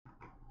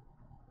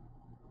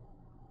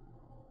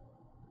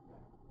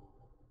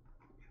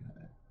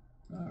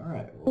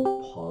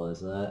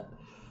pause that.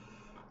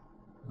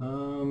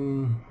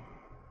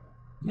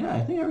 Yeah,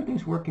 I think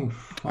everything's working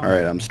fine. All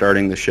right, I'm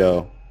starting the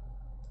show.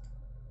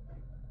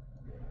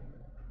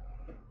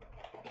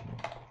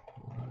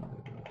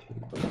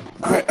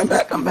 All right, I'm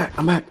back.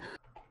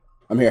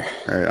 I'm here.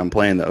 All right, I'm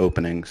playing the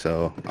opening,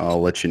 so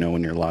I'll let you know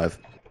when you're live.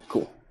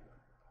 Cool.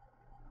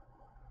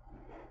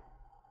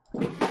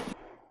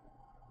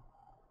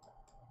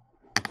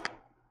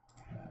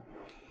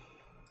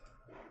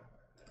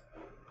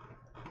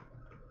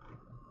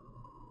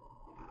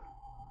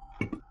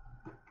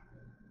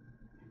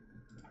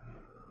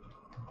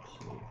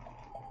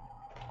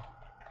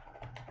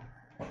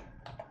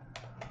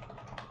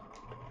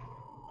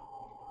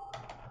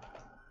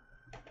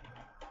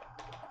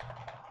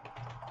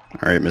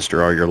 All right,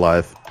 Mr. R, you're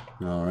live.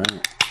 All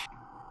right.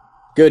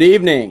 Good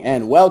evening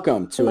and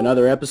welcome to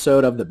another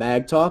episode of The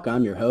Bag Talk.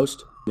 I'm your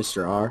host,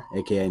 Mr. R,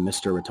 aka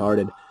Mr.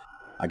 Retarded.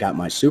 I got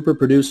my super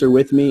producer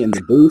with me in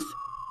the booth.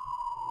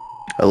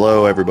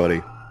 Hello,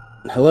 everybody.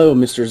 Hello,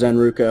 Mr.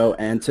 Zenruko,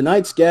 and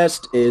tonight's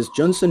guest is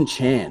Junson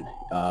Chan.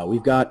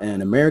 We've got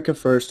an America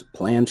First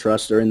plan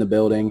truster in the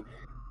building.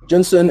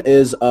 Junson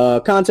is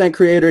a content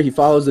creator. He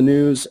follows the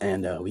news,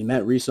 and we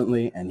met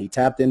recently, and he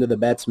tapped into the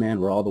bets, man.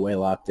 We're all the way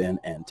locked in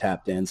and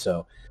tapped in.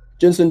 So,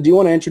 Junson, do you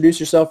want to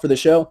introduce yourself for the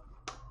show?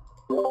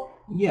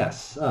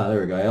 Yes. There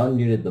we go. I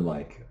unmuted the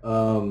mic.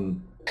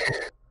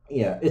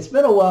 Yeah, it's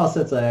been a while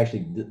since I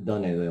actually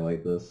done anything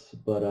like this.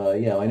 But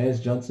yeah, my name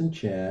is Junson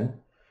Chan.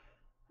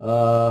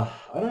 I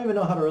don't even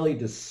know how to really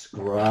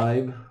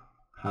describe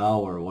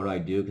how or what I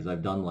do because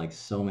I've done like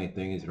so many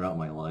things throughout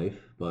my life.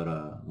 But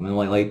I'm in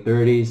my late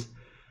 30s.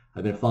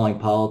 I've been following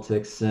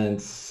politics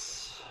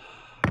since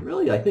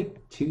really I think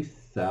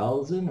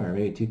 2000 or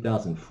maybe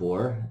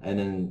 2004, and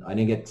then I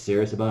didn't get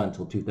serious about it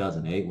until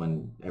 2008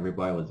 when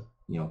everybody was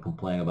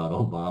complaining about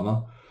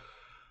Obama.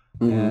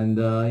 Mm-hmm.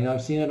 And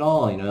I've seen it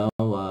all.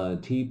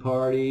 Tea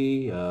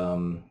Party.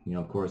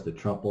 Of course the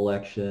Trump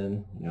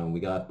election.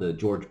 We got the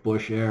George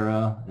Bush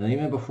era, and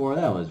even before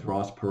that was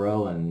Ross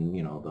Perot and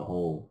the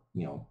whole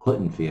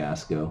Clinton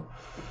fiasco.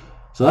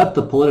 So that's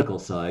the political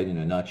side in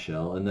a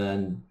nutshell. And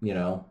then,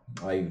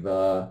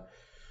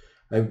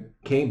 I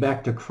came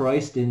back to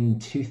Christ in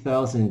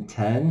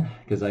 2010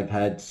 because I've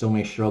had so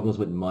many struggles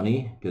with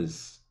money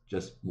because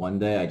just one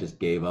day I just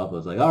gave up. I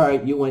was like, all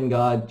right, you win,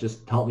 God.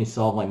 Just help me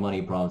solve my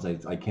money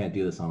problems. I can't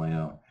do this on my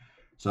own.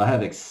 So I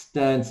have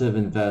extensive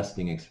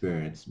investing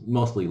experience,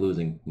 mostly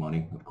losing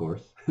money, of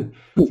course.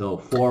 So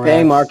Forex.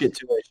 Paying market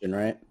tuition,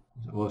 right?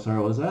 Oh, sorry,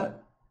 what was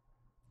that?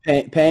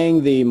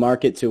 Paying the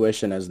market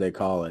tuition, as they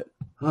call it.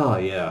 Oh,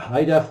 yeah.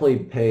 I definitely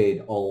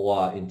paid a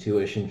lot in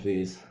tuition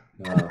fees.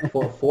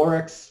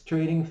 Forex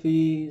trading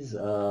fees,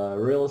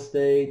 real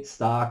estate,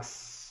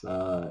 stocks,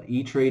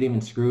 E-Trade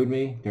even screwed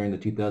me during the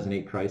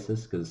 2008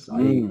 crisis because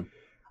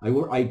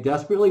I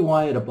desperately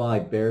wanted to buy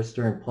Bear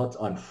Stearns puts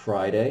on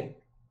Friday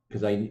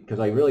because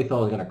I really thought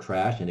it was going to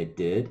crash, and it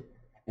did.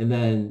 And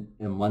then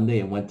on Monday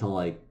it went to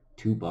like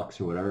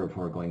 $2 or whatever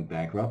before going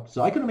bankrupt.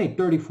 So I could have made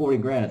 30, 40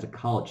 grand as a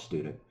college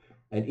student.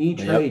 And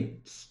E-Trade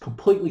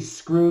completely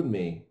screwed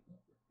me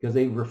because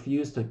they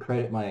refused to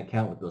credit my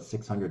account with those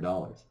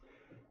 $600.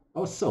 I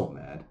was so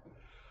mad.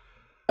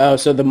 Oh,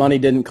 so the money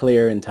didn't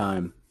clear in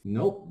time.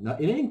 Nope,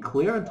 it didn't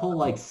clear until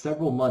like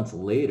several months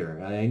later.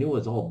 And I knew it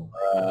was all,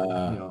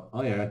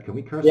 oh yeah, can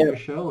we curse on your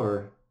show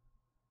or?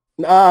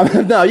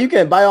 No, you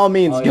can, by all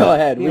means, go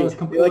ahead. Yeah,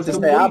 we like to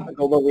stay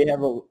topical, but we have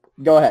go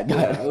ahead. Go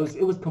ahead.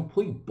 It was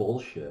complete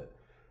bullshit.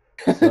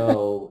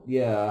 So,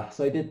 yeah,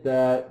 so I did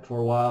that for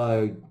a while.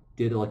 I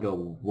did like a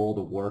World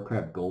of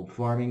Warcraft gold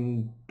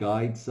farming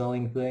guide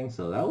selling thing.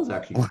 So that was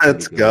actually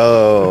Let's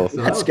go.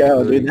 Let's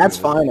go, dude. That's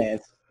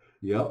finance.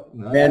 Yep.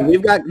 Man,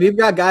 we've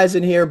got guys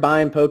in here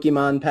buying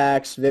Pokemon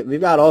packs.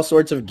 We've got all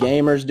sorts of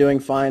gamers doing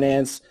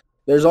finance.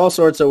 There's all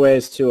sorts of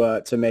ways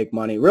to make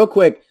money. Real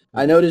quick,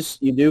 I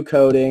noticed you do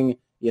coding.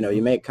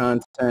 You make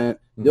content,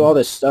 do all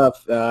this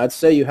stuff. I'd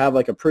say you have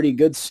like a pretty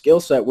good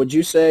skill set. Would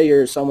you say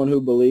you're someone who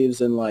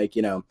believes in like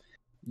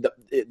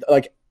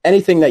like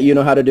anything that you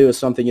know how to do is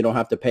something you don't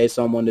have to pay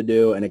someone to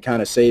do, and it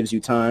kind of saves you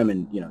time,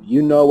 and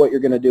you know what you're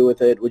going to do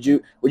with it? Would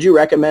you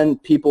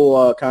recommend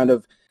people kind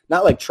of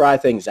not like try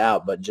things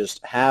out, but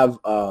just have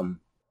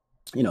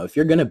if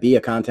you're going to be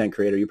a content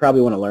creator, you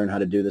probably want to learn how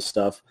to do this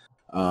stuff,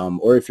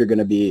 or if you're going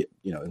to be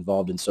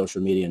involved in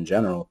social media in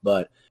general.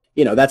 But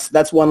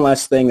that's one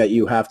less thing that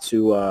you have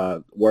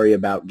to worry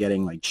about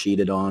getting like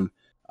cheated on,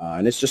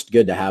 and it's just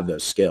good to have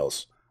those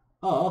skills.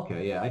 Oh,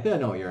 okay, yeah, I think I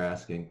know what you're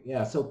asking.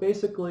 Yeah, so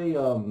basically,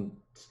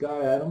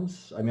 Scott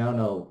Adams, I don't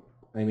know.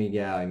 I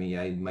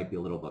might be a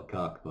little bit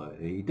cuck, but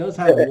he does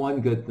have one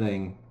good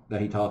thing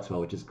that he talks about,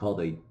 which is called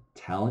a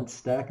talent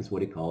stack, is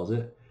what he calls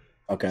it.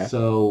 Okay.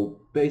 So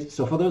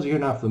for those of you who are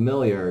not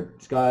familiar,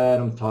 Scott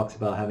Adams talks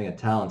about having a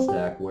talent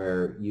stack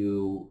where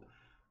you're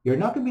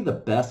not going to be the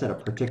best at a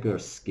particular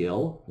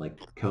skill, like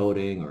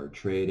coding or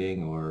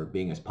trading or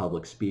being a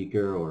public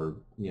speaker or,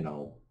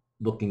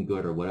 looking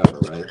good or whatever,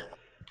 right?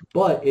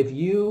 But if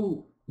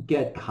you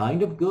get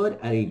kind of good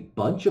at a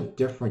bunch of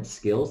different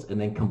skills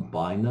and then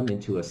combine them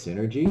into a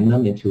synergy,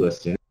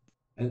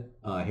 And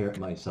I hear it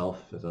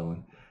myself as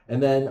only.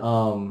 And then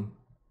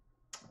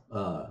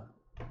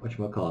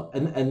whatchamacallit?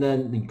 And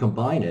then you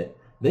combine it,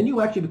 then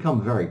you actually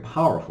become very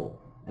powerful.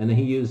 And then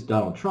he used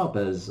Donald Trump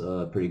as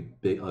a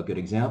good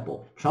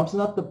example. Trump's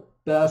not the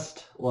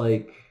best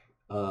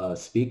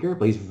speaker,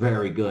 but he's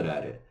very good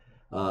at it.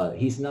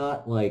 He's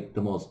not like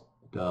the most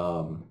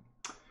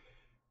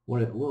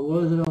what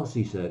was it else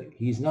he said?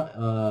 He's not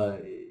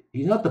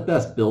the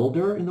best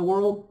builder in the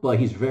world, but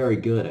he's very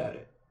good at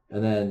it.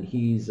 And then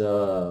he's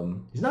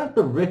not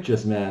the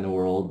richest man in the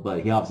world,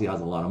 but he obviously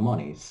has a lot of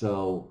money.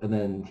 So and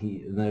then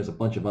there's a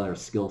bunch of other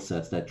skill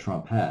sets that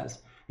Trump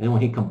has. And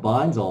when he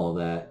combines all of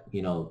that,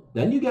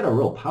 then you get a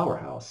real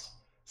powerhouse.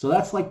 So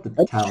that's like the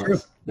talent. True.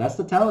 That's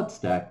the talent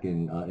stack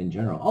in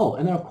general. Oh,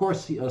 and then of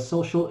course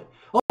social.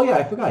 Oh yeah,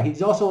 I forgot.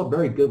 He's also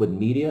very good with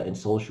media and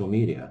social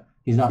media.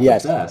 He's not the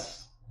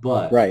best,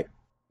 but right.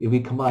 If he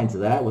combines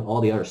that with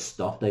all the other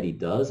stuff that he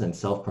does and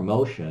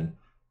self-promotion,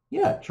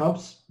 yeah,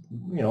 Trump's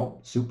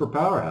super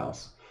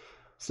powerhouse.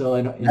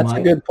 So that's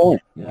a good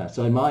point. Yeah.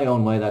 So in my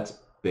own way, that's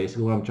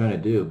basically what I'm trying to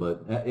do,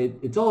 but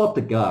it's all up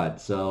to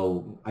God.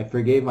 So I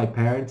forgave my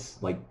parents,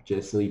 like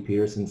Jesse Lee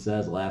Peterson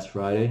says, last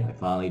Friday. I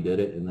finally did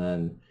it, and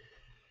then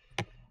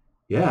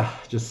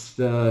just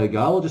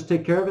God will just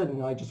take care of it,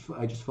 and I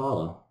just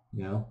follow.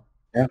 Yeah,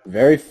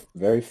 very,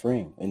 very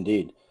freeing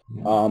indeed.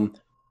 Yeah.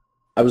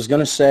 I was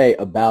gonna say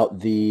about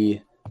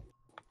the.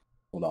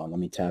 Hold on, let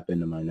me tap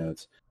into my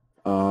notes.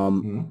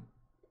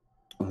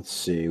 Let's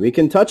see. We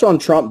can touch on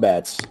Trump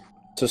bets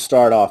to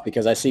start off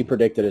because I see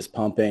predicted as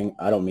pumping.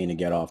 I don't mean to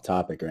get off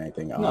topic or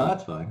anything. No,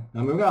 that's fine. I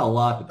mean, we've got a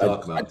lot to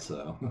talk about,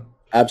 so.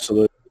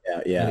 Absolutely,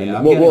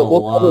 yeah.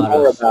 We'll cover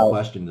more about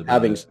questions about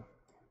having.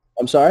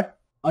 I'm sorry?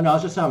 Oh, no, I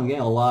was just saying I'm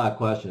getting a lot of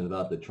questions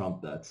about the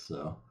Trump bets,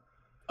 so.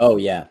 Oh,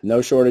 yeah.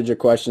 No shortage of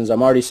questions.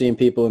 I'm already seeing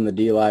people in the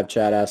D-Live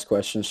chat ask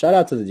questions. Shout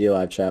out to the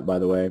D-Live chat, by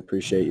the way.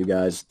 Appreciate you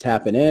guys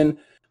tapping in.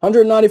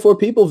 194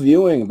 people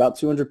viewing, about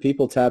 200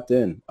 people tapped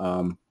in.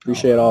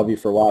 Appreciate all of you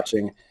for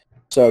watching.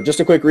 So just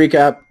a quick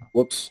recap.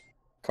 Whoops.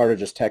 Carter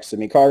just texted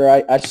me.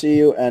 Carter, I see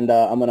you, and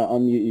I'm going to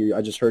unmute you.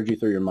 I just heard you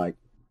through your mic.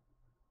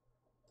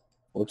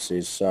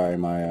 Whoopsies. Sorry,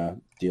 my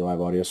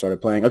D-Live audio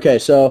started playing. Okay,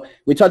 so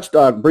we touched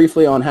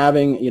briefly on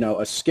having,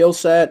 a skill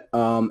set,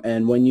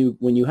 and when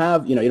you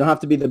have, you don't have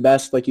to be the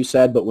best, like you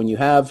said, but when you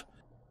have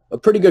a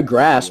pretty good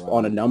grasp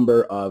on a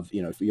number of,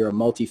 if you're a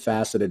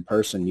multifaceted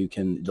person, you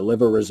can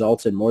deliver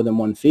results in more than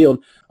one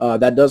field.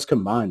 That does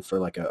combine for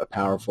like a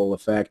powerful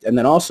effect. And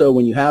then also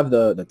when you have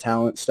the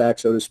talent stack,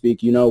 so to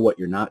speak, you know what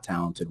you're not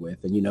talented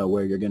with, and you know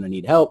where you're going to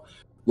need help,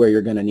 where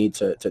you're going to need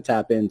to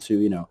tap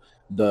into,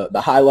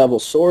 the high level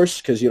source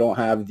because you don't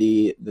have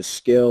the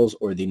skills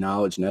or the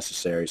knowledge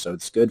necessary. So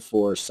it's good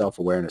for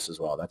self-awareness as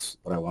well. That's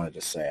what I wanted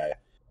to say. I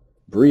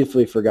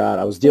briefly forgot.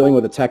 I was dealing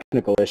with a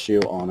technical issue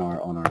on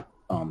our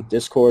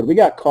Discord. We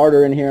got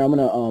Carter in here. I'm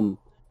gonna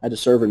I had to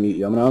server mute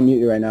you. I'm gonna unmute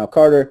you right now.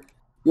 Carter,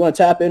 you want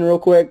to tap in real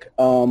quick?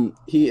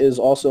 He is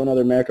also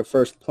another America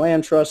First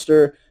plan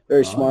truster.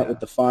 Very smart with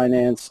the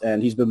finance,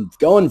 and he's been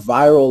going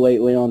viral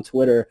lately on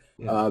Twitter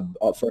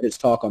for his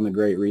talk on the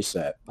Great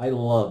Reset. I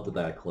loved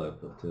that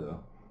clip too.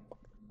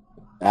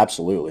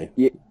 Absolutely.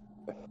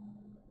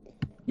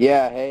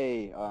 Yeah.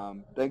 Hey,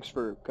 thanks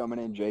for coming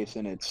in,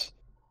 Jason. It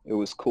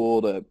was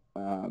cool to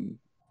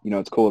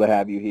it's cool to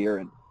have you here,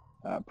 and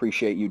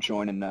appreciate you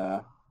joining,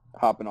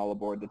 hopping all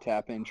aboard the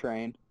tap in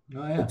train.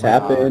 Oh yeah.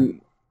 Tap in.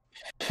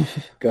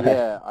 Go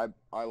ahead. Yeah,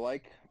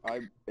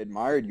 I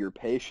admired your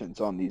patience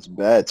on these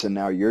bets, and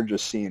now you're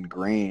just seeing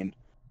green.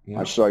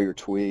 Yeah. I saw your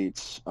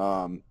tweets.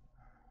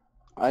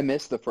 I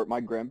missed my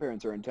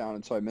grandparents are in town,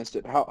 and so I missed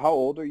it. How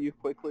old are you,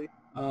 quickly?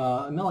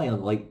 I'm only in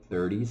late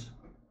 30s.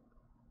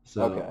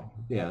 So, okay.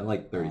 Yeah,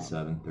 like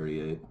 37,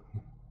 38.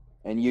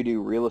 And you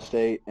do real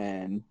estate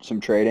and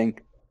some trading?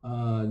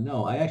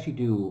 No, I actually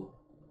do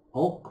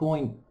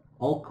altcoin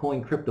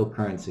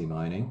cryptocurrency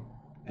mining,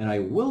 and I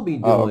will be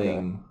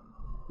doing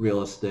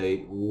real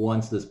estate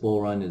once this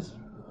bull run is.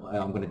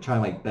 I'm going to try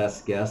my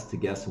best guess to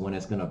guess when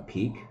it's going to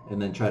peak,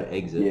 and then try to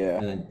exit,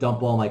 and then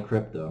dump all my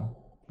crypto.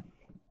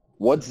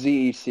 What's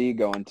ZEC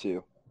going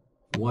to?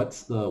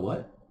 What's the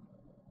what?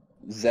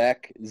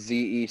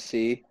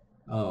 ZEC.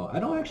 Oh,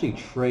 I don't actually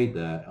trade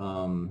that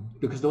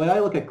because the way I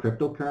look at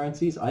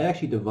cryptocurrencies, I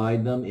actually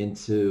divide them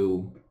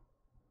into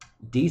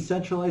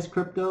decentralized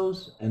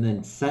cryptos and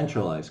then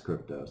centralized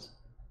cryptos.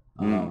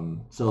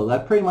 So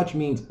that pretty much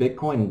means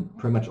Bitcoin and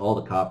pretty much all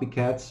the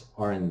copycats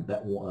are in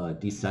that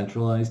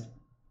decentralized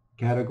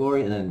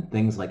category, and then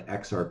things like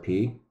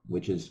XRP,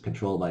 which is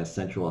controlled by a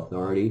central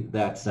authority,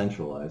 that's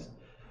centralized.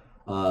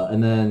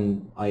 And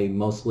then I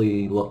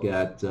mostly look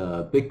at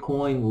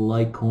Bitcoin,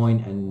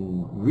 Litecoin,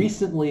 and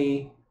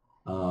recently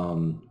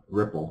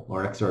Ripple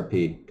or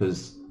XRP,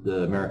 because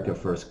the America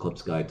First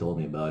Clips guy told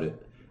me about it.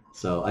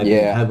 So I've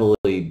been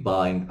heavily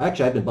buying.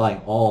 Actually, I've been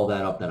buying all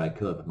that up that I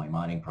could with my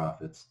mining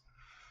profits.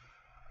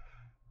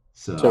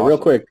 So real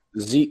quick,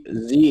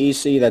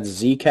 ZEC, that's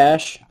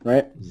Zcash,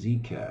 right?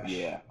 Zcash.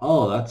 Yeah.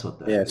 Oh, that's what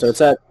that is. Yeah, so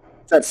it's at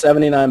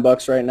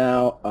 $79 right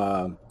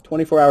now.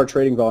 24-hour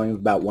trading volume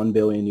of about $1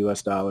 billion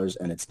US,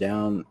 and it's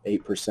down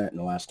 8% in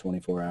the last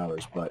 24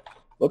 hours. But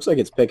looks like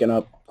it's picking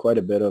up quite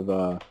a bit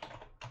of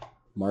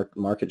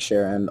market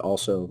share and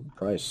also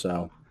price.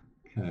 So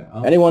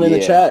anyone in the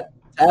chat,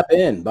 tap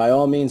in by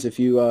all means if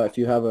you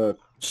have a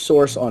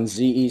source on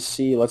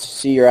ZEC. Let's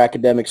see your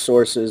academic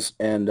sources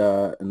and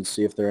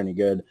see if they're any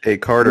good. Hey,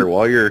 Carter,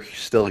 while you're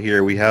still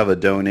here, we have a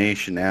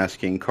donation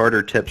asking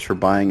Carter tips for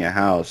buying a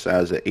house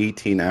as an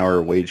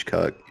 18-hour wage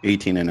cut,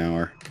 18 an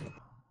hour.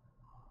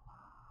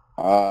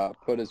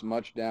 Put as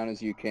much down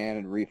as you can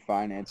and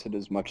refinance it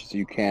as much as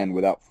you can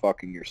without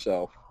fucking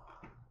yourself.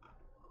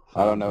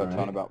 I don't know a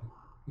ton about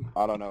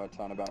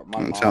my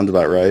mom sounds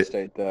about right.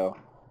 State though,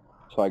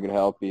 so I could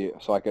help you.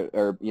 So I could,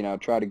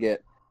 try to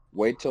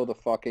wait till the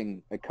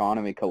fucking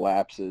economy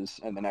collapses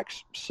in the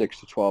next 6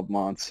 to 12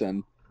 months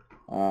and,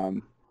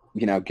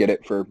 get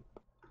it for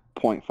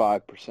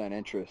 0.5%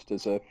 interest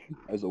as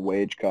a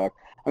wage cuck.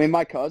 I mean,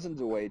 my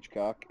cousin's a wage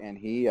cuck, and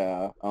he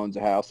owns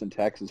a house in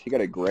Texas. He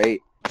got a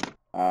great,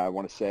 I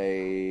want to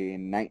say,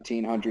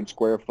 1,900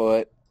 square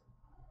foot,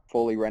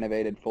 fully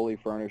renovated, fully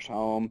furnished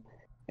home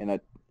in a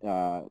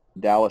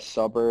Dallas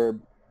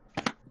suburb,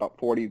 about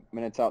 40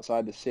 minutes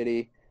outside the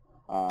city.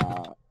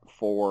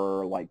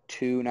 For like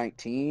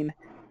 $219,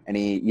 and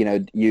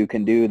you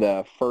can do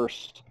the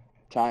first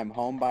time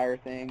home buyer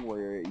thing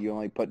where you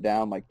only put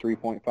down like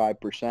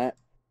 3.5%,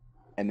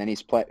 and then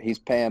he's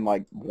paying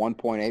like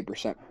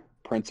 1.8%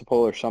 principal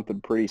or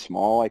something pretty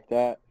small like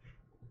that.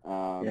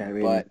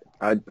 But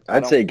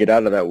I'd say get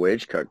out of that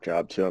wage cut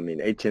job too. I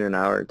mean, 18 an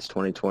hour. It's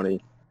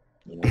 2020.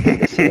 Get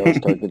the sales,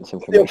 start getting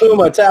some Yo,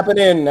 Puma, tapping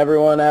in,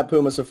 everyone at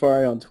Puma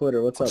Safari on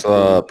Twitter. What's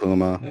up,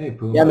 Puma? Hey,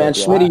 Puma. Yeah, man,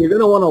 Schmitty, you're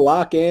gonna want to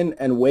lock in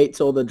and wait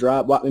till the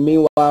drop.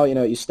 Meanwhile,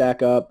 you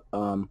stack up,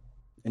 and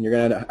you're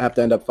gonna have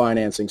to end up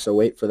financing. So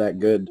wait for that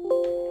good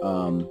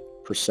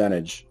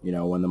percentage.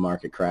 When the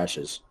market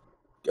crashes.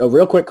 Oh,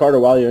 real quick, Carter,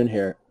 while you're in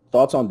here,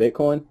 thoughts on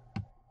Bitcoin?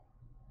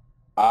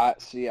 I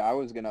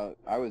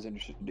was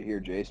interested to hear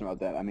Jason about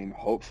that. I mean,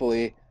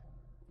 hopefully.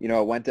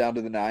 It went down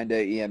to the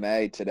 9-day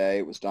EMA today.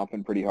 It was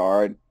dumping pretty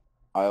hard.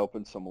 I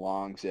opened some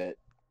longs at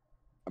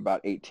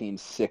about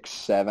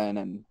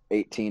 18.67 and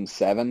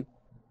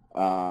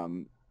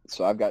 18.7.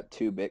 So I've got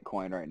 2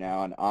 Bitcoin right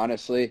now. And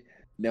honestly,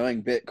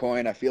 knowing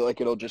Bitcoin, I feel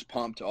like it'll just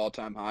pump to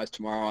all-time highs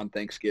tomorrow on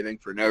Thanksgiving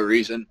for no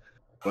reason.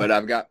 But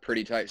I've got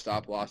pretty tight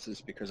stop losses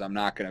because I'm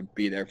not going to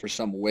be there for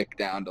some wick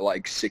down to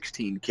like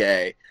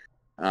 16K.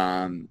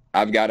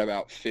 I've got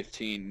about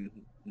 15.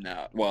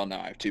 No,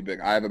 I have 2 big.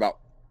 I have about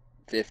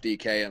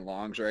 50K in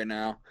longs right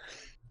now,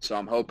 so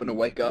I'm hoping to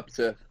wake up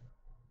to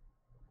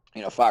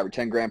 5 or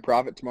 10 grand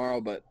profit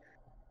tomorrow, but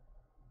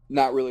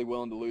not really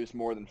willing to lose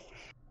more than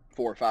 $400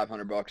 or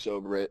 $500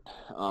 over it.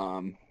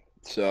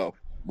 So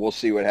we'll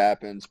see what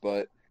happens,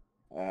 but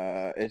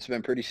it's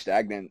been pretty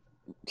stagnant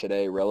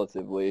today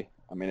relatively.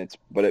 I mean,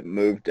 but it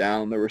moved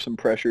down. There was some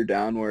pressure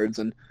downwards,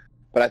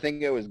 but I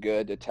think it was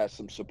good to test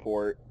some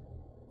support,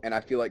 and I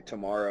feel like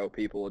tomorrow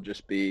people will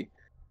just be.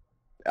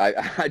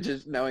 I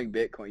just knowing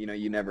Bitcoin,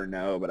 you never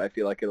know, but I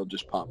feel like it'll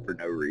just pump for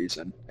no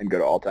reason and go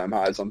to all-time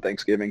highs on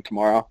Thanksgiving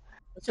tomorrow.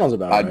 That sounds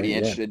about right. I'd be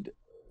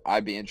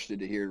interested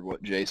to hear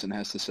what Jason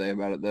has to say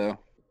about it, though.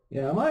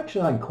 Yeah, I'm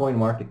actually on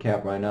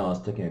CoinMarketCap right now. I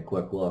was taking a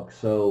quick look.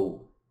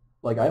 So,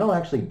 I don't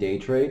actually day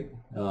trade.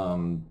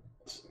 So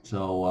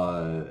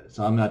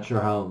I'm not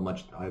sure how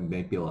much I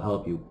may be able to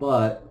help you.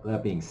 But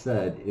that being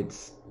said,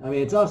 it's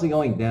obviously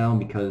going down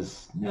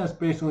because it's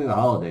basically the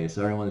holidays,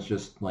 so everyone's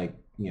just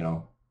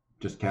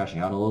just cashing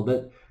out a little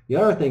bit. The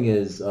other thing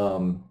is,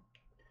 I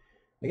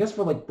guess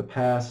for the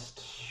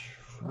past,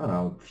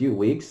 few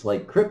weeks,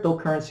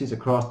 cryptocurrencies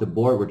across the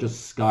board were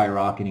just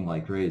skyrocketing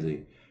like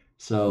crazy.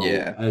 So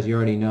as you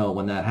already know,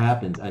 when that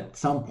happens, at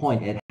some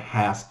point it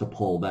has to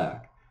pull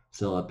back.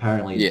 So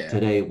apparently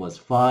today was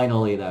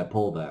finally that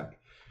pullback.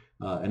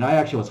 And I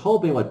actually was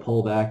hoping it would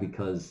pull back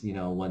because,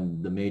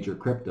 when the major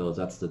cryptos,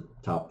 that's the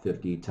top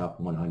 50, top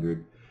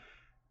 100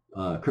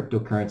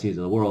 cryptocurrencies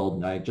of the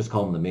world, I just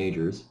call them the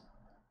majors.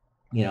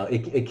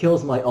 It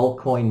kills my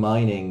altcoin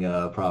mining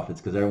profits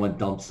because everyone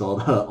dumps all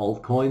the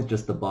altcoins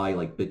just to buy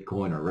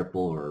Bitcoin or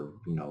Ripple or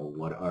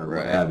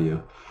what have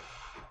you.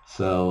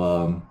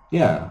 So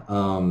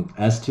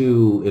as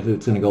to if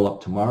it's going to go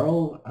up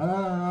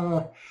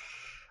tomorrow,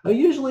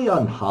 usually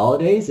on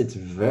holidays it's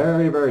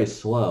very, very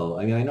slow.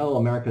 I mean, I know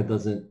America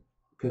doesn't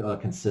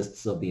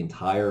consists of the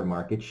entire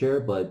market share,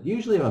 but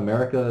usually if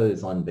America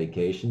is on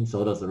vacation,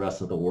 so does the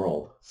rest of the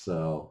world.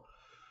 So.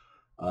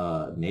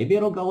 Maybe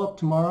it'll go up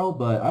tomorrow,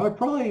 but I would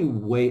probably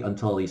wait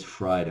until at least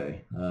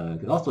Friday.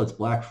 Also, it's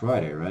Black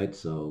Friday, right?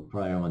 So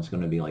probably everyone's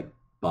going to be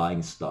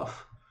buying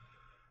stuff.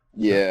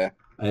 Yeah.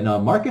 And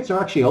markets are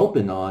actually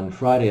open on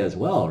Friday as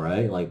well,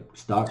 right?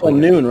 Stock. Till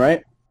noon,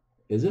 right?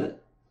 Is it?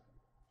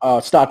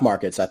 Stock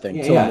markets, I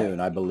think, till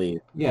noon, I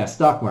believe. Yeah,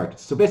 stock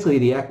markets. So basically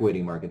the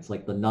equity markets,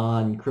 the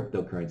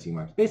non-cryptocurrency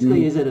markets.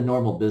 Basically, is it a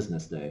normal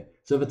business day?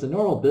 So if it's a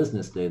normal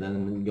business day,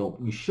 then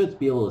you should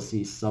be able to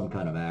see some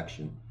kind of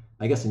action.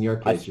 I guess in your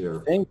case, I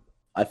think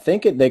I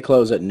think they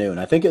close at noon.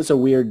 I think it's a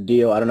weird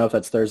deal. I don't know if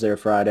that's Thursday or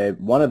Friday.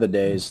 One of the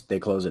days they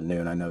close at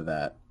noon. I know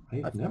that.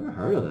 I've never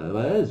heard of that.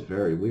 That is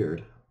very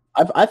weird.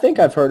 I think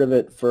I've heard of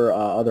it for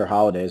other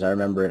holidays. I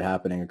remember it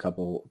happening a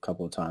couple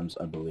of times,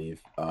 I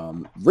believe.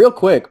 Real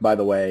quick, by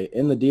the way,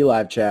 in the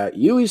DLive chat,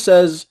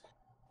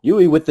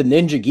 Yui with the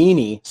Ninja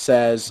Genie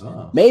says,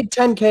 made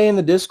 10K in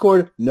the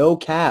Discord, no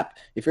cap.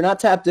 If you're not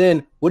tapped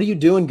in, what are you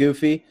doing,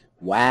 Goofy?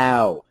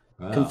 Wow.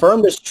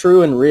 Confirmed as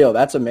true and real.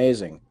 That's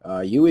amazing.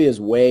 Yui is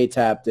way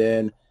tapped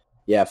in.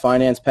 Yeah,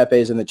 Finance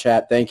Pepe's in the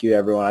chat. Thank you,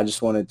 everyone. I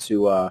just wanted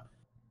to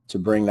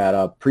bring that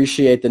up.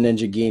 Appreciate the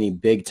Ninja Genie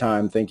big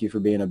time. Thank you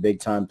for being a big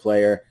time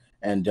player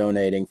and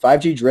donating.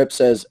 5G Drip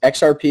says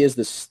XRP is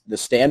the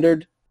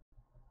standard.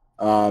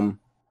 Do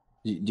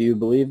you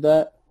believe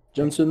that,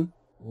 Junson?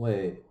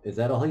 Wait, is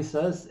that all he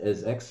says?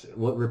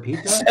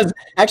 Repeat that?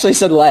 Actually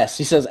said less.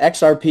 He says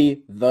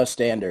XRP the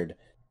standard,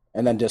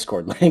 and then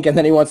Discord link, and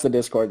then he wants the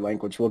Discord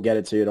link, which we'll get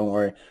it to you. Don't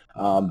worry.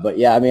 But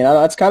yeah, I mean,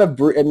 that's kind of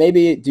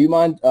maybe. Do you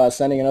mind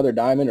sending another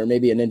diamond, or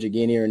maybe a Ninja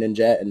Genie or a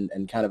Ninja,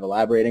 and kind of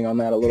elaborating on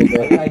that a little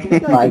bit? I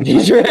think I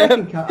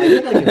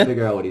can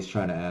figure out what he's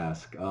trying to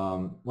ask.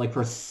 Like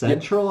for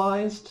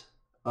centralized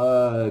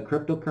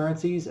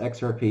cryptocurrencies,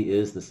 XRP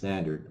is the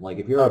standard. Like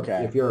if you're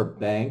a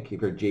bank,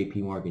 if you're JP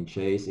Morgan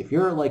Chase, if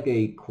you're like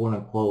a quote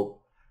unquote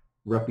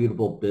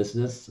reputable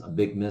business, a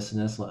big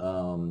business,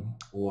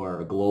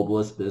 or a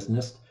globalist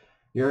business,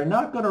 you're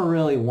not going to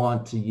really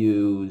want to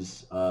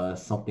use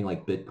something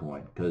like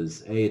Bitcoin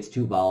because A, it's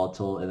too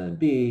volatile, and then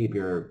B, if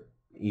you're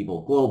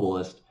evil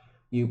globalist,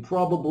 you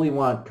probably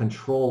want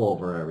control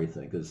over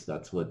everything because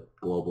that's what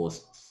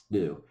globalists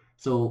do.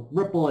 So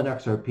Ripple and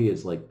XRP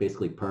is like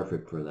basically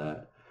perfect for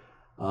that.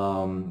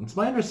 It's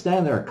my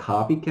understanding there are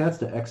copycats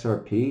to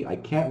XRP. I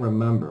can't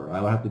remember.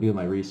 I will have to do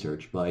my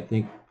research, but I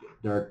think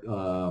there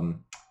are,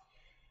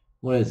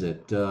 what is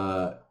it?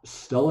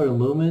 Stellar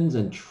Lumens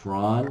and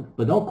Tron.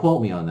 But don't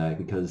quote me on that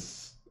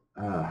because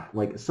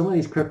like some of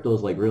these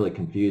cryptos like really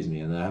confuse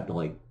me, and then I have to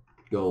like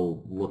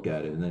go look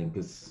at it, and then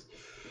because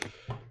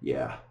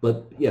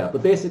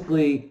but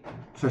basically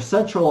for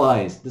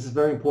centralized, this is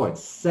very important.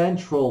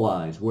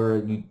 Centralized, where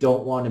you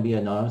don't want to be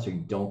anonymous or you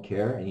don't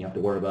care, and you have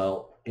to worry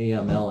about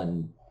AML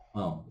and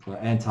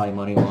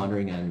anti-money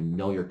laundering and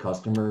know your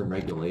customer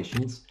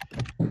regulations.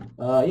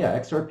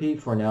 XRP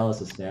for now is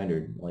the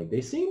standard. Like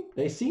they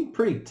seem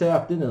pretty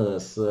tapped into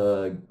this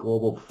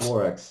global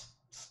forex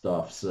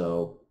stuff.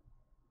 So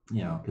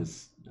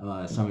because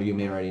some of you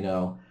may already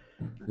know,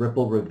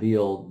 Ripple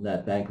revealed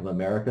that Bank of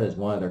America is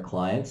one of their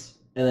clients,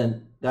 and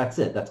then that's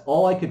it. That's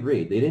all I could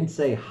read. They didn't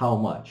say how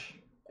much,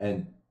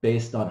 and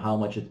based on how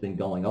much it's been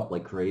going up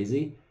like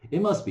crazy,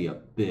 it must be a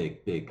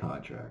big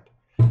contract.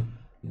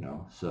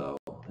 So,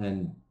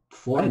 and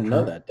I didn't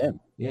know that. Damn.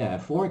 Yeah,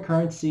 foreign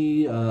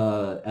currency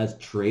as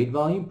trade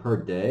volume per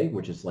day,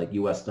 which is like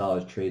US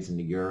dollars trades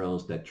into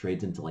euros, that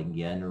trades into like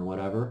yen or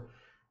whatever,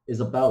 is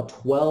about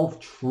 12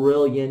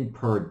 trillion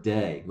per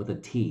day with a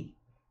T.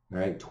 All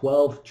right,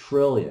 12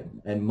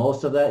 trillion, and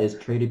most of that is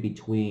traded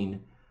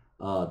between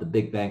the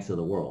big banks of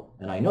the world.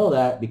 And I know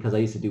that because I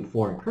used to do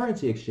foreign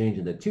currency exchange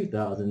in the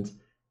 2000s,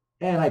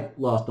 and I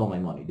lost all my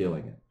money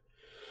doing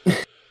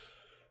it.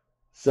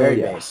 So,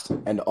 very based,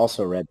 and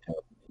also red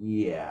pill.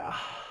 Yeah.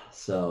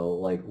 So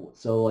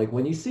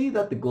when you see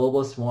that the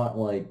globalists want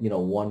like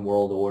one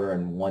world order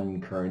and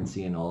one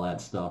currency and all that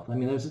stuff, I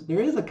mean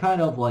there is a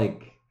kind of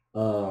like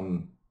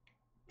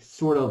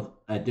sort of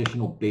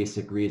additional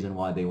basic reason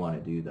why they want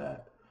to do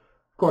that.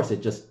 Of course,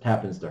 it just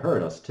happens to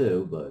hurt us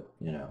too, but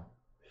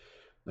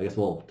I guess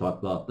we'll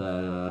talk about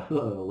that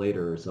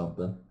later or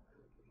something.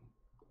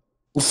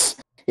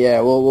 Yeah,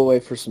 we'll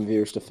wait for some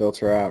viewers to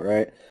filter out,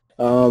 right?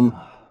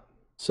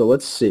 So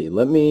let's see.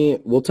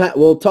 We'll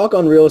talk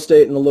on real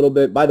estate in a little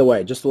bit. By the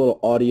way, just a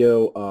little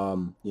audio.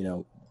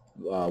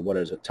 What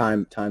is it?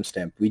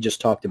 Timestamp. We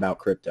just talked about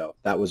crypto.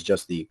 That was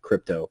just the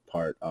crypto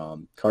part.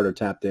 Carter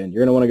tapped in.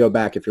 You're gonna want to go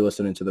back if you're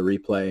listening to the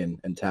replay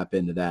and tap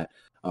into that.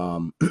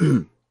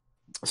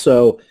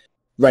 So,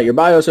 right, your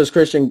bio says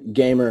Christian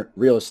gamer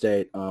real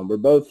estate. We're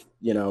both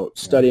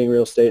studying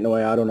real estate in a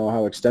way. I don't know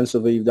how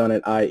extensively you've done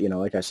it.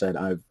 Like I said,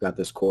 I've got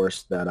this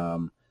course that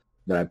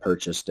I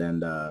purchased,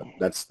 and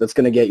that's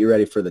going to get you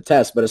ready for the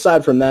test. But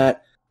aside from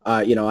that,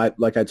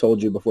 like I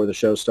told you before the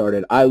show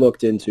started, I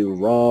looked into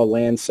raw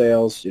land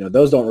sales.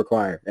 Those don't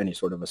require any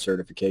sort of a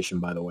certification,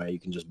 by the way. You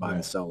can just buy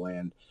and sell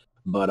land.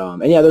 But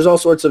there's all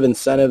sorts of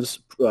incentives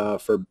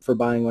for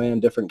buying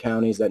land. Different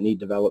counties that need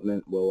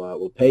development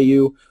will pay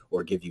you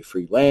or give you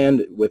free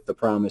land with the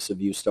promise of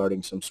you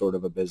starting some sort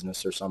of a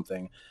business or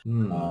something.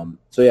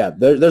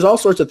 There's all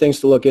sorts of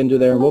things to look into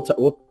there, and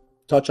we'll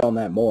touch on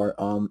that more.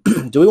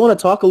 Do we want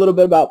to talk a little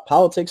bit about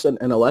politics and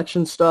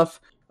election stuff?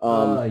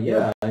 I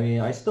mean,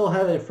 I still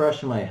have it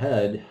fresh in my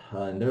head,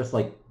 and there's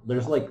like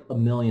a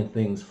million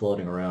things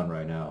floating around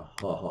right now.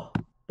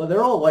 But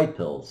they're all white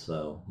pills,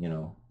 so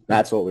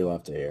that's what we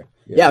love to hear.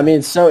 Yeah, I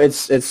mean, so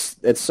it's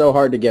so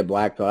hard to get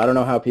blackpilled. I don't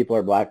know how people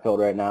are blackpilled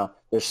right now.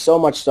 There's so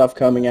much stuff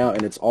coming out,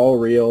 and it's all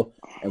real.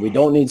 and we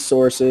don't need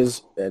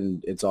sources,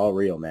 and it's all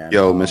real, man.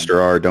 Yo,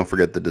 Mr. R, don't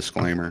forget the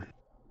disclaimer.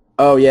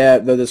 Oh yeah,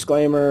 the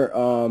disclaimer.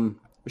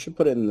 We should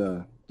put it in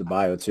the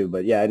bio too.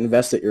 But yeah,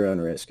 invest at your own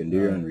risk and do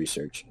your own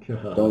research.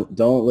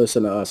 Don't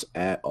listen to us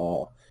at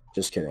all.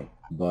 Just kidding.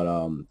 But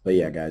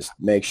yeah, guys,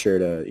 make sure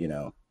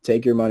to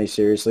take your money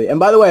seriously. And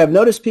by the way, I've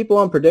noticed people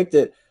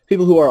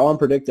who are on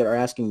Predicted are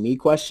asking me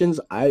questions.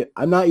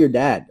 I'm not your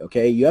dad,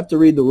 okay? You have to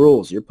read the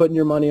rules. You're putting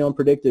your money on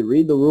Predicted.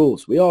 Read the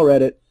rules. We all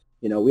read it.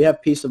 We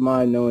have peace of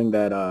mind knowing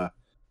that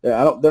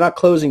they're not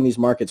closing these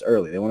markets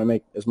early. They want to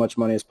make as much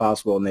money as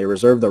possible, and they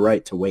reserve the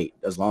right to wait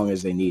as long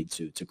as they need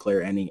to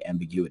clear any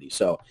ambiguity.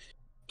 So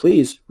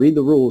please read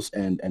the rules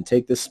and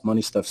take this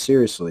money stuff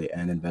seriously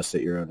and invest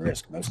at your own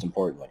risk, most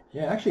importantly.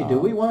 Yeah, actually, do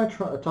we want to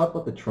talk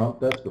about the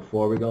Trump bets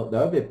before we go?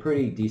 That would be a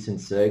pretty decent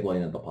segue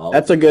into the politics.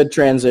 That's a good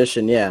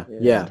transition, yeah.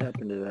 Tap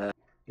into that.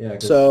 Yeah.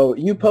 So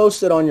you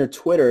posted on your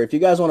Twitter. If you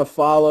guys want to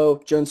follow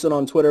Junson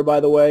on Twitter, by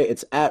the way,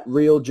 it's at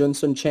Real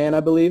Junson Chan, I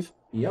believe.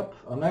 Yep.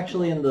 I'm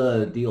actually in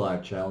the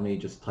D-Live chat. Let me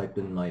just type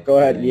in my... Go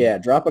ahead. Yeah,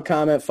 drop a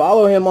comment.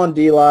 Follow him on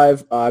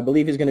D-Live. I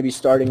believe he's going to be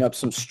starting up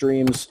some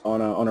streams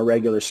on a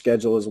regular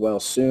schedule as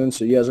well soon.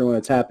 So you guys are going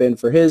to tap in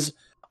for his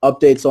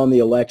updates on the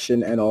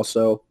election and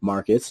also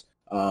markets.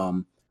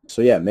 So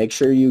yeah, make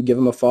sure you give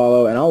him a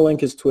follow. And I'll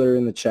link his Twitter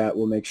in the chat.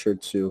 We'll make sure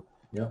to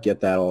get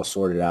that all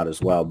sorted out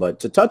as well.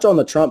 But to touch on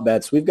the Trump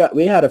bets, we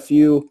had a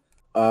few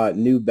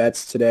new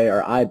bets today,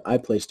 or I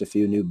placed a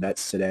few new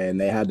bets today, and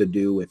they had to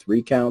do with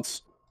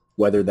recounts.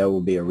 Whether there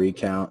will be a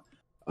recount,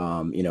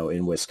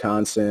 in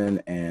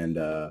Wisconsin, and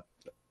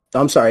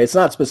I'm sorry, it's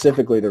not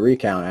specifically the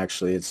recount.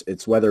 Actually,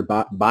 it's whether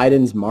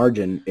Biden's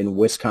margin in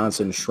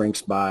Wisconsin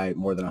shrinks by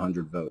more than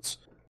 100 votes.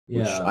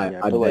 Yeah,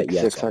 I put like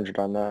 600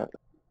 on that.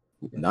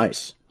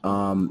 Nice.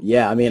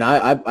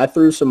 I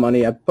threw some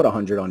money. I put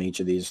 100 on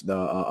each of these. The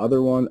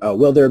other one,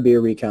 will there be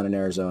a recount in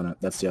Arizona?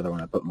 That's the other one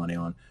I put money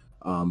on.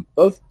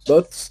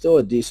 Both still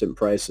at decent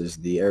prices.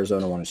 The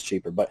Arizona one is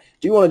cheaper. But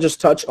do you want to just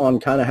touch on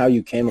kind of how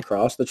you came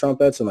across the Trump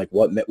bets and like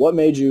what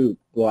made you?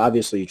 Well,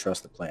 obviously you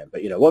trust the plan,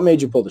 but what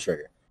made you pull the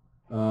trigger?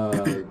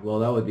 Well,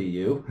 that would be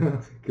you.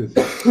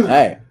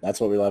 Hey, that's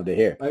what we love to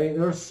hear. I mean,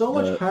 there's so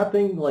much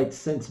happening like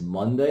since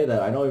Monday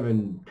that I don't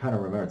even kind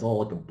of remember. It's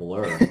all like a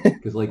blur.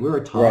 Because like we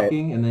were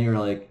talking and then you're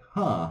like,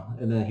 huh,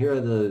 and then here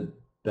are the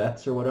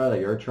bets or whatever that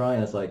you're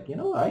trying. It's like,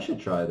 I should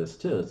try this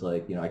too. It's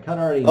like, I kind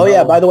of already know. Oh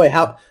yeah, by the way,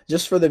 how,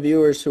 just for the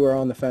viewers who are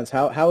on the fence,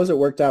 how has it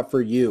worked out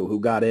for you who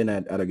got in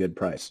at a good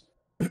price?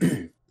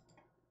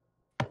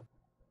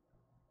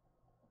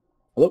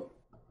 Hello?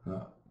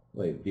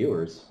 Wait,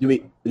 viewers?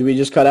 Did we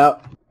just cut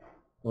out?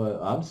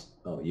 Well,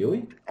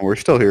 Yui? We're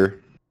still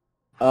here.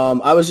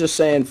 I was just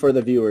saying for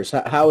the viewers,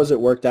 how has it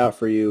worked out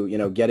for you,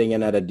 getting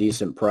in at a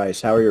decent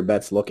price? How are your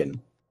bets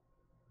looking?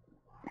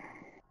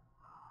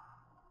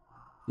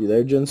 You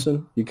there,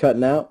 Junson? You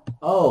cutting out?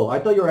 Oh, I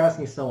thought you were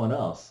asking someone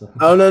else.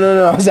 Oh,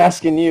 no. I was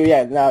asking you.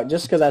 Yeah, now,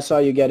 just because I saw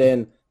you get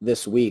in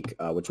this week,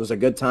 which was a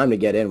good time to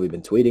get in. We've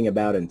been tweeting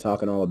about it and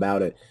talking all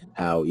about it,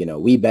 how,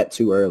 we bet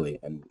too early,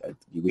 and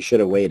we should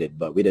have waited,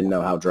 but we didn't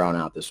know how drawn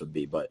out this would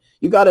be. But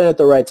you got in at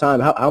the right time.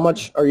 How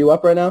much are you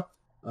up right now?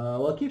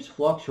 Well, it keeps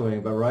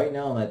fluctuating, but right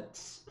now I'm at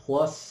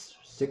plus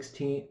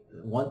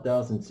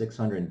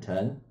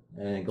 1,610,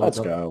 and it goes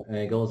and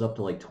it goes up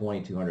to like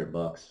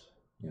 $2,200.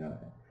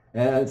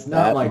 And it's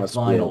not my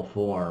final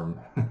form.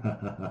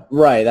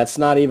 Right. That's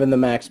not even the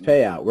max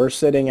payout. We're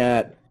sitting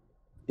at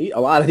a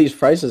lot of these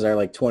prices are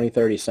like 20,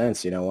 30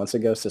 cents. Once it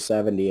goes to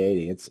 70,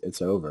 80, it's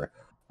over.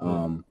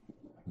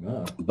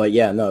 But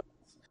yeah, no.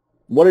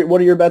 What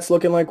are your bets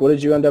looking like? What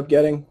did you end up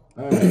getting?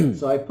 All right.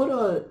 So if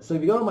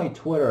you go to my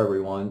Twitter,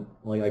 everyone,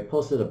 like I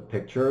posted a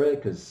picture of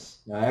it because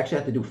I actually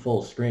had to do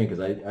full screen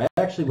because I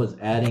actually was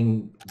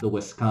adding the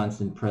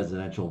Wisconsin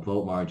presidential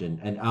vote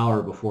margin an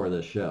hour before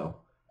this show.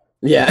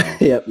 Yeah.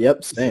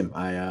 Yep. Same.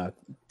 That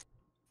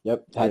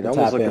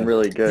was looking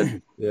really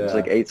good. Yeah. It's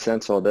like 8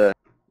 cents all day.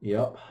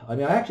 Yep. I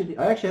mean, I actually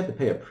had to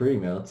pay a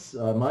premium.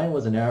 Mine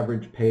was an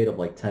average paid of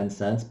like 10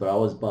 cents, but I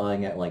was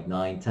buying at like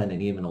 9, 10, and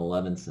even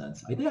 11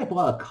 cents. I think I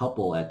bought a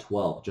couple at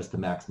 12 just to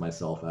max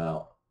myself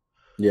out.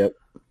 Yep.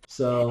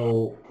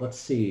 So let's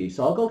see.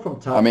 So I'll go from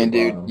top. I mean, to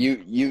dude, bottom.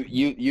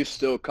 you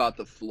still caught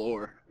the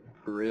floor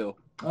for real.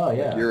 Oh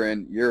yeah. Like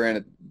you're in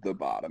at the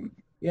bottom.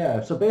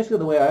 Yeah. So basically,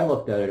 the way I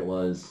looked at it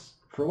was,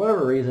 for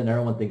whatever reason,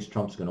 everyone thinks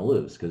Trump's going to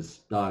lose because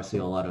obviously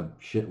a lot of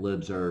shit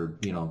libs are,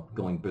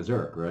 going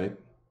berserk, right?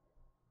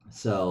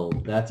 So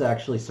that's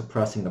actually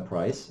suppressing the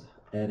price.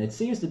 And it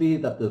seems to be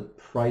that the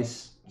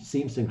price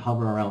seems to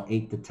hover around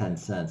 8 to 10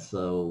 cents.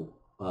 So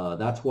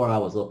that's what I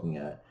was looking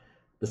at.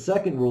 The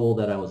second rule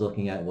that I was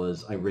looking at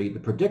was I read the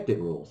predicted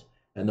rules.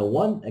 And the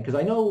one, because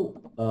I know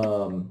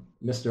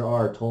Mr.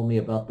 R told me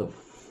about the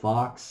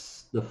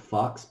Fox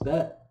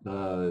bet,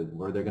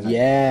 where they're going to...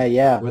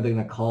 Yeah. Where they're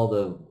going to call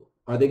the...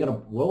 Are they going to,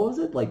 what was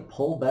it, like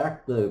pull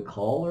back the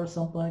call or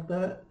something like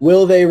that?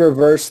 Will they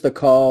reverse the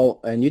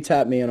call? And you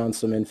tap me in on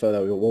some info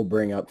that we'll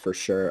bring up for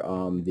sure.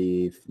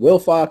 Will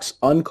Fox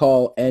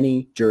uncall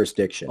any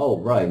jurisdiction? Oh,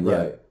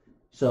 right.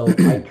 So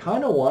I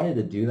kind of wanted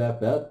to do that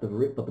bet, but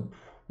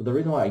the the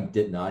reason why I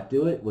did not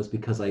do it was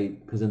because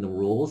in the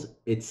rules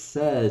it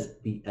says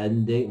the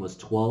end date was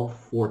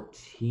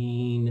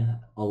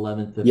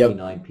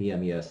 12/14/11:59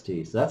 p.m.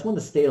 EST. So that's when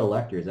the state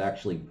electors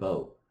actually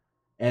vote.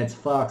 And it's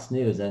Fox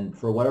News, and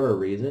for whatever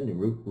reason,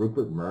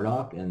 Rupert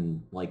Murdoch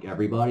and like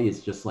everybody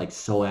is just like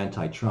so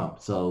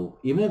anti-Trump. So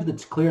even if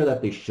it's clear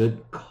that they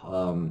should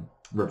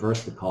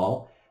reverse the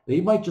call,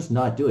 they might just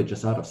not do it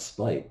just out of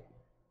spite.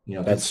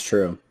 That's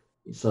true.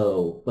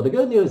 So, but the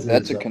good news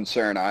That's is a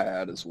concern I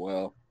had as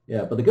well.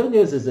 Yeah, but the good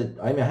news is that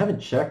I haven't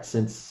checked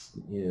since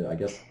I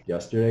guess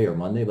yesterday or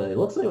Monday, but it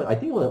looks like I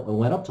think it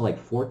went up to like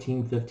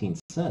 15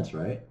 cents,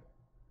 right?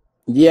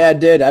 Yeah, it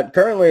did.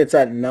 Currently, it's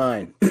at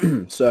 9,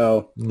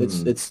 so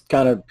it's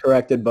kind of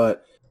corrected.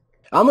 But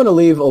I'm gonna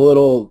leave a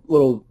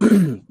little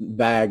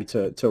bag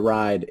to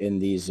ride in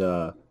these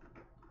in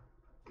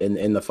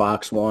the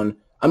Fox one.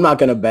 I'm not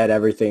gonna bet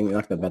everything. I'm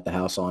not gonna bet the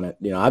house on it.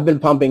 I've been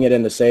pumping it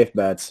into safe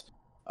bets.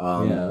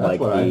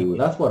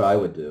 That's what I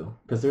would do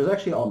because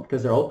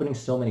they're opening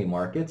so many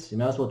markets. You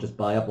might as well just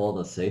buy up all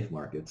the safe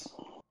markets.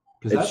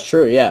 It's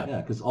true, yeah.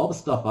 Yeah, because all the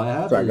stuff I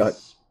have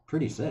is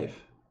pretty safe,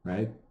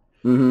 right?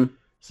 Mm-hmm.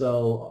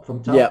 So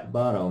from top to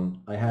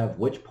bottom, I have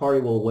which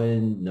party will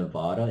win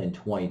Nevada in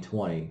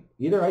 2020.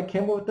 Either I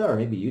came up with that or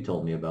maybe you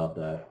told me about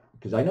that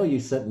because I know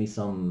you sent me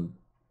some.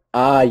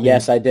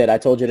 Yes, I did. I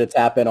told you to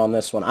tap in on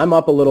this one. I'm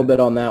up a little bit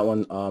on that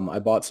one. I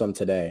bought some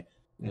today.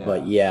 Yeah.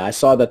 But yeah, I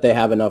saw that they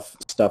have enough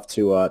stuff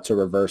to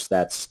reverse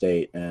that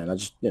state, and I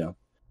just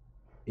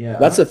yeah,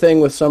 that's the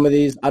thing with some of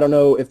these. I don't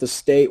know if the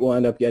state will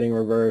end up getting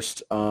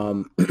reversed.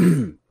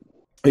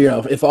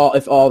 If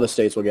all the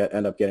states will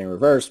end up getting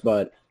reversed,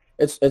 but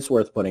it's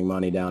worth putting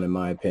money down in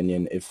my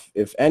opinion.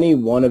 If any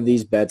one of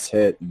these bets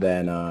hit,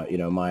 then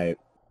my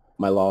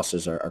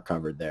losses are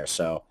covered there.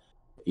 So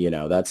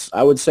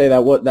I would say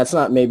that's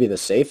not maybe the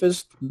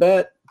safest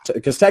bet.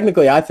 Because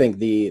technically, I think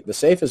the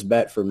safest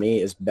bet for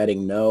me is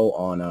betting no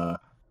on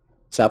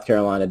South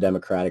Carolina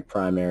Democratic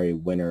primary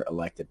winner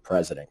elected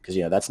president. Because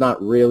that's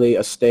not really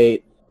a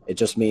state. It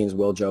just means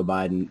will Joe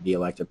Biden be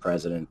elected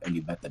president, and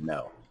you bet the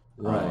no.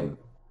 Right.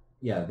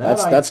 That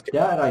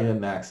I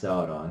maxed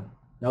out on.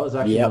 That was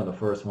actually one of the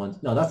first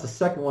ones. No, that's the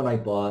second one I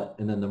bought,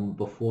 and then the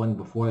one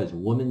before is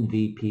woman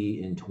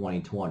VP in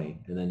 2020,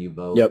 and then you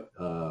vote. Yep.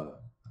 I'm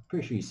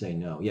pretty sure you say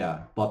no.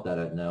 Yeah, bought that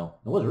at no.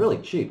 It was really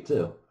cheap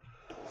too.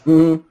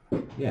 Mm-hmm.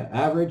 Yeah,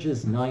 average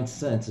is 9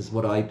 cents is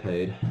what I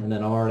paid, and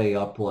then I'm already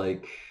up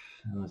like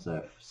what was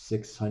that,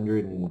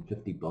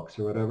 $650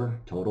 or whatever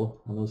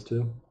total on those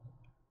two.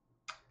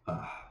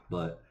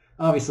 But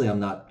obviously, I'm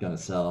not gonna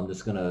sell. I'm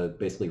just gonna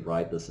basically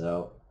ride this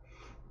out.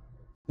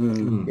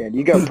 Mm-hmm. Yeah,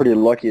 you got pretty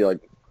lucky. Like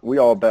we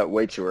all bet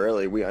way too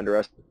early. We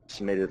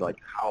underestimated like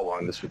how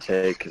long this would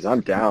take. Because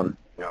I'm down,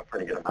 a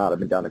pretty good amount. I've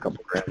been down a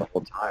couple grand the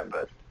whole time,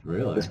 but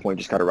really at this point,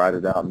 just gotta ride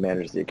it out and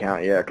manage the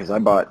account. Yeah, because I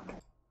bought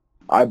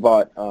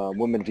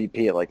women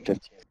VP at like 15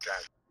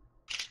 cents.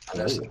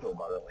 And I still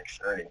bought it at like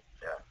 30. Yeah.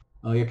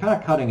 Oh, you're kind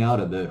of cutting out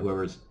a bit,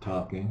 whoever's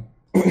talking.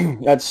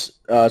 That's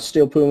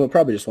Steel Puma.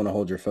 Probably just want to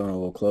hold your phone a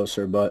little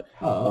closer. But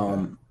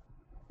okay.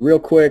 Real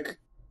quick.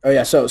 Oh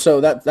yeah. So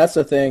that's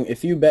the thing.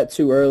 If you bet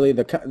too early,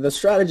 the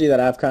strategy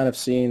that I've kind of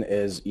seen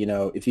is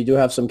if you do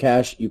have some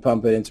cash, you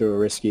pump it into a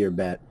riskier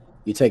bet.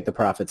 You take the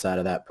profits out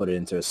of that, put it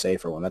into a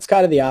safer one. That's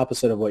kind of the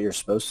opposite of what you're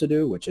supposed to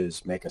do, which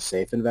is make a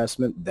safe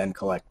investment, then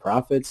collect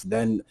profits,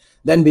 then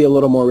be a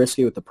little more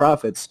risky with the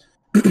profits.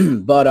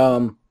 But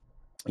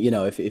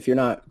if you're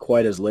not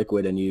quite as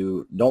liquid and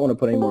you don't want to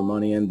put any more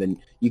money in, then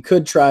you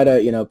could try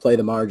to play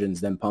the margins,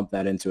 then pump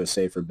that into a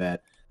safer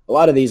bet. A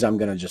lot of these I'm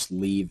going to just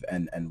leave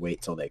and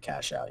wait till they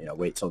cash out.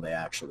 Wait till they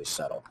actually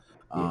settle.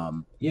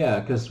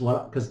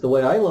 Because the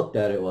way I looked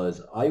at it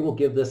was I will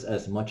give this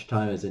as much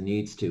time as it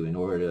needs to in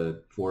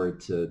order for it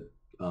to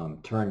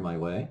turn my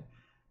way.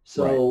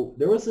 So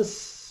There was this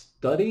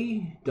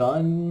study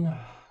done,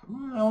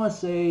 I want to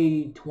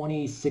say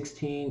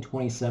 2016,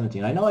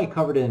 2017. I know I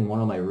covered it in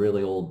one of my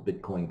really old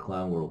Bitcoin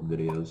Clown World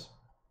videos.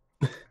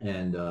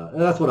 And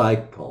that's what I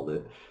called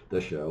it,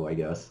 the show, I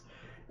guess.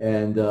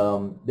 And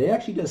they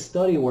actually did a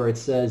study where it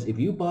says if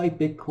you buy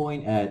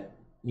Bitcoin at,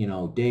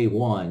 day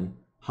one,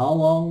 how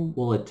long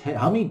will it take?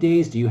 How many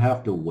days do you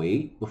have to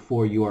wait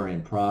before you are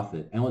in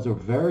profit? And it was a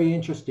very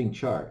interesting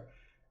chart.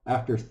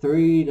 After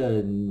 30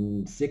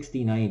 to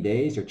 69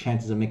 days, your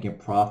chances of making a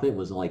profit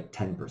was like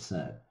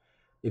 10%.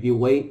 If you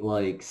wait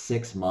like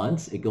 6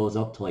 months, it goes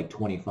up to like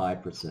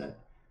 25%.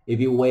 If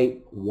you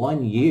wait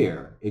 1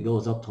 year, it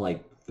goes up to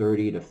like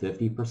 30 to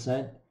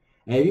 50%.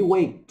 And if you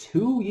wait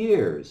 2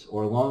 years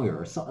or longer,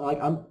 or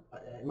something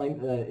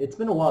it's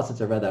been a while since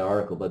I read that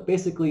article, but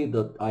basically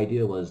the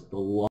idea was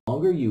the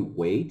longer you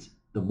wait,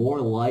 the more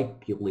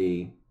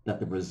likely that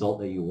the result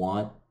that you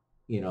want,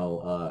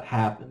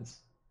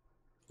 happens.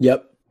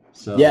 Yep.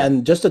 So yeah,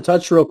 and just to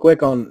touch real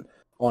quick on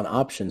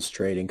options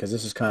trading, because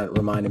this is kind of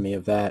reminding me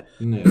of that.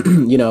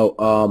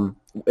 Yeah.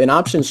 In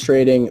options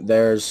trading,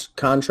 there's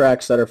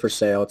contracts that are for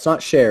sale. It's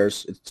not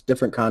shares; it's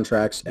different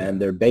contracts, and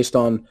they're based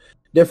on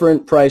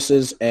different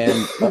prices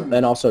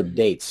and also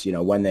dates,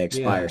 when they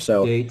expire. Yeah,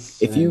 so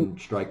dates if you and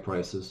strike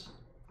prices.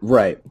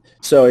 Right.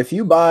 So if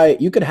you buy,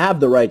 you could have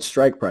the right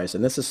strike price,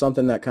 and this is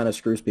something that kind of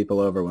screws people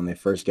over when they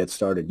first get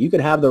started. You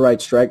could have the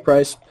right strike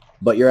price,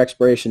 but your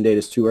expiration date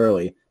is too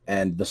early,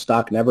 and the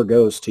stock never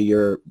goes to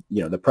your,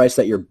 the price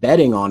that you're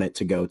betting on it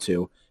to go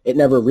to. It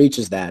never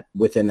reaches that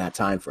within that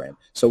time frame.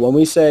 So when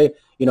we say,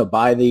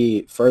 buy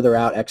the further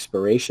out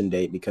expiration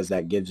date because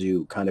that gives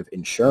you kind of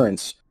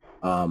insurance,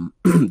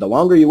 the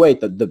longer you wait,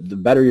 the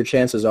better your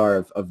chances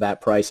are of that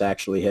price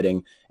actually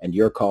hitting and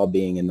your call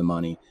being in the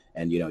money.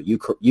 And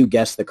you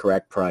guess the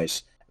correct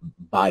price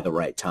by the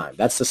right time.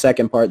 That's the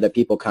second part that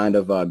people kind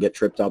of get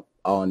tripped up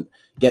on.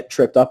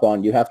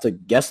 You have to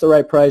guess the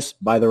right price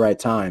by the right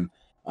time.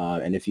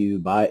 And if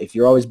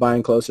you're always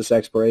buying closest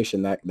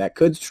expiration, that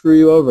could screw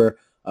you over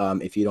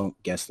if you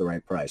don't guess the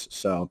right price.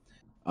 So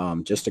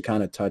just to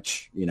kind of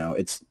touch,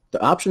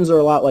 the options are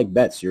a lot like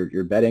bets.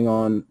 You're betting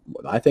on,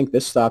 I think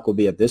this stock will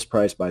be at this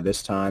price by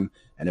this time,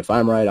 and if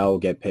I'm right, I will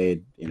get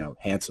paid,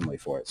 handsomely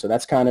for it. So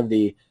that's kind of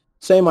the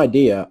same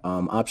idea.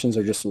 Options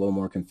are just a little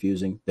more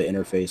confusing. The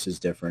interface is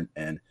different,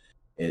 and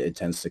it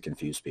tends to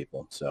confuse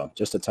people. So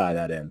just to tie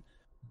that in.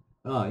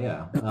 Oh,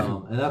 yeah.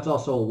 And that's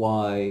also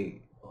why,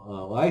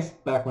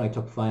 back when I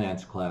took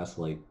finance class,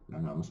 I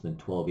don't know, it must have been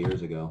 12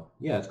 years ago.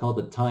 Yeah, it's called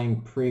the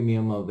time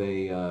premium of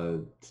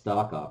a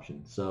stock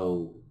option.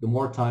 So the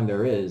more time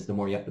there is, the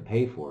more you have to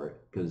pay for it.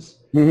 Because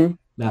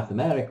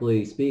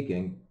mathematically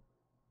speaking,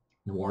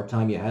 the more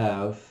time you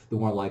have, the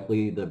more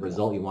likely the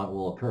result you want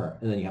will occur.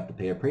 And then you have to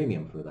pay a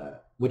premium for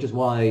that. Which is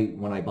why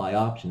when I buy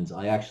options,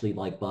 I actually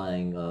like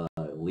buying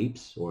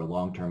leaps or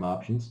long-term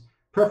options.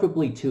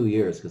 Preferably 2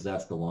 years because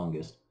that's the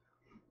longest.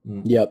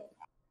 Yep.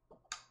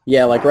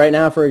 Yeah, like right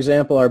now, for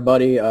example, our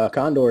buddy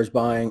Condor is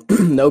buying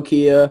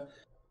Nokia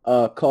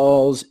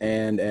calls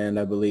and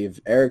I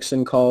believe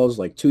Ericsson calls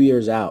 2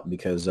 years out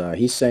because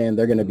he's saying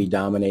they're going to be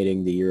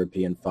dominating the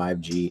European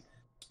 5G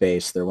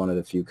space. They're one of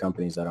the few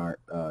companies that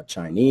aren't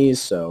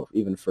Chinese, so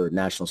even for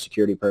national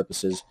security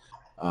purposes,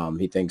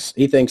 he thinks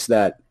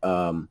that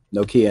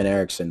Nokia and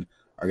Ericsson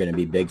are going to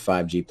be big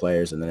 5G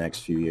players in the next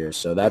few years.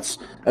 So that's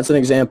an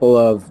example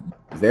of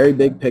very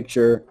big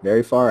picture,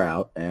 very far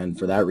out, and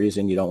for that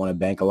reason, you don't want to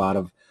bank a lot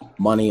of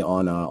money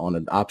on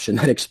an option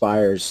that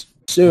expires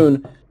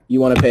soon.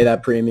 You want to pay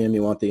that premium.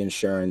 You want the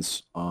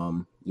insurance.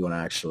 You want to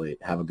actually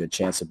have a good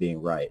chance of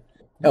being right.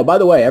 Oh, by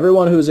the way,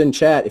 everyone who's in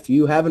chat, if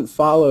you haven't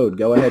followed,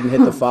 go ahead and hit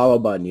the follow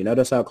button. You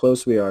notice how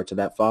close we are to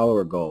that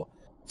follower goal.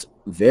 It's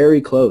very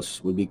close.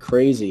 It would be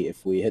crazy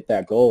if we hit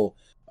that goal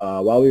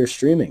while we were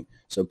streaming.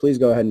 So please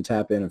go ahead and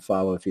tap in and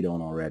follow if you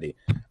don't already.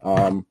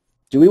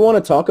 Do we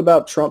want to talk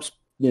about Trump's,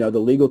 the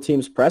legal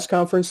team's press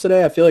conference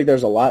today? I feel like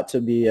there's a lot to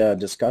be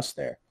discussed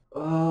there.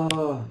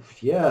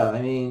 Yeah.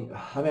 I mean,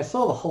 I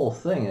saw the whole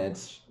thing, and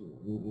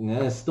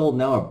it's still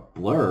now a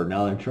blur.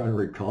 Now that I'm trying to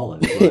recall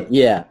it.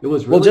 Yeah. It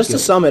was really well. Just good. To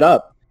sum it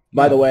up.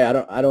 By the way,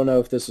 I don't know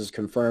if this is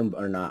confirmed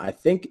or not. I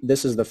think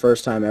this is the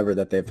first time ever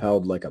that they've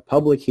held a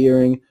public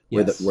hearing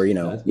where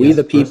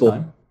the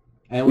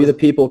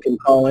people can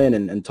call in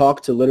and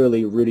talk to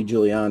literally Rudy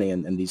Giuliani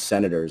and these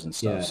senators and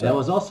stuff. Yeah, so. and it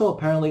was also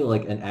apparently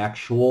an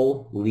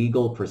actual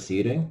legal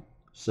proceeding.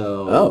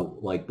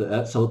 So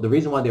so the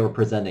reason why they were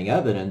presenting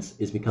evidence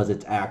is because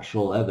it's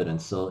actual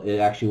evidence. So it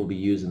actually will be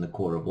used in the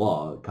court of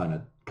law, kind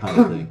of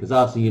thing. Because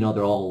obviously,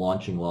 they're all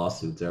launching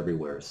lawsuits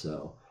everywhere.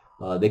 So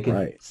they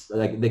could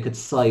they could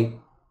cite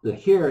the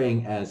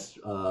hearing as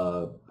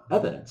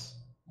evidence.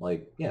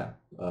 I mean,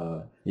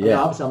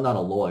 obviously, I'm not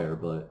a lawyer,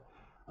 but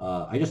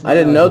I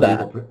didn't know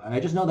that. I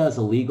just know that it's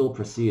a legal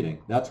proceeding.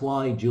 That's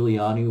why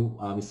Giuliani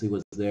obviously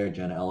was there,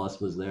 Jenna Ellis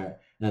was there,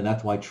 and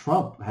that's why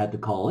Trump had to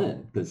call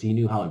in because he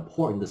knew how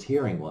important this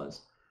hearing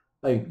was.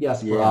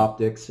 Yes, for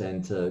optics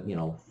and to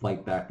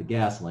fight back the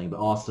gasoline, but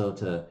also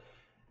to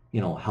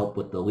help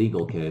with the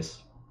legal case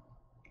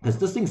because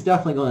this thing's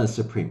definitely going to the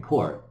Supreme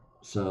Court.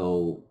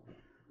 So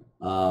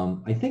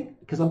I think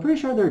because I'm pretty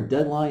sure their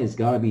deadline has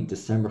got to be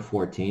December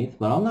 14th,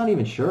 but I'm not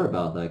even sure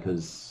about that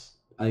because.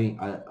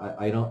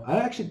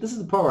 This is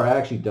the part where I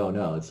actually don't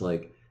know. It's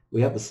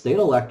we have the state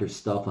elector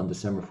stuff on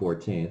December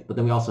 14th, but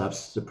then we also have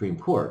Supreme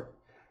Court,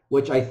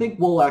 which I think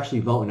will actually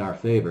vote in our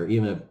favor,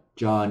 even if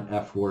John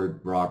F.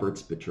 Word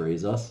Roberts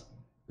betrays us,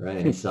 right?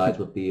 And he sides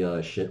with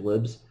the shit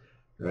libs,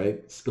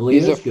 right?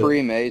 He's a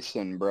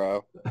Freemason,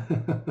 bro.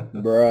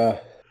 Bruh.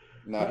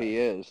 No, he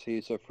is.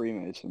 He's a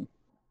Freemason.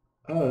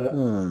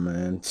 Oh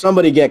man!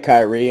 Somebody get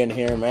Kyrie in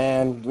here,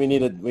 man. We need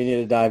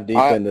to dive deep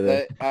into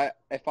this.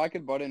 If I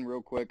could butt in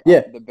real quick,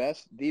 yeah. The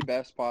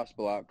best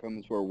possible outcome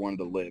is where one of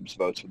the libs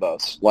votes with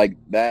us.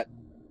 That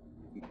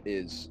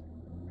is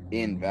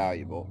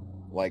invaluable.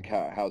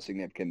 How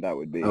significant that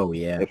would be. Oh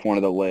yeah. If one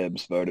of the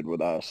libs voted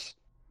with us.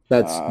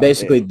 That's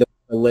basically the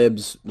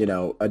libs,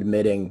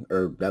 admitting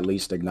or at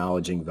least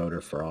acknowledging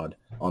voter fraud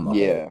on the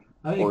whole.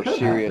 I mean, or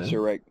serious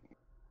or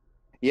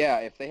yeah,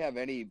 if they have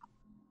any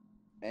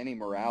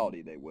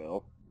morality, they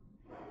will.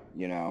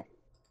 The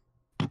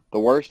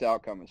worst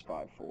outcome is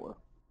 5-4.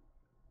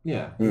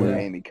 Yeah. Where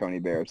Amy Coney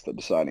Barrett's the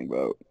deciding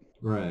vote.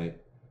 Right.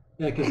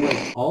 Yeah,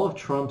 because all of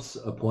Trump's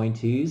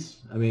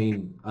appointees, I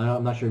mean,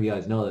 I'm not sure if you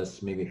guys know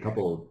this, maybe a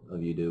couple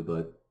of you do,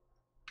 but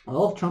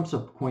all of Trump's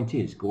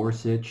appointees,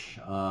 Gorsuch,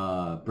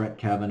 Brett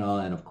Kavanaugh,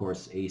 and of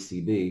course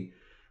ACB,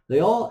 they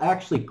all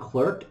actually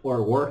clerked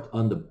or worked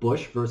on the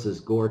Bush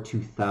versus Gore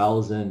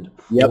 2000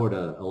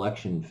 Florida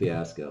election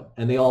fiasco,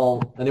 and they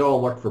all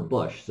worked for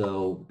Bush,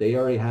 so they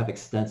already have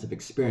extensive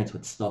experience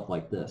with stuff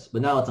like this.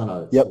 But now it's on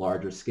a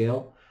larger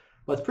scale,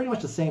 but it's pretty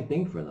much the same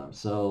thing for them.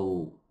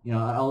 So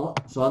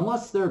so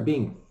unless they're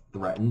being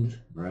threatened,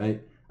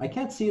 right, I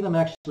can't see them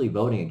actually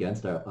voting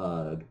against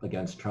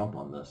Trump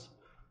on this.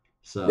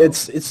 So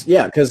it's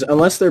yeah, because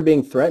unless they're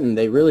being threatened,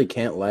 they really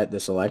can't let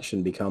this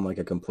election become like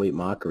a complete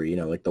mockery.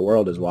 Like the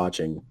world is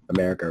watching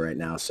America right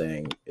now,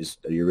 saying,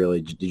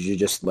 did you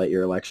just let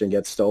your election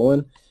get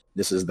stolen?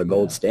 This is the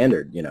gold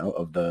standard,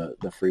 of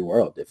the free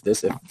world.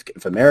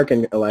 If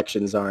American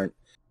elections aren't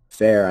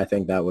fair, I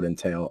think that would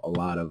entail a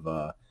lot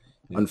of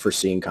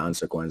unforeseen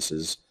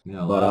consequences.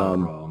 Yeah, a lot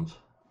of problems.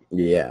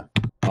 Yeah.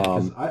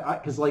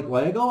 Because like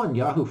when I go on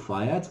Yahoo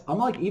Finance, I'm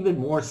like even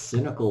more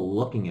cynical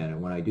looking at it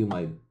when I do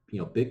my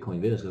Bitcoin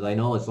videos, because I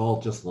know it's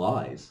all just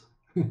lies.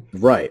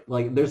 Right.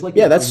 Like there's like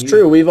that's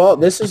true.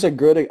 This is a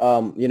good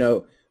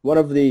one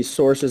of the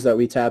sources that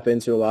we tap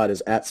into a lot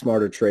is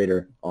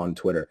 @SmarterTrader on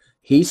Twitter.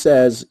 He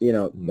says,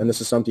 and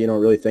this is something you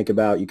don't really think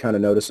about. You kind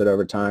of notice it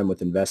over time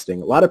with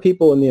investing. A lot of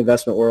people in the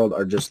investment world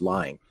are just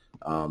lying.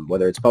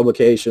 Whether it's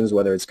publications,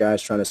 whether it's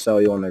guys trying to sell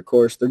you on their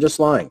course, they're just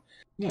lying.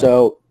 Yeah.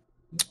 So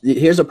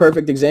here's a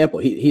perfect example.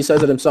 He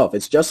says it himself.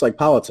 It's just like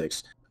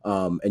politics.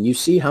 And you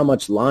see how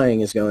much lying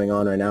is going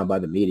on right now by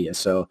the media.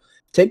 So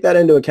take that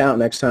into account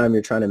next time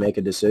you're trying to make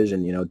a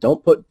decision.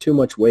 Don't put too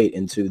much weight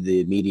into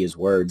the media's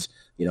words.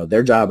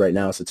 Their job right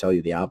now is to tell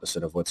you the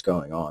opposite of what's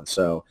going on.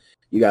 So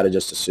you got to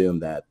just assume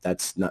that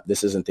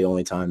this isn't the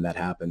only time that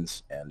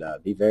happens, and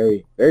be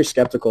very, very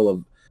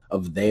skeptical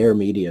of their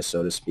media,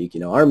 so to speak.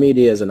 Our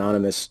media is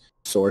anonymous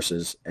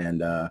sources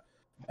and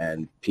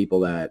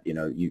people that,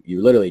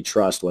 you literally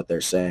trust what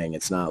they're saying.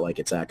 It's not like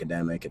it's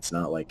academic. It's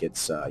not like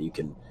it's you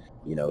can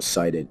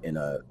cite it in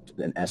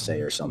an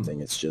essay or something.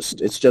 It's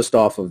just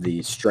off of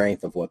the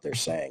strength of what they're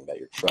saying that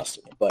you're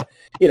trusting it. But,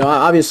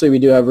 obviously we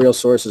do have real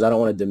sources. I don't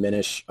want to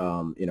diminish,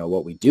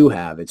 what we do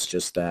have. It's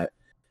just that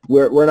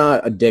we're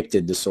not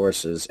addicted to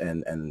sources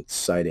and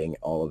citing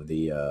all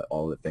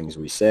the things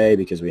we say,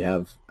 because we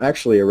have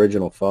actually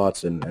original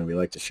thoughts and we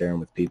like to share them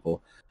with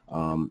people.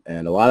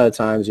 And a lot of the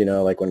times,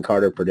 like when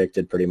Carter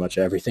predicted pretty much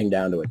everything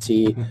down to a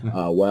T,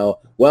 well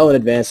in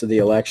advance of the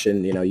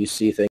election, you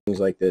see things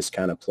like this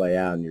kind of play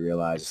out, and you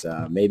realize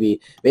maybe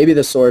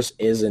the source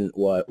isn't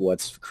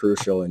what's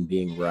crucial in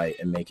being right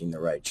and making the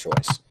right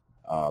choice.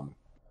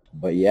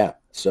 But yeah,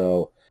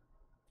 so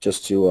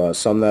just to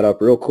sum that up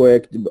real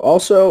quick.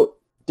 Also,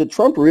 did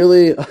Trump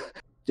really?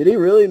 Did he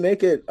really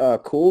make it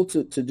cool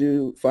to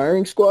do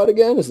firing squad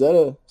again? Is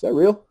that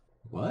real?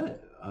 What?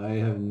 I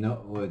have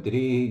no. Did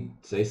he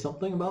say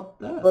something about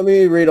that? Let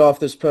me read off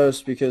this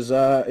post because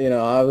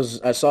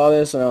I saw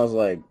this and I was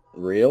like,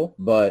 real.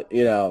 But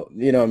you know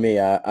me,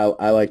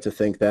 I like to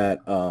think that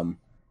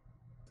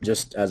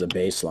just as a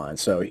baseline.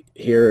 So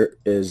here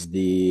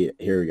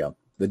we go.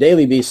 The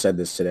Daily Beast said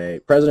this today.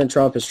 President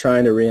Trump is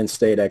trying to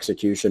reinstate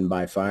execution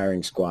by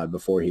firing squad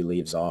before he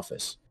leaves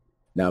office.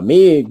 Now,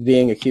 me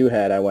being a Q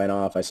head, I went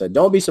off. I said,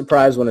 don't be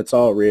surprised when it's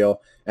all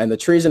real. And the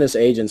treasonous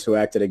agents who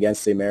acted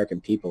against the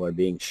American people are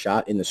being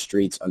shot in the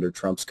streets under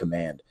Trump's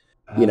command.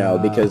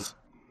 Because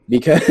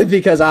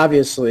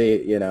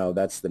obviously,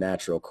 that's the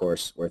natural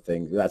course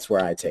that's where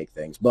I take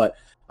things. But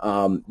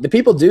the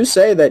people do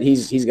say that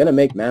he's going to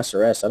make mass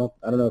arrests. I don't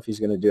know if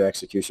he's going to do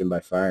exexecution by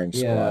firing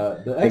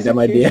squad. Yeah, I think that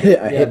might be a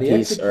hit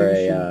piece or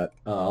a.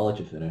 I'll let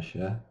you finish.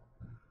 Yeah.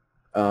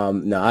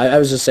 No, I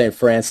was just saying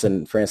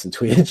Franson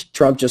tweeted,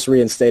 Trump just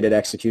reinstated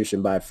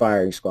execution by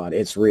firing squad.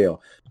 It's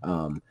real.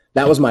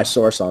 That was my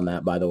source on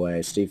that, by the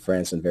way. Steve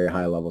Franson, very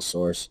high-level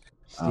source.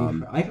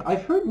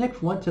 I've heard Nick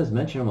Fuentes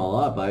mention him a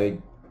lot, but I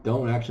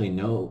don't actually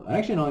know. I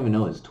actually don't even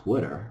know his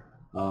Twitter.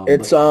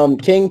 It's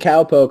King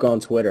Cowpoke on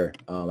Twitter.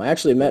 I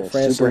actually met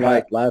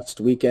Franson last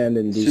weekend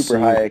in DC. Super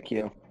high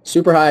IQ.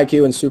 Super high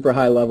IQ and super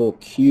high-level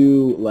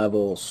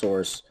Q-level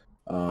source.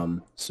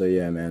 So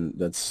yeah, man,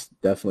 that's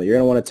definitely, you're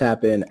going to want to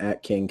tap in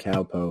at King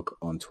Cowpoke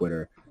on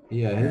Twitter.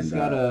 Yeah, he's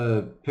got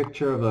a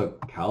picture of a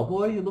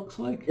cowboy, it looks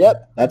like.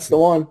 Yep, that's the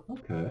one.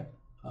 Okay.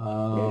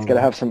 Yeah, he's got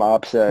to have some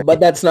OPSEC.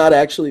 But that's not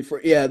actually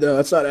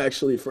that's not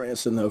actually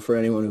Franson, though, for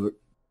anyone who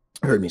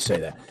heard me say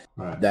that.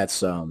 Right.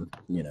 That's, Oh,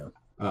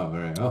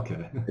 right,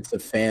 okay. It's a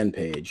fan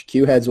page.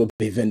 Q heads will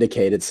be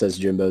vindicated, says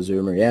Jimbo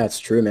Zoomer. Yeah, it's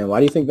true, man. Why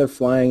do you think they're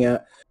flying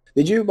at?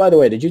 Did you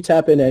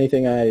tap into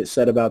anything I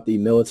said about the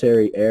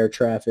military air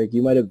traffic?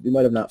 You might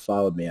have not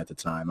followed me at the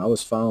time. I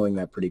was following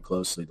that pretty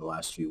closely the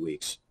last few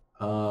weeks.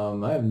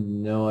 I have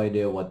no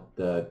idea what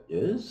that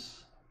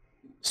is.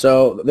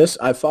 So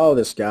I follow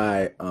this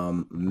guy,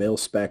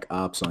 MilSpec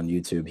Ops on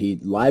YouTube. He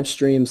live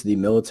streams the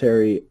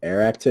military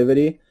air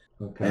activity.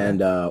 Okay. And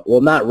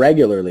not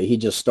regularly. He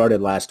just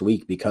started last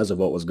week because of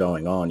what was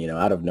going on,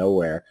 out of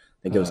nowhere. I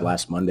think it was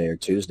last Monday or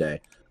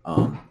Tuesday.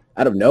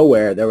 Out of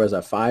nowhere, there was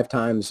a 5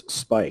 times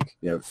spike,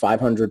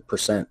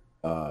 500%.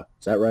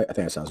 Is that right? I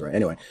think that sounds right.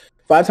 Anyway,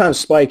 5 times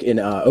spike in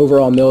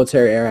overall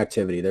military air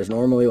activity. There's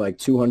normally like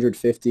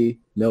 250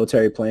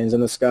 military planes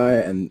in the sky,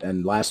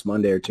 and last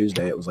Monday or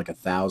Tuesday it was like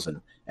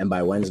 1,000, and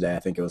by Wednesday I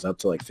think it was up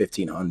to like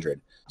 1,500.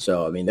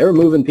 So I mean they were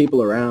moving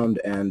people around,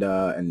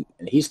 and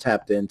he's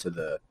tapped into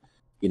the,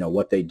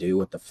 what they do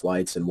with the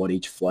flights and what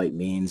each flight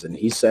means, and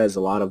he says a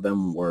lot of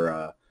them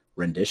were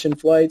rendition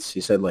flights.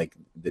 He said like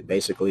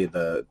basically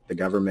the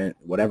government,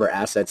 whatever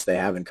assets they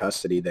have in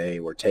custody,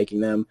 they were taking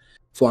them,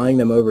 flying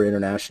them over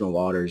international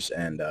waters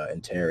and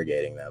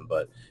interrogating them.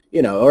 But,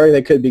 or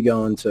they could be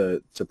going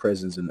to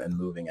prisons and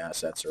moving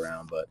assets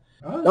around. But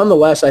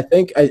nonetheless, I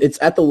think it's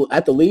at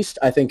the least,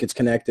 I think it's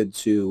connected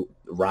to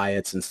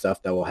riots and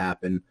stuff that will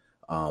happen,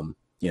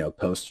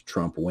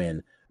 post-Trump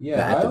win.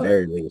 Yeah, at the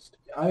very least.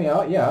 I mean,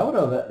 I would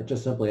have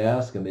just simply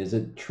asked him, is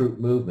it troop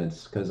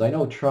movements? Because I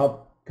know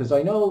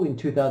in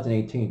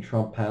 2018,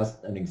 Trump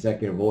passed an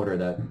executive order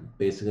that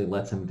basically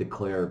lets him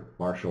declare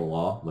martial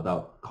law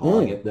without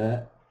calling it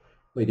that.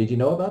 Wait, did you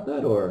know about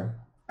that, or?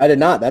 I did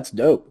not. That's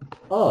dope.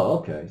 Oh,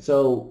 okay.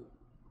 So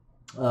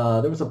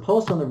there was a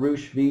post on the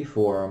Roosh V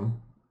forum,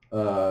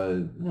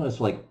 it's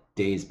like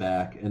days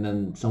back, and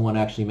then someone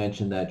actually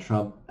mentioned that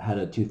Trump had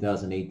a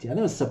 2018, I think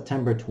it was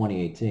September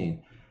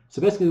 2018. So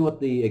basically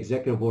what the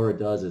executive order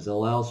does is it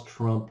allows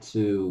Trump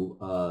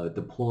to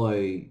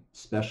deploy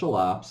special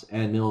ops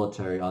and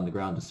military on the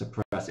ground to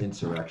suppress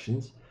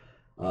insurrections.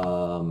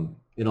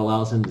 It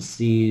allows him to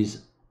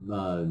seize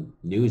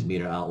news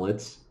media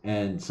outlets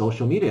and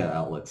social media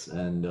outlets,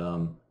 and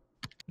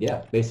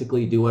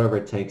basically do whatever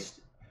it takes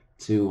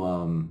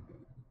to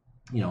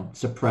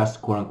suppress,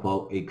 quote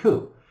unquote, a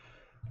coup.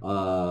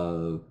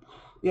 So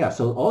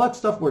all that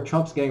stuff where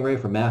Trump's getting ready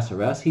for mass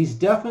arrest,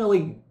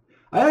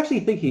 I actually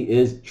think he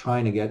is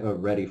trying to get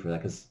ready for that,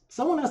 because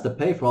someone has to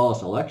pay for all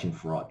this election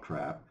fraud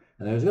crap,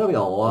 and there's going to be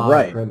a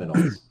lot of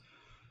criminals.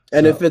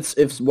 And if he's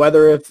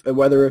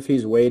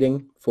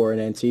waiting for an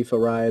Antifa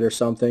riot or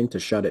something to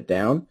shut it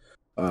down,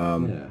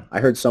 I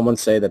heard someone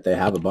say that they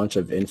have a bunch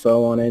of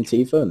info on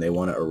Antifa and they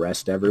want to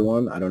arrest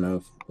everyone. I don't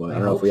know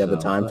if we have the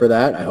time for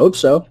that. I hope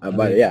so.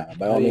 By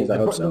all means, I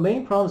hope so. The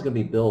main problem is going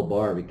to be Bill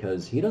Barr,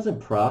 because he doesn't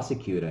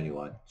prosecute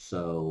anyone.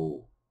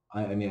 So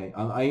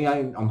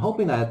I'm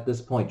hoping that at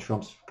this point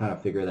Trump's kind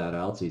of figured that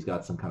out, so he's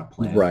got some kind of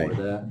plan for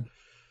that.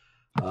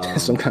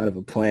 Some kind of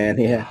a plan,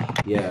 yeah.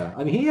 Yeah,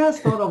 I mean, he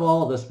has thought of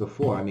all of this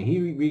before. I mean,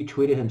 he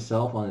retweeted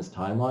himself on his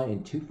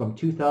timeline from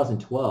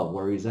 2012,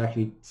 where he's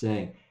actually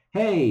saying,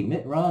 hey,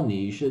 Mitt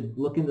Romney, you should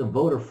look into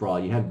voter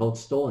fraud. You had votes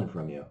stolen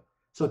from you.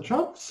 So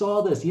Trump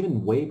saw this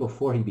even way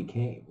before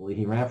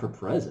he ran for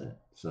president.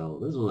 So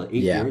this was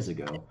 8 years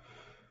ago.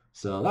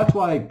 So that's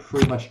why I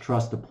pretty much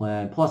trust the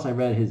plan. Plus, I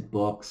read his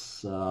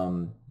books.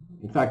 In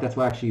fact, that's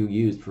what I actually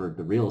used for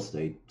the real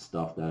estate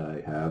stuff that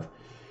I have.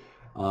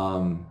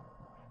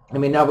 I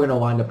mean, now we're going to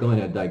wind up going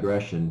in a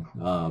digression,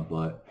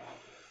 well,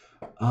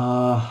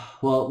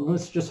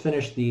 let's just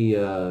finish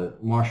the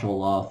martial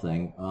law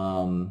thing.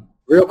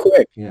 Real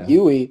quick,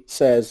 Yui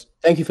says,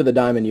 thank you for the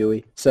diamond,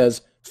 Yui,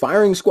 says,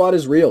 firing squad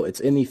is real. It's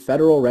in the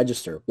Federal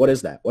Register. What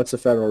is that? What's the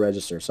Federal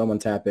Register? Someone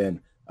tap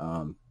in.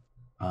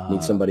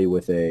 Need somebody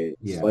with a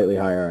slightly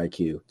higher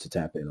IQ to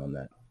tap in on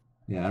that.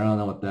 Yeah, I don't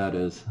know what that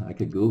is. I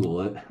could Google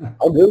it.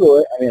 I'll Google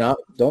it. I mean,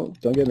 don't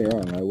get me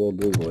wrong. I will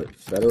Google it.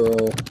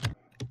 Federal,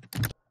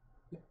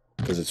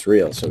 because it's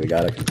real, so we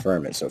got to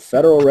confirm it. So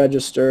Federal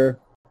Register.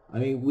 I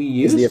mean, we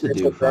used to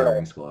do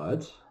firing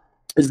squads.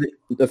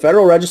 The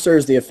Federal Register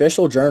is the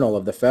official journal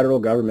of the federal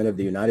government of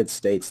the United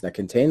States that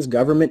contains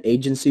government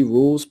agency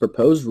rules,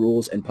 proposed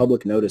rules, and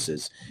public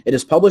notices. It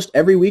is published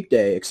every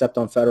weekday except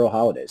on federal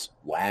holidays.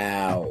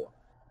 Wow.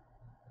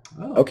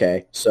 Oh.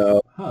 Okay,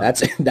 so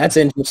that's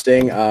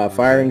interesting.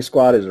 Firing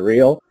squad is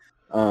real.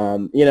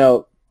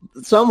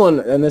 Someone,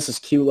 and this is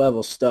Q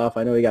level stuff.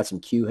 I know we got some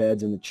Q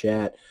heads in the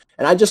chat,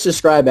 and I just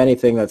describe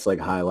anything that's like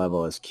high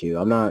level as Q.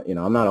 I'm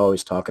not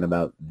always talking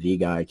about the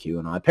guy Q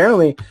and all.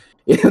 Apparently,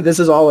 this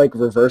is all like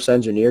reverse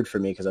engineered for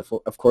me, because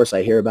of course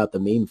I hear about the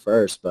meme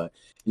first, but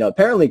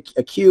apparently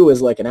a Q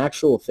is like an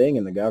actual thing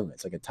in the government.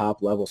 It's like a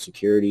top level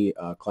security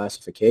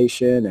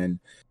classification, and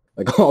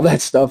like all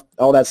that stuff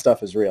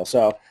is real.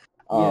 So.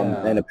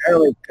 And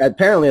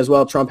apparently as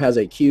well, Trump has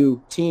a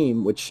Q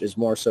team, which is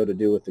more so to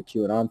do with the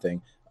QAnon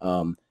thing,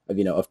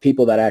 of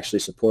people that actually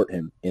support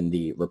him in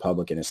the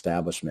Republican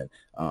establishment,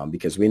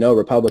 because we know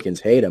Republicans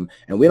hate him,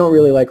 and we don't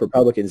really like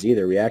Republicans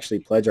either. We actually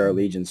pledge our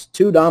allegiance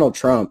to Donald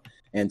Trump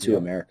and to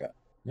America.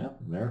 Yeah,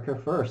 America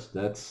first.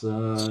 That's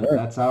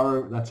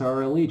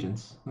our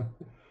allegiance.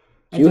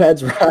 Q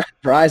heads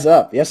rise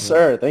up. Yes,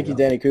 sir. Thank you,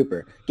 Danny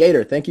Cooper.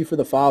 Gator, thank you for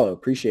the follow.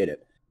 Appreciate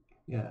it.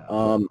 Yeah.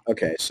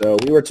 Okay, so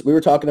we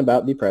were talking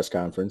about the press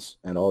conference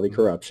and all the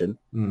corruption.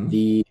 Mm-hmm.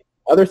 The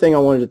other thing I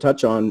wanted to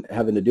touch on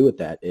having to do with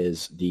that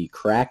is the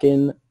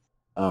Kraken,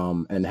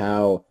 and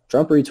how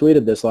Trump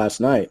retweeted this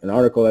last night, an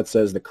article that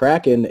says the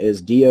Kraken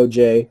is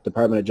DOJ,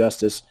 Department of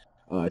Justice.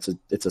 It's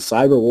a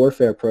cyber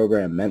warfare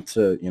program meant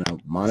to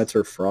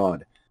monitor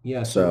fraud.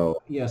 Yeah.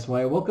 So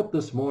when I woke up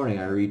this morning,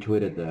 I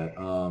retweeted that.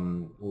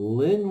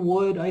 Lynn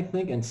Wood, I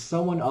think, and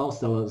someone else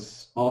that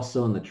was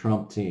also in the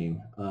Trump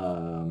team.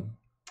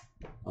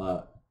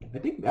 I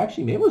think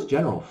actually maybe it was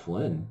General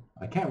Flynn.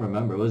 I can't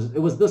remember. It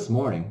was this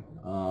morning.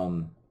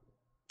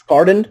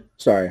 Pardoned?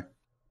 Sorry.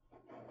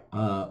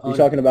 You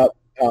talking about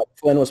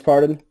Flynn was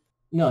pardoned?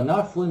 No,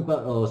 not Flynn,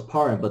 but it was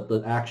pardoned, but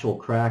the actual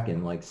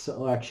Kraken. Like,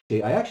 so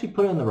actually, I actually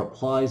put it in the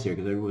replies here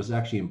because it was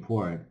actually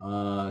important.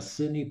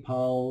 Sidney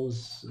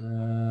Powell's.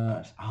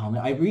 Oh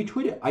man, I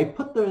retweeted. I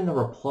put there in the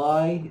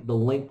reply the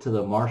link to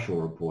the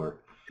Marshall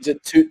report. Is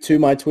it to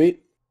my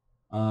tweet?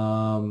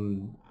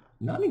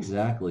 Not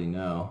exactly.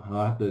 No,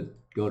 I'll have to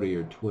go to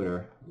your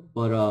Twitter.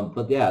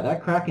 But yeah,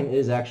 that Kraken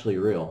is actually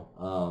real.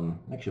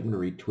 Actually, I'm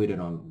gonna retweet it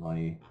on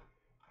my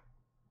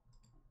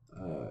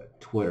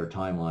Twitter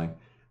timeline.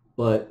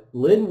 But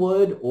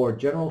Linwood or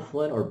General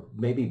Flynn, or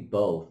maybe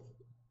both,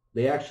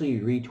 they actually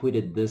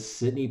retweeted this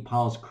Sidney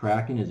Powell's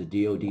Kraken as a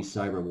DoD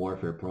cyber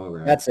warfare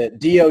program. That's it.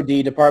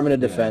 DoD, Department of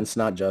Defense,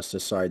 not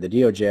Justice. Sorry, the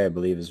DOJ, I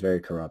believe, is very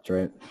corrupt,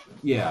 right?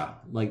 Yeah,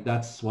 like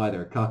that's why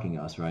they're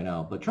cucking us right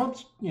now. But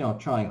Trump's,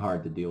 trying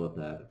hard to deal with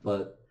that.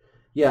 But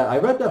yeah, I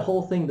read that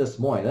whole thing this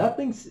morning. That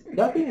thing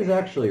is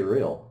actually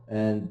real.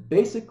 And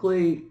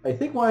basically, I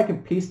think what I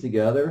can piece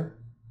together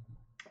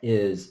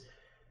is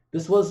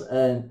this was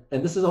and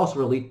this is also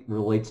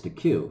relates to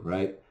Q,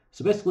 right?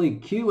 So basically,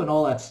 Q and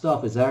all that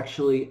stuff is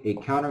actually a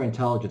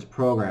counterintelligence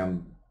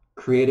program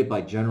created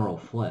by General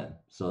Flynn.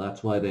 So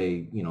that's why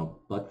they,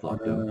 butt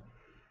fucked him.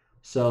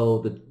 So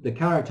the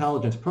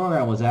counterintelligence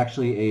program was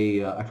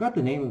actually I forgot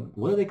the name.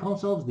 What do they call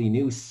themselves? The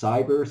new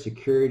Cyber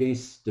Security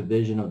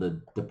Division of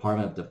the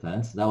Department of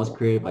Defense. That was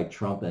created by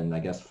Trump and I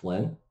guess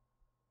Flynn.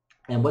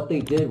 And what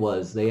they did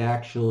was they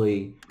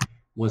actually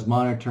was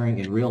monitoring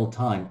in real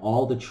time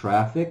all the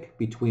traffic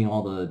between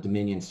all the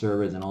Dominion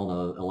servers and all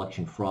the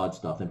election fraud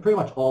stuff and pretty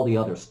much all the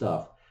other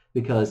stuff.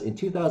 Because in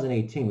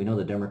 2018, we know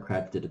the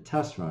Democrats did a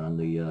test run on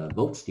the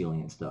vote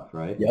stealing and stuff,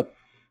 right? Yep.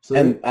 So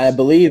and I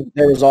believe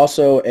there was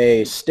also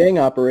a sting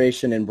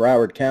operation in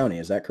Broward County.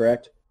 Is that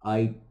correct?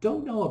 I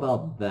don't know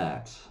about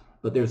that,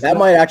 but that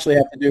might actually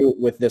have to do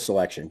with this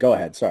election. Go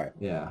ahead. Sorry.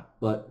 Yeah,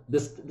 but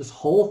this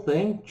whole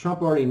thing,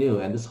 Trump already knew,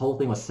 and this whole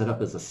thing was set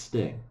up as a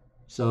sting.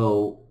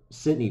 So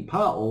Sidney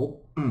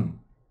Powell.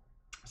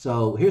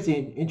 So here's the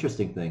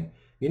interesting thing.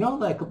 You know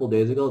that a couple of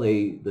days ago,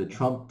 the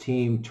Trump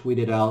team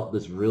tweeted out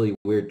this really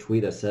weird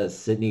tweet that says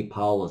Sidney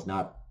Powell is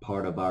not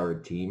part of our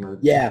team, or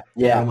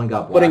everyone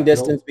got putting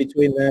distance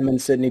between them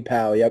and Sidney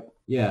Powell. Yep.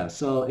 Yeah,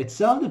 so it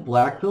sounded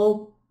black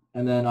pill,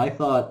 and then I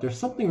thought there's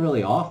something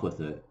really off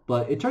with it,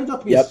 but it turns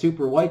out to be a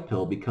super white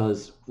pill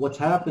because what's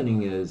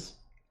happening is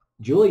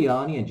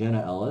Giuliani and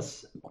Jenna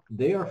Ellis,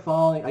 they are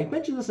following. I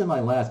mentioned this in my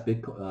last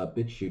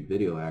BitChute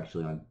video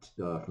actually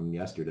from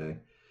yesterday,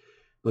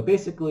 but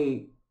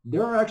basically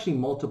there are actually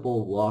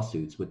multiple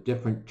lawsuits with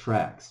different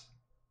tracks.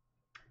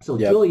 So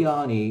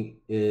Giuliani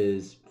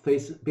is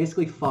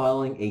basically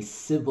filing a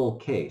civil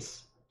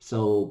case.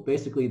 So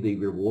basically the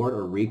reward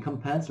or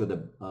recompense or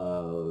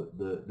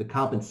the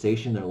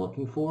compensation they're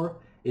looking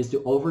for is to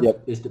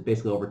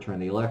basically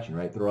overturn the election,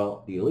 right? Throw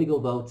out the illegal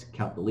votes,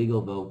 count the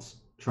legal votes,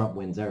 Trump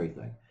wins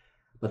everything.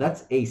 But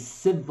that's a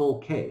civil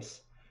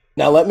case.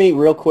 Now let me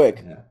real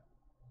quick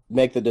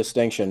make the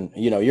distinction.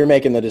 You're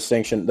making the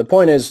distinction. The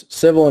point is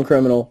civil and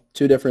criminal,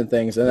 two different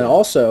things. And then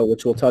also,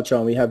 which we'll touch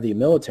on, we have the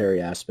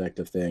military aspect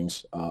of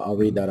things. I'll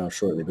read that out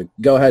shortly, but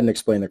go ahead and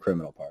explain the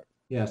criminal part.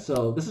 Yeah,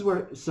 so this is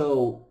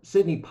so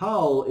Sidney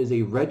Powell is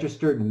a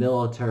registered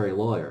military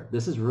lawyer.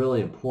 This is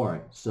really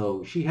important.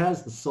 So she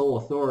has the sole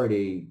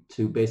authority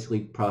to basically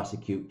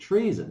prosecute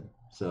treason.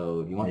 So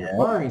if you want your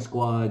firing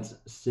squads,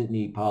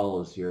 Sidney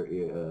Powell is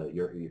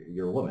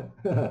your woman.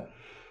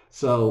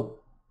 So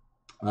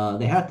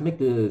they have to make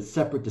the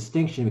separate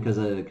distinction because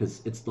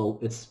it's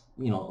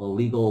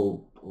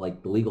illegal,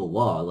 like the legal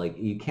law. Like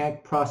you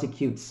can't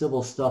prosecute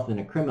civil stuff in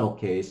a criminal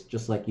case,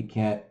 just like you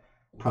can't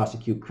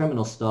prosecute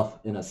criminal stuff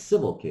in a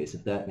civil case,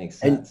 if that makes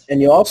sense. And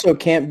you also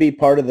can't be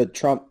part of the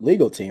Trump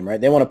legal team, right?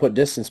 They want to put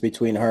distance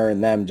between her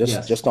and them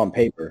just on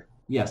paper.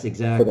 Yes,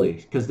 exactly.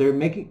 Because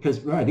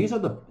these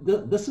are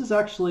this is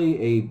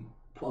actually a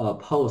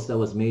post that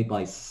was made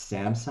by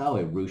Samsow,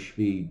 a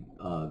Rushvi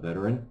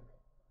veteran.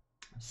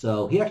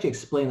 So he actually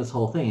explained this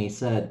whole thing. He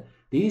said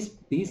these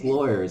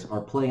lawyers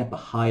are playing at the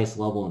highest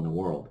level in the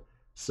world.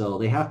 So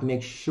they have to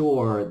make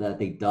sure that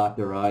they dot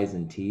their I's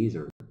and T's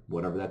or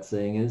whatever that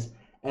saying is.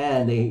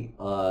 And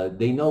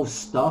they know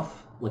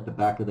stuff like the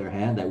back of their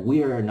hand that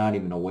we are not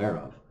even aware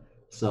of.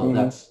 So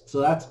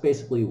that's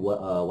basically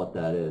what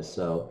that is.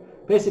 So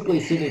basically,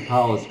 Sidney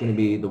Powell is going to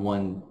be the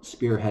one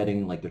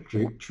spearheading like the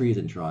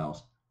treason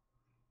trials.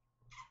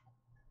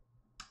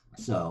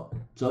 So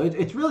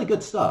it's really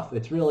good stuff.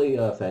 It's really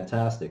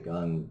fantastic.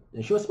 And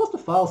she was supposed to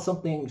file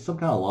some kind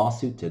of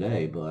lawsuit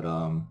today, but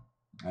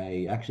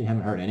I actually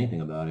haven't heard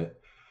anything about it.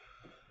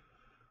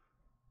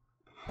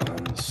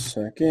 1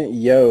 second.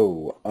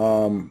 Yo.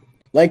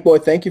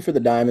 Lankboy, thank you for the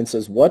diamond.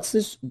 Says, what's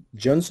this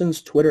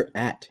Junson's Twitter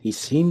at? He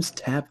seems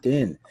tapped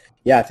in.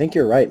 Yeah, I think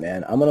you're right,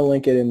 man. I'm gonna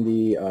link it in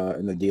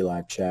the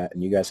D-Live chat,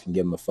 and you guys can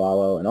give him a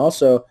follow. And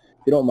also,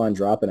 if you don't mind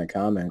dropping a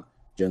comment,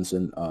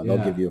 Junson,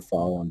 they'll give you a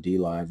follow on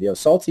D-Live. Yo,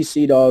 Salty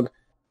Sea Dog,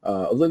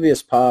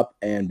 Olivia's Pop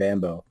and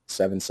Bambo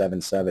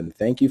 777.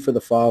 Thank you for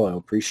the follow.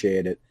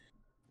 Appreciate it.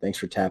 Thanks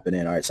for tapping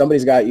in. All right,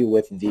 somebody's got you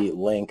with the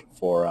link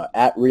for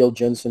at Real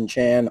Junson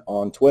Chan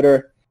on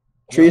Twitter.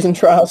 Trees and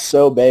trials,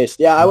 so based.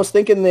 Yeah, I was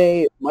thinking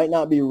they might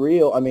not be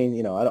real. I mean,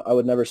 you know, I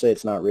would never say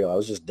it's not real. I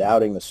was just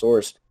doubting the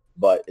source,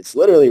 but it's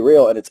literally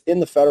real, and it's in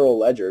the Federal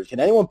Ledger. Can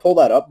anyone pull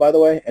that up, by the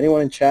way?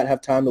 Anyone in chat have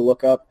time to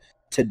look up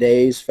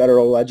today's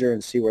Federal Ledger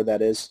and see where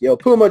that is? Yo,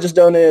 Puma just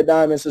donated a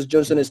dime and says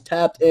Junson is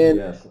tapped in.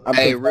 Yes.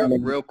 Hey,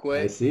 real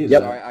quick. I see Yep.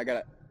 that.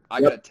 Sorry,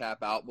 I gotta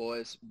tap out,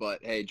 boys. But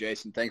hey,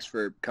 Jason, thanks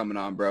for coming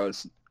on, bro.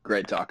 It's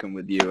great talking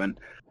with you. And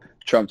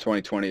Trump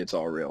 2020, it's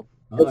all real.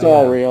 It's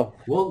all real.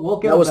 We'll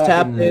get That was back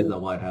tapped in in. the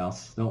White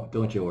House.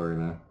 Don't you worry,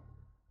 man.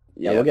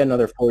 Yeah, we'll get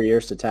another 4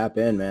 years to tap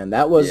in, man.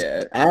 That was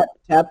at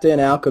Tapped In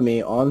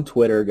Alchemy on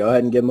Twitter. Go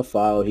ahead and give him a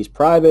follow. He's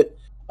private.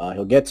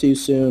 He'll get to you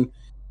soon.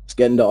 Let's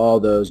get into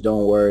all those.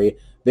 Don't worry.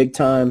 Big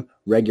time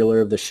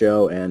regular of the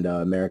show and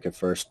America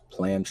First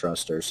plan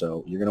truster.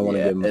 So you're gonna want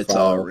to give him a it's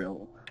follow. all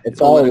real.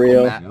 It's all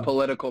real.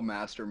 Political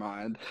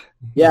mastermind.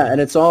 Yeah,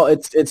 and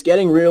it's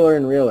getting realer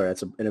and realer.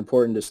 That's an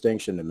important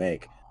distinction to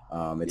make.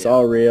 It's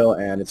all real,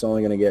 and it's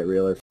only going to get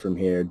realer from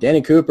here.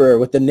 Danny Cooper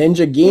with the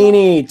Ninja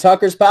Guinea.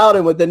 Tucker's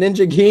Paladin with the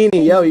Ninja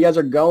Guinea. Yo, you guys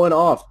are going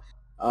off.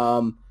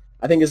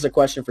 I think this is a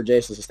question for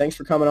Jason. Says, thanks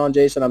for coming on,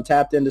 Jason. I'm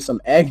tapped into some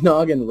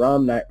eggnog and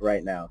rum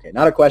right now. Okay,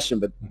 not a question,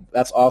 but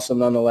that's awesome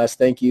nonetheless.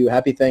 Thank you.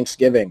 Happy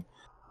Thanksgiving.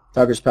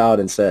 Tucker's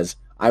Paladin says,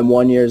 I'm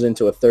 1 year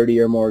into a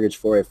 30-year mortgage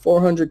for a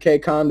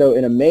 $400K condo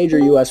in a major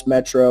U.S.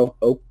 metro,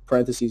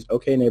 parentheses,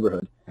 okay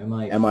neighborhood.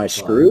 Am I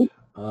screwed?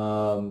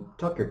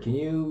 Tucker, can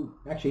you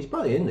actually? He's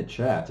probably in the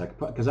chat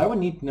because I would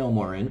need to know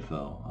more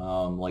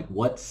info. Like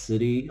what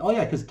city? Oh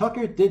yeah, because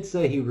Tucker did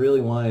say he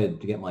really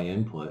wanted to get my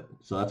input,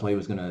 so that's why he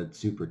was gonna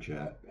super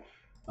chat.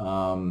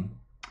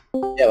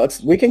 Yeah,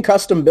 we can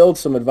custom build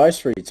some advice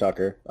for you,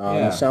 Tucker.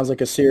 It sounds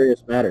like a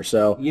serious matter.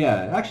 So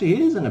yeah, actually,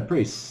 he is in a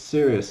pretty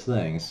serious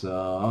thing.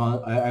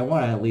 So I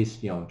want to at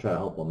least try to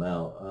help him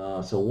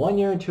out. So 1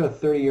 year into a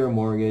 30-year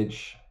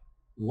mortgage.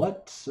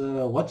 What's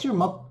your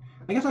month?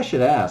 I guess I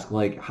should ask,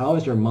 like, how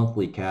is your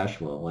monthly cash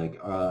flow? Like,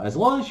 as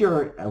long as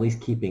you're at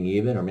least keeping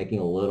even or making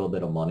a little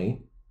bit of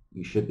money,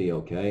 you should be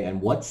okay.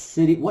 And what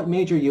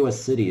major U.S.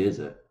 city is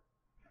it?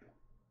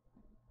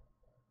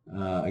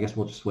 I guess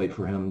we'll just wait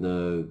for him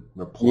to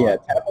reply. Yeah,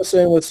 tap us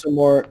in with some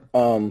more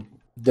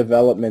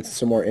developments,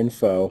 some more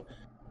info.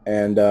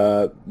 And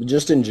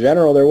just in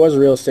general, there was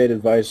real estate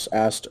advice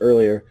asked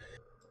earlier.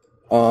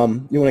 You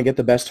want to get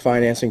the best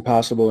financing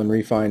possible and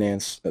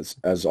refinance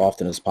as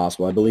often as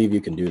possible. I believe you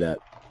can do that.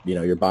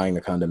 You're buying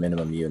the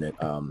condominium unit,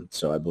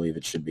 so I believe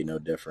it should be no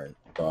different.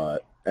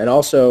 And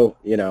also,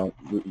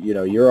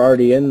 you're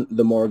already in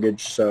the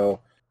mortgage, so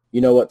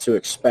you know what to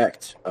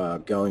expect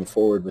going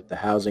forward with the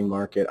housing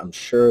market. I'm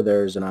sure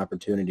there's an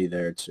opportunity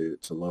there to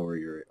lower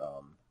your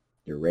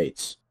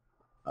rates.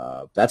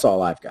 That's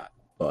all I've got.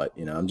 But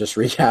I'm just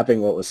recapping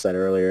what was said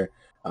earlier.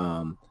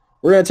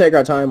 We're gonna take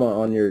our time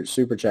on your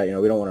super chat.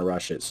 We don't want to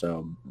rush it,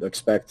 so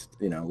expect.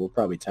 We'll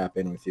probably tap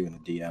in with you in the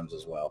DMs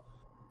as well.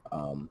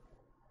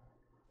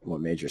 What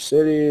major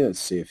city? Let's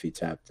see if he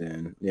tapped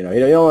in. You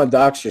don't want to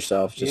dox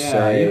yourself. Just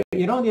say.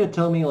 You don't need to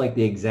tell me like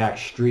the exact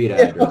street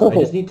address. I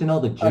just need to know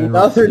the general.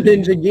 Another city.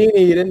 Ninja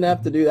Guinea. You didn't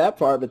have to do that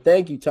part, but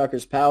thank you,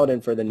 Tucker's Paladin,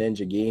 for the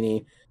Ninja Guinea.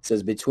 It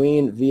says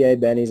between VA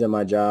Bennies and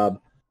my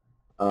job.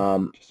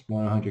 Just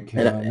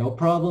 100K, no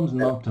problems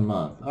month to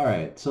month. All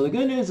right. So the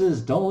good news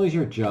is don't lose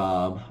your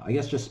job. I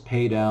guess just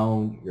pay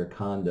down your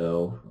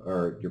condo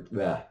or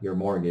your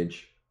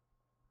mortgage.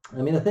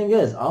 I mean, the thing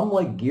is, I'm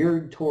like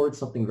geared towards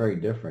something very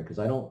different because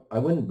I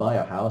wouldn't buy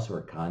a house or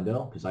a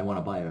condo because I want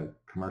to buy a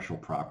commercial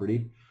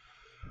property.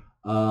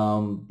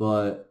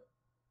 But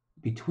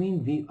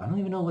between I don't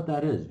even know what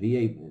that is.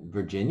 VA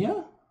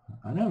Virginia?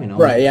 I don't even know.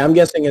 Right. Yeah, I'm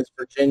guessing it's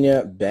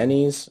Virginia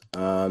Benny's.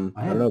 I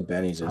don't know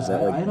Benny's. Is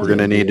that like? We're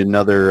gonna need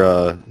another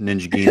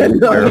Ninja Guinea to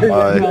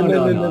clarify.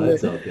 No,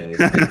 it's okay.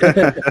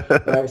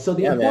 All right, so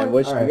the important,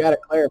 we gotta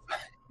clarify.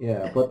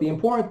 Yeah, but the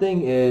important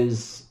thing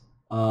is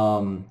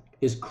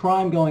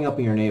crime going up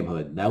in your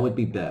neighborhood? That would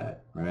be bad,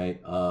 right?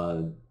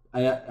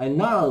 And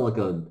not like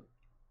a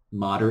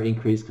moderate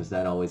increase because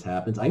that always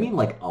happens. I mean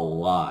like a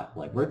lot.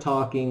 Like we're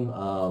talking.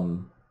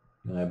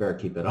 I better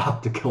keep it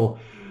optical.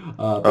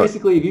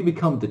 Basically,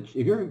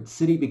 if your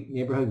city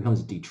neighborhood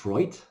becomes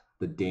Detroit,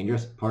 the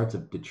dangerous parts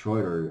of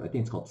Detroit, or I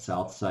think it's called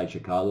South Side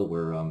Chicago,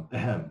 where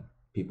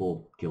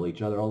people kill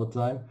each other all the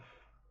time.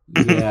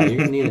 Yeah, you're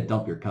gonna need to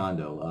dump your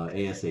condo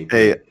ASAP.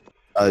 Hey,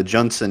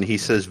 Junson, he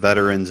says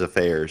Veterans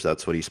Affairs.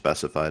 That's what he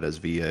specified as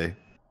VA.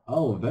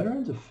 Oh,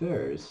 Veterans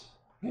Affairs.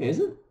 Hey,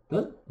 doesn't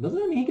that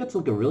mean he gets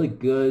like a really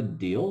good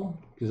deal?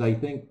 Because I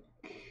think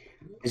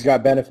he's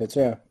got benefits.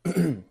 Yeah.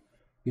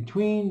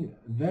 Between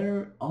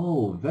Veteran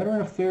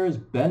Affairs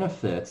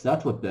benefits,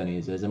 that's what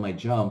Benny's is. In my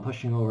job, I'm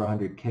pushing over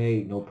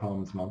 100K, no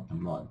problems month to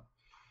month.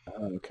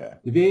 Okay.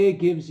 The VA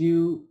gives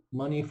you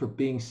money for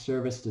being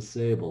service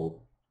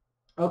disabled.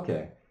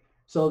 Okay.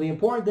 So the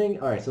important thing,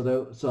 all right. So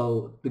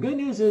the good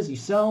news is you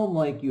sound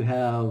like you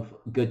have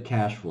good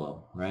cash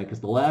flow, right?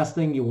 Because the last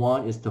thing you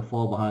want is to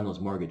fall behind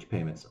those mortgage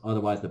payments.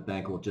 Otherwise, the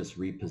bank will just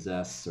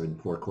repossess or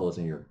foreclose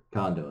on your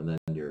condo, and then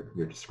you're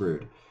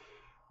screwed.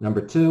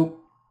 Number two,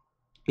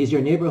 is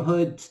your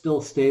neighborhood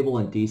still stable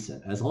and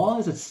decent? As long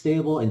as it's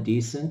stable and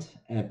decent,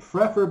 and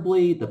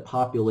preferably the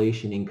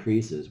population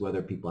increases,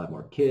 whether people have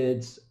more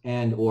kids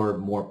and or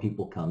more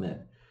people come in.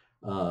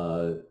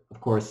 Of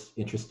course,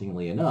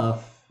 interestingly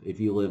enough, if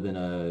you live in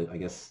a, I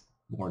guess,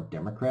 more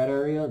Democrat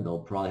area, they'll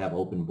probably have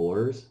open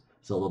borders.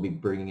 So they'll be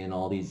bringing in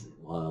all these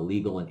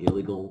legal and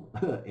illegal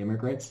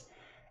immigrants.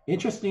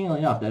 Interestingly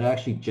enough, that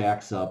actually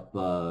jacks up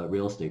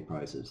real estate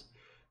prices.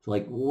 So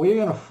like what you're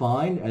going to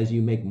find as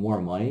you make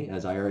more money,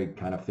 as I already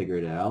kind of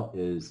figured out,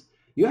 is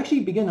you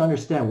actually begin to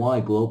understand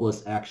why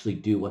globalists actually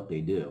do what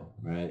they do,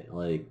 right?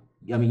 Like,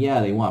 I mean,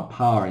 yeah, they want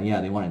power and yeah,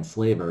 they want to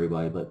enslave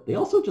everybody, but they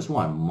also just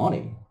want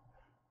money.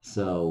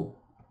 So,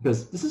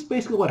 because this is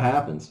basically what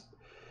happens.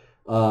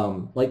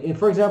 Like,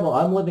 for example,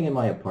 I'm living in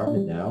my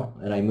apartment now,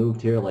 and I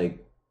moved here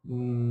like, I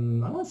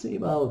want to say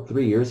about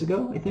 3 years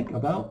ago, I think,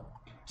 about.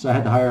 So I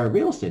had to hire a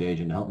real estate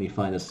agent to help me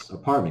find this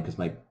apartment because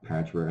my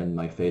parents were in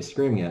my face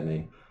screaming at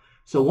me.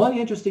 So one of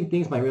the interesting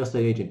things my real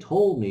estate agent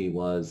told me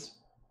was,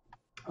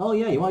 oh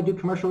yeah, you want to do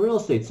commercial real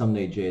estate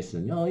someday,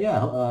 Jason? Oh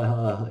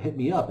yeah, hit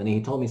me up. And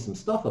he told me some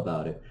stuff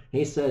about it.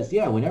 He says,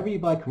 yeah, whenever you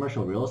buy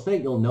commercial real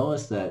estate, you'll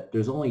notice that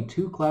there's only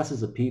two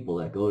classes of people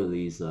that go to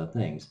these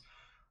things.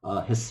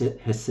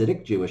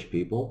 Hasidic Jewish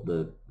people,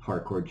 the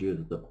hardcore Jews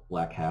with the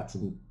black hats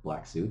and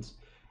black suits,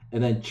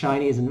 and then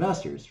Chinese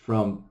investors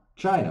from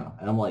China.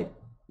 And I'm like,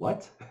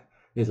 what?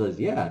 He says,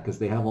 yeah, because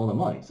they have all the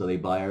money, so they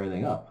buy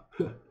everything up.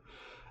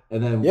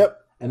 And then,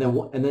 and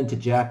then to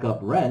jack up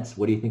rents,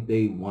 what do you think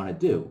they want to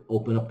do?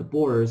 Open up the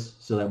borders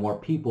so that more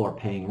people are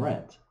paying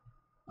rent.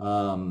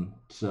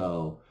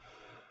 So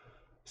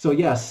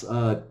yes,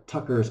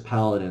 Tucker's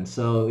Paladin.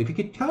 So if you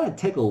could kind of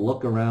take a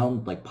look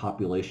around, like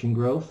population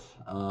growth,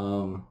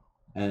 and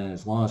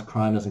as long as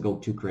crime doesn't go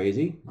too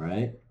crazy,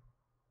 right?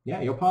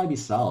 Yeah, you'll probably be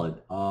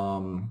solid.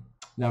 Now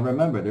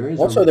remember, there is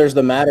also there's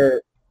the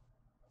matter.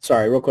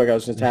 Sorry, real quick, I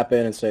was going to tap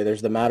in and say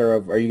there's the matter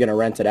of, are you going to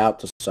rent it out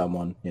to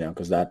someone,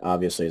 because that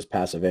obviously is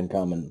passive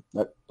income, and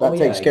that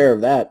takes care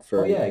of that.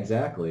 Oh, yeah,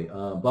 exactly. But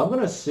I'm going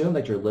to assume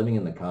that you're living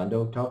in the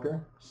condo,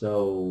 Tucker.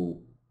 So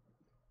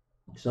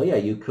yeah,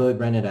 you could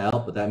rent it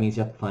out, but that means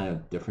you have to find a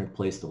different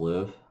place to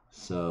live.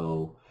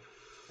 So,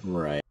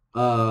 right.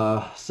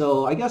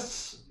 So I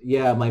guess,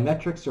 yeah, my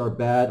metrics are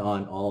bad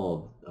on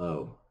all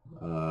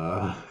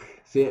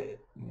see,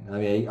 I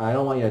mean, I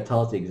don't want you to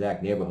tell us the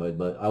exact neighborhood,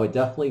 but I would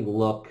definitely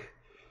look.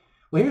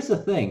 Well, here's the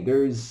thing.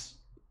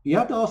 You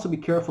have to also be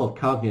careful of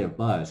cognitive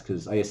bias,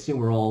 because I assume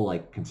we're all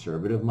like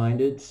conservative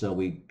minded, so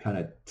we kind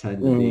of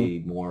tend to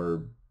be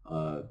more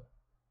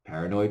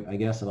paranoid, I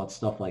guess, about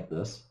stuff like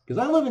this. Because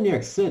I live in New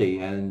York City,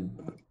 and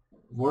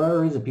for whatever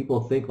reason people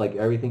think like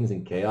everything's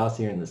in chaos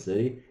here in the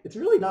city. It's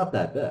really not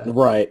that bad.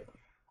 Right.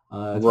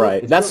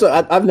 Right.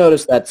 I've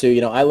noticed that too.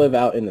 I live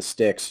out in the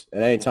sticks,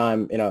 and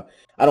anytime,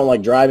 I don't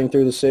like driving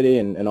through the city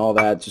and all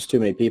that. It's just too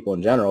many people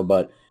in general,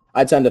 but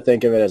I tend to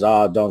think of it as,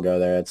 don't go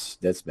there.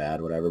 It's bad,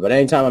 whatever. But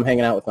anytime I'm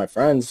hanging out with my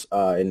friends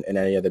in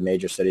any of the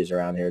major cities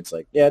around here, it's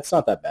like, yeah, it's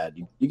not that bad.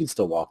 You can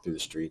still walk through the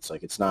streets.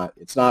 Like it's not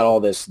all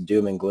this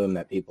doom and gloom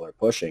that people are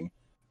pushing.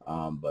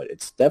 But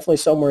it's definitely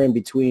somewhere in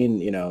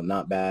between,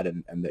 not bad.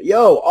 And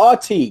yo,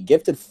 Autie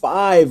gifted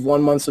 5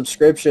 1-month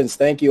subscriptions.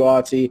 Thank you,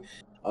 Autie.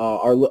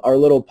 Our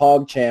little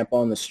pog champ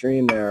on the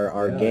stream there,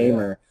 our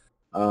gamer.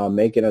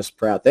 Making us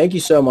proud. Thank you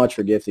so much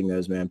for gifting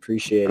those, man.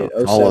 Appreciate it.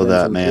 Follow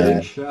that,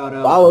 man.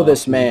 Follow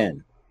this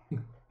man.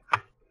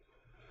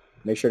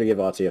 Make sure to give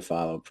Autie a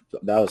follow.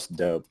 That was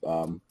dope.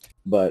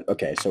 But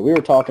okay, so we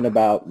were talking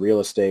about real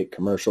estate,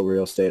 commercial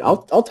real estate.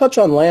 I'll touch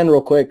on land real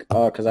quick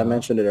because I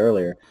mentioned it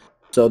earlier.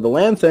 So the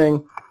land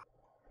thing,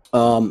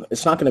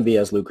 it's not going to be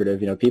as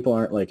lucrative. People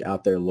aren't like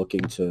out there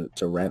looking to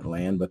rent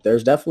land, but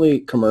there's definitely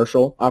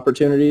commercial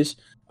opportunities.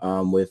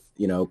 With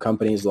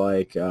companies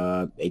like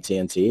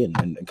AT&T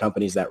and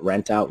companies that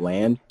rent out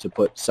land to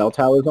put cell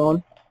towers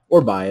on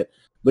or buy it.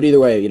 But either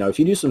way, if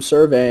you do some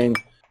surveying,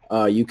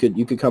 you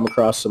could come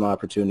across some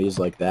opportunities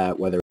like that.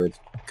 Whether it's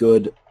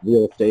good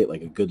real estate,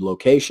 like a good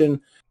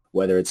location,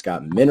 whether it's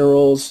got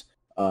minerals,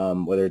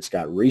 whether it's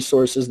got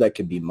resources that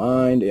could be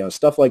mined,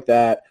 stuff like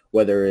that.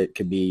 Whether it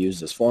could be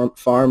used as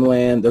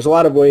farmland. There's a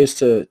lot of ways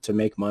to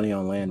make money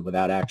on land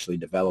without actually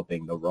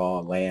developing the raw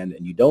land,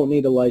 and you don't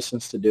need a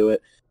license to do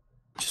it.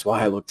 Which is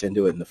why I looked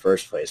into it in the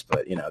first place.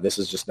 But, this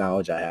is just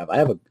knowledge I have. I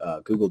have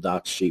a Google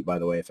Docs sheet, by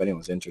the way. If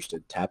anyone's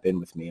interested, tap in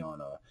with me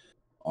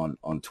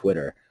on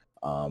Twitter.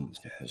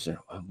 Is there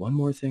one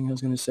more thing I was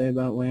going to say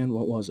about land?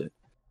 What was it?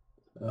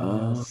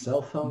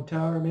 Cell phone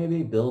tower,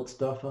 maybe? Build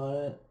stuff on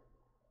it?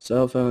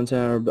 Cell phone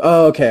tower.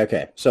 Oh,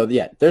 okay. So,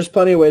 yeah, there's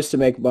plenty of ways to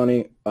make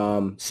money.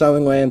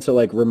 Selling land to,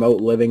 like,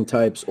 remote living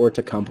types or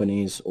to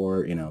companies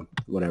or,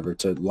 whatever,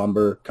 to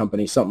lumber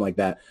companies, something like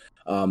that.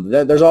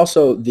 There's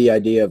also the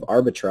idea of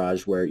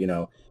arbitrage where,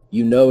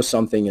 you know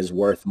something is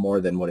worth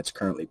more than what it's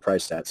currently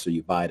priced at, so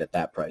you buy it at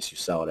that price, you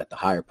sell it at the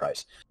higher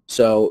price.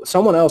 So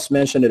someone else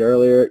mentioned it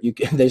earlier.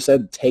 They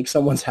said take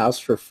someone's house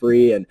for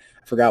free, and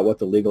I forgot what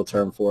the legal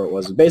term for it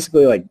was.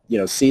 Basically, like,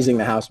 seizing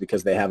the house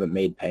because they haven't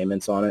made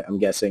payments on it, I'm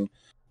guessing,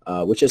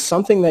 which is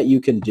something that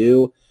you can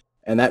do,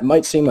 and that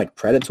might seem like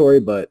predatory,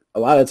 but a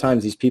lot of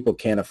times these people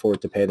can't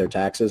afford to pay their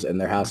taxes, and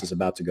their house is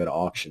about to go to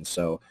auction.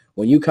 So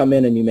when you come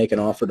in and you make an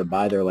offer to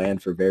buy their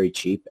land for very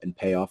cheap and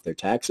pay off their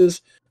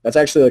taxes, that's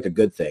actually like a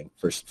good thing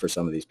for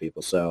some of these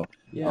people. So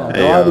Yeah.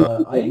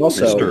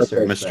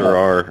 Mr.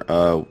 R,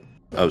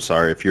 oh,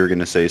 sorry, if you were going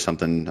to say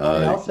something.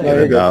 I'll say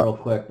it real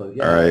quick. But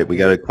yeah. All right, we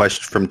got a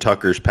question from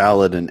Tucker's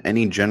Paladin.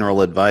 Any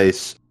general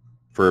advice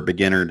for a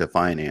beginner to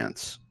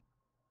finance?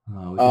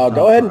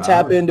 Go ahead and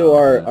tap into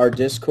our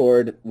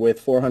Discord with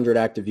 400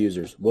 active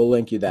users. We'll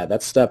link you that.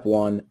 That's step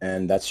one,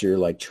 and that's your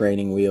like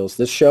training wheels.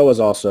 This show is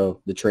also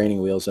the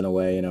training wheels in a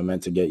way,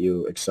 meant to get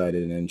you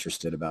excited and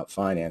interested about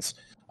finance.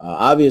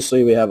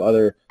 Obviously, we have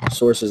other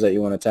sources that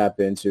you want to tap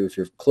into if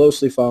you're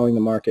closely following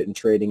the market and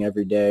trading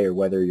every day, or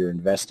whether you're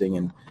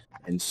investing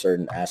in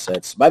certain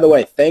assets. By the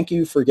way, thank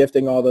you for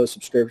gifting all those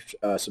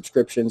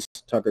subscriptions.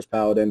 Tucker's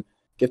Paladin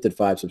gifted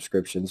 5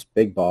 subscriptions.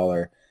 Big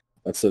baller.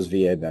 That's those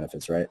VA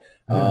benefits, right?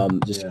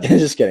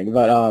 Just kidding.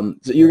 But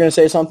so you were gonna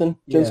say something,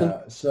 Junson?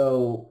 Yeah.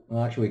 So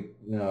actually,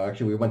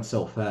 we went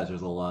so fast.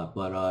 There's a lot,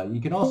 but you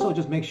can also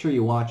just make sure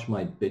you watch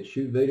my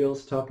BitChute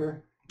videos,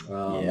 Tucker.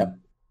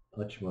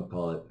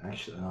 Whatchamacallit?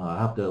 Actually, I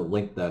have to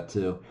link that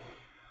too.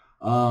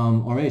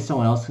 Or maybe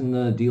someone else in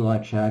the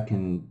D-Live chat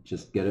can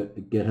just get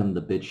him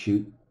the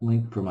BitChute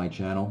link for my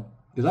channel.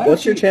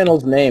 What's your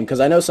channel's name? Because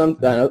I know some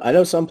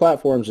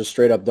platforms just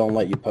straight up don't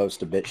let you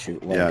post a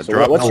BitChute link. Yeah, so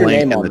drop what's a your link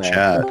name in on the there?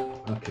 chat.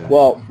 Okay.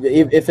 Well,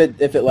 if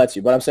it lets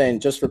you, but I'm saying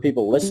just for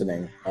people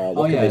listening,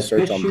 it's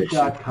search on BitChute.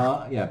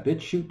 BitChute.com. Yeah,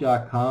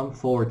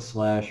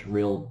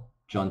 BitChute.com/real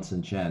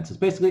Junson Chance. It's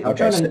basically I'm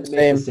trying to make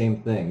the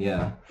same thing.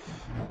 Yeah.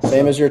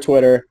 Same as your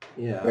Twitter.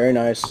 Yeah. Very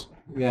nice.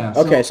 Yeah.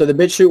 Okay, so the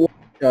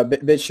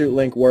BitChute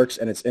link works,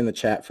 and it's in the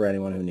chat for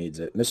anyone who needs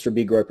it. Mr.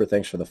 B. Groiper,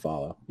 thanks for the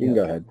follow. You can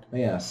go ahead.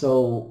 Yeah.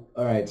 So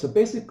all right. So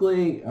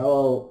basically, we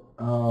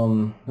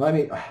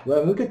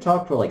could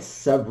talk for like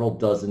several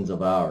dozens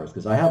of hours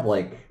because I have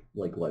like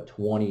what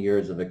 20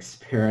 years of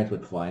experience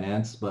with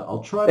finance, but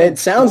I'll try to. It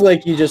sounds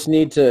like you just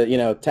need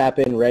to tap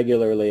in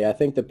regularly. I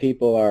think the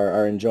people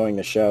are enjoying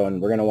the show, and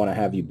we're going to want to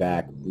have you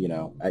back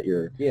at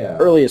your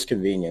earliest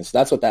convenience.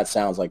 That's what that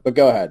sounds like, but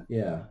go ahead.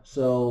 Yeah.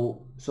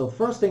 So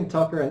first thing,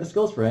 Tucker, and this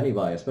goes for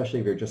anybody,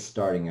 especially if you're just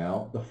starting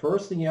out, the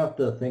first thing you have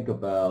to think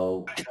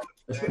about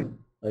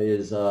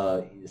is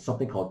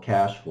something called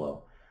cash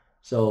flow.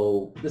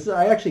 So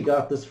I actually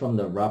got this from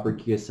the Robert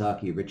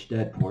Kiyosaki Rich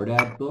Dad Poor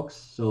Dad books.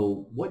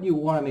 So what you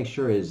want to make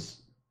sure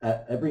is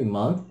every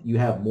month you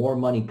have more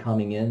money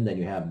coming in than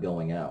you have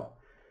going out.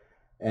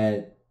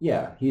 And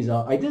yeah,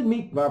 I did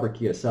meet Robert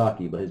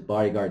Kiyosaki, but his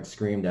bodyguard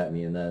screamed at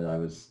me, and then I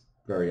was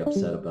very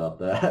upset about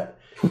that.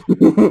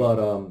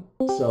 But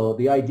so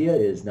the idea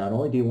is not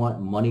only do you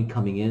want money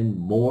coming in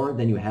more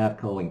than you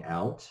have going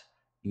out,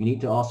 you need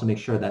to also make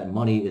sure that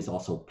money is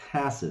also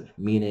passive,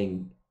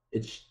 meaning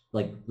it's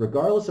like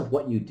regardless of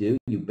what you do,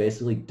 you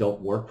basically don't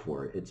work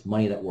for it. It's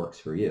money that works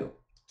for you.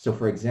 So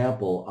for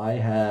example, I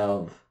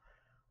have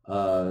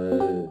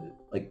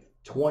like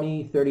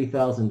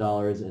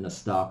 $20,000-$30,000 in a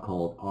stock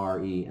called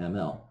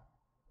REML.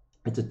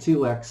 It's a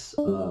 2x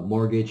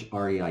mortgage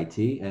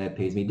REIT, and it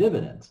pays me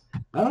dividends.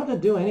 I don't have to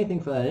do anything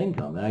for that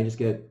income, and I just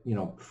get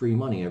free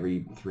money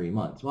every 3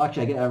 months. Well,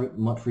 actually, I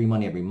get free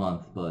money every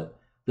month, but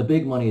the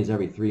big money is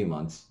every 3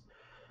 months.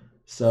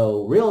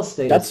 So real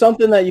estate. That's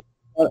something that you.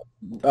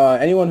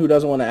 Anyone who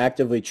doesn't want to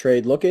actively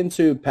trade, look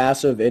into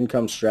passive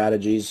income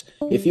strategies.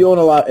 If you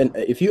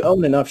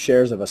own enough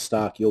shares of a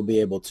stock, you'll be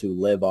able to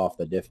live off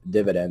the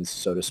dividends,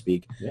 so to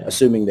speak,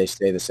 assuming they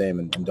stay the same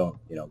and don't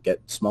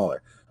get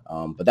smaller.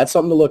 But that's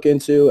something to look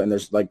into. And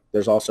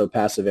there's also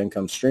passive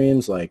income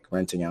streams like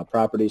renting out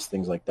properties,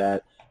 things like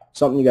that.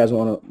 Something you guys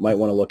might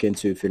want to look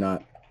into if you're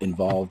not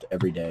involved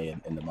every day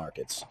in the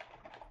markets.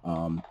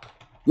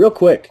 Real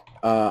quick,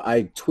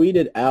 I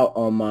tweeted out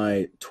on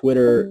my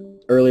Twitter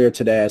earlier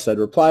today. I said,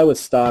 reply with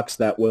stocks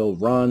that will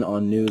run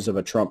on news of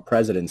a Trump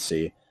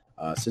presidency.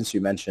 Since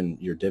you mentioned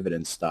your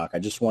dividend stock, I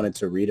just wanted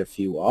to read a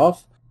few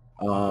off.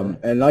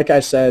 And like I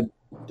said,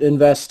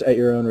 invest at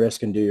your own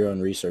risk and do your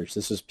own research.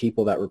 This is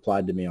people that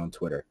replied to me on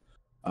Twitter.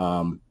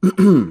 So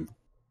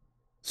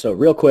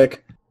real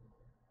quick,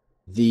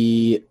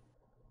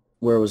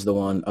 where was the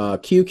one?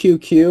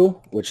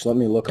 QQQ, which let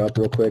me look up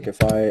real quick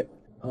if I...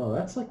 Oh,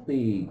 that's a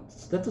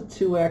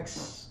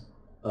 2x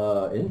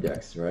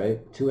index,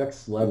 right?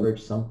 2x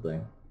leverage something.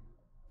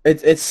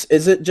 Is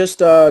it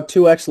just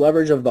 2x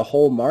leverage of the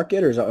whole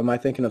market, or am I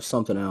thinking of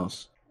something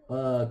else?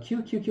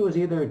 QQQ is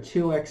either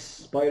 2x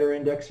Spider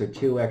Index or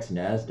 2x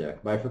Nasdaq,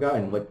 but I've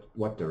forgotten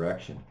what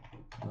direction.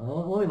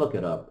 Let me look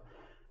it up.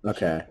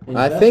 Okay,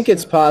 I think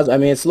it's positive. I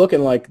mean, it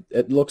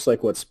looks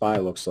like what SPY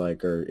looks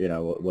like, or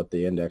what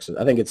the index is.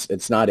 I think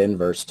it's not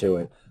inverse to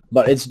it,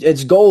 but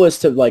its goal is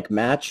to like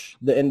match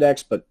the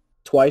index, but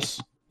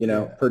twice.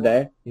 per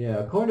day. Yeah,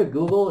 according to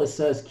Google, it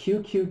says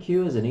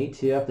QQQ is an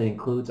ETF that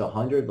includes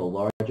 100 of the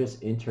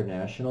largest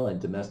international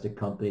and domestic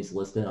companies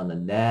listed on the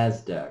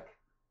NASDAQ.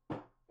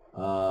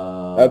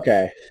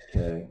 Okay.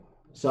 Okay.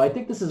 So I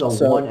think this is a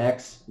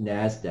 1X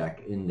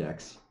NASDAQ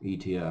index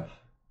ETF.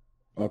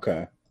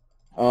 Okay.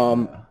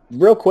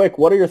 Real quick,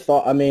 what are your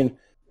thoughts? I mean,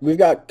 we've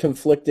got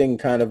conflicting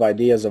kind of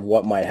ideas of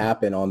what might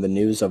happen on the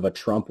news of a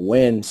Trump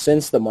win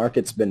since the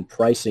market's been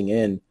pricing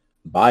in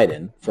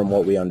Biden, from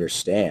what we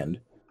understand.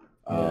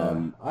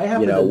 I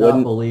happen to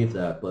not believe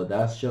that, but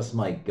that's just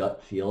my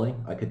gut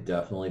feeling. I could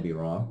definitely be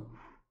wrong.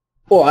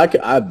 Well,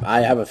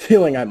 I have a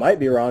feeling I might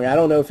be wrong. I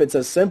don't know if it's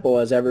as simple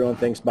as everyone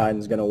thinks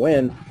Biden's going to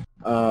win.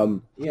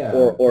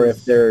 Or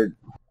if they're...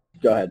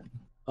 Go ahead.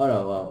 Oh,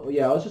 no. Well,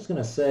 yeah, I was just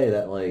going to say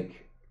that,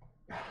 like,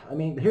 I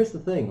mean, here's the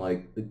thing.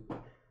 Like,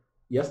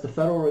 yes, the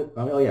federal...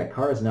 I mean, oh, yeah,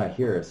 Carr is not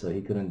here, so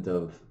he couldn't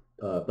have...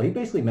 but he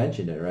basically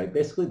mentioned it, right?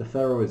 Basically, the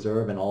Federal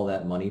Reserve and all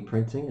that money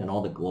printing and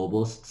all the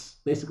globalists,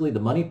 basically the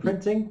money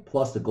printing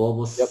plus the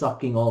globalists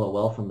sucking all the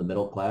wealth from the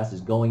middle class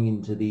is going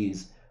into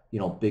these,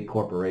 big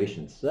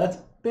corporations. So that's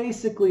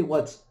basically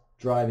what's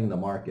driving the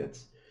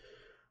markets.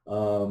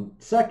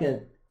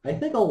 Second, I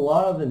think a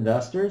lot of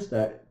investors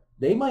that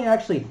they might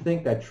actually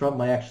think that Trump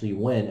might actually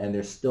win, and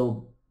they're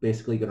still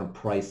basically going to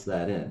price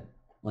that in.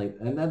 Like,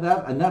 and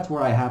that's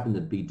where I happen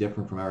to be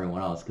different from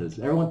everyone else, because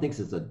everyone thinks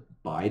it's a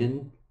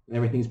Biden.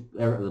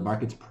 The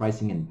market's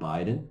pricing in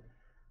Biden.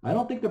 I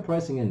don't think they're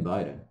pricing in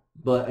Biden.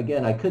 But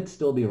again, I could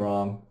still be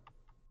wrong.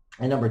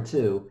 And number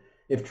two,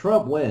 if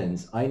Trump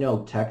wins, I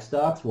know tech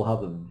stocks will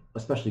have,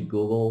 especially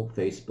Google,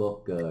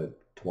 Facebook,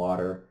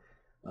 Twitter,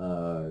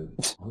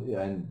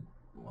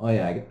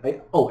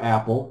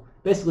 Apple.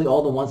 Basically,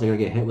 all the ones that are going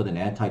to get hit with an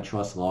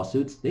antitrust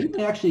lawsuits, they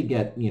may actually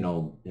get,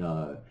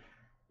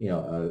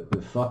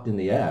 fucked in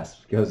the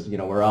ass because,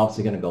 we're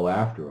obviously going to go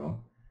after them.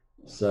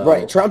 So,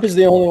 right. Trump is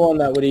the only one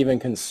that would even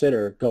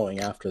consider going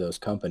after those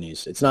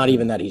companies. It's not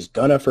even that he's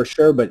gonna for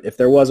sure, but if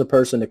there was a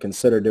person to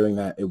consider doing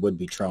that, it would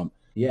be Trump.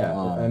 Yeah.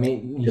 I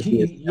mean, do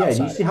you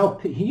see how,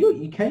 can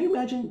you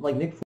imagine, like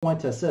Nick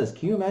Fuentes says,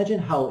 can you imagine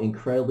how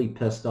incredibly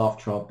pissed off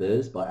Trump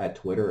is, but at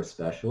Twitter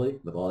especially,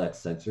 with all that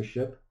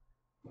censorship?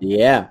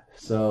 Yeah.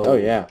 So. Oh,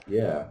 yeah.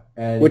 Yeah.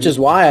 And which is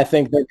why I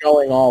think they're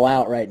going all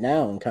out right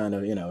now and kind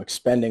of,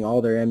 expending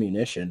all their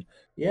ammunition.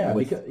 Yeah,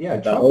 because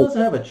Trump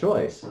doesn't have a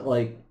choice.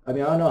 Like, I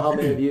mean, I don't know how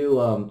many of you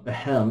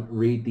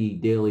read the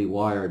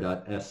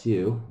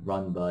dailywire.su,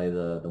 run by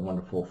the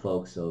wonderful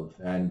folks of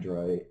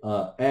Andrew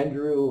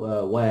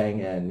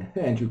Wang and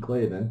Andrew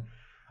Clavin.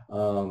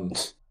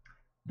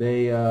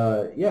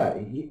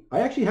 I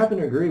actually happen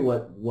to agree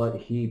what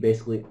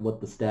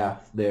the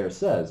staff there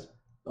says.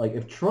 Like,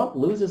 if Trump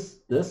loses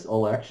this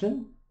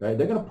election, right,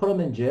 they're going to put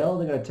him in jail,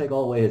 they're going to take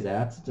all away his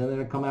assets, and they're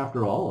going to come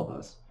after all of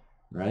us.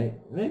 Right?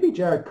 Maybe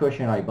Jared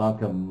Kushner and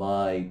Ivanka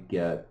might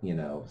get,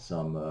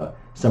 some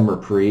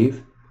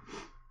reprieve.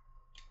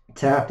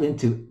 Tapped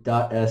into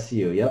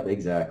 .su. Yep,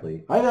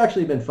 exactly. I've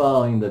actually been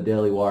following the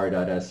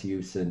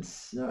dailywire.su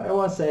since, I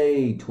want to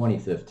say,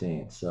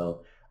 2015.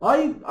 So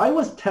I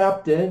was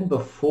tapped in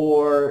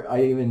before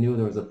I even knew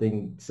there was a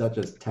thing such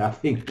as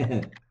tapping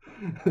in.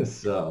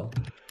 So,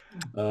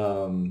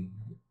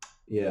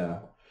 yeah.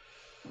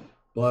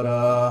 But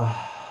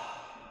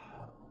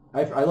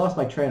I lost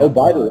my train of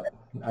thought. By the way.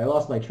 I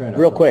lost my train of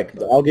real thought. Quick.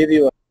 I'll give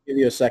you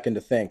a second to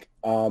think.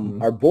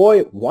 Our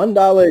boy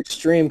 $1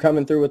 Extreme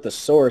coming through with the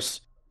source.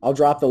 I'll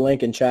drop the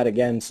link in chat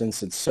again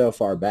since it's so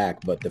far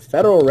back. But the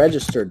Federal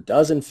Register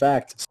does in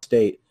fact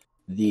state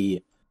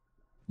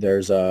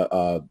there's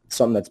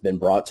something that's been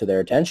brought to their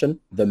attention: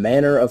 the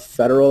manner of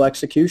federal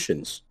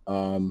executions.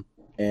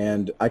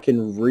 And I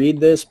can read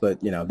this,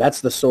 but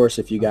that's the source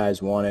if you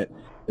guys want it.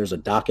 There's a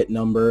docket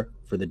number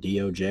for the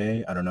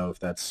DOJ. I don't know if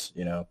that's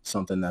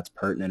something that's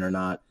pertinent or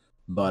not.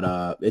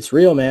 But it's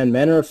real, man.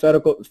 Manner of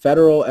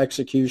federal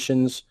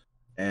executions,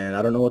 and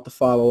I don't know what the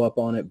follow-up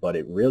on it, but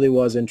it really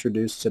was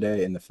introduced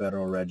today in the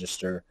Federal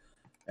Register,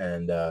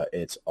 and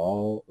it's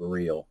all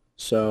real.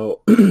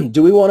 So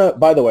do we want to,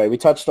 by the way, we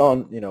touched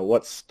on,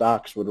 what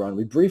stocks would run.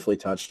 We briefly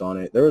touched on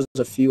it. There was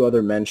a few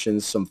other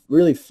mentions, some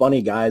really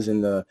funny guys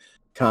in the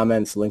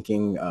comments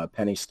linking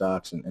penny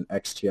stocks and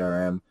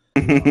XTRM.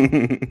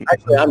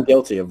 Actually, I'm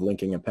guilty of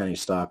linking a penny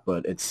stock,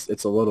 but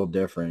it's a little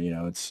different.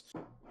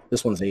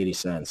 This one's 80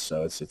 cents,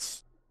 so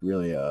it's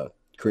really a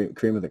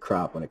cream of the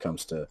crop when it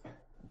comes to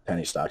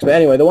penny stocks. But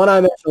anyway, the one I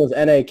mentioned was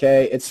NAK.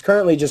 It's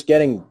currently just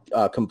getting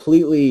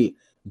completely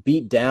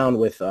beat down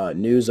with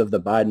news of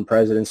the Biden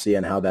presidency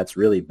and how that's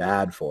really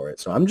bad for it.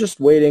 So I'm just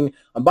waiting.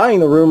 I'm buying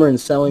the rumor and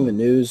selling the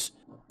news.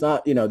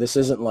 Not, this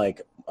isn't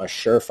like a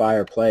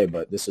surefire play,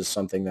 but this is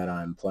something that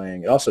I'm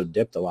playing. It also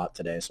dipped a lot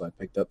today, so I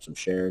picked up some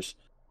shares.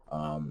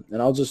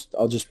 And I'll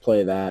just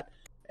play that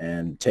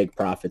and take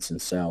profits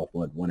and sell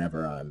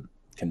whenever I'm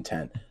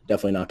content.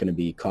 Definitely not going to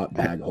be caught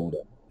bag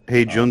holding.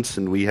 Hey,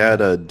 Junson, we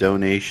had a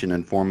donation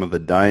in form of a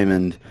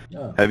diamond.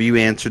 Yeah. Have you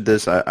answered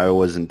this? I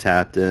wasn't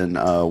tapped in.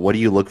 What do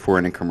you look for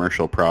in a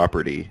commercial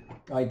property?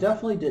 I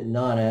definitely did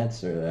not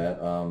answer that.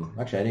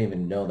 Actually, I didn't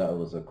even know that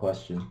was a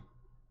question.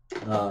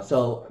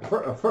 So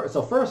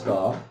first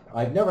off,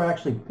 I've never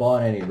actually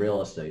bought any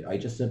real estate. I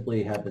just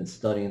simply have been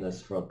studying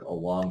this for a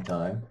long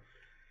time.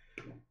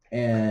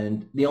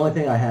 And the only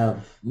thing I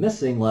have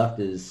missing left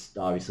is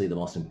obviously the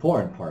most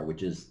important part,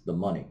 which is the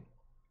money.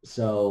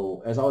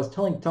 So as I was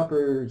telling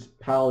Tucker's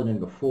Paladin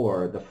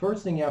before, the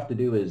first thing you have to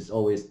do is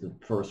always the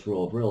first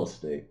rule of real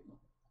estate.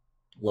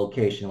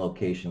 Location,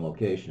 location,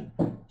 location.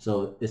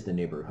 So is the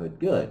neighborhood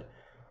good?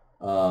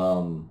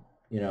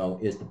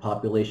 Is the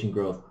population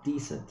growth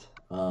decent?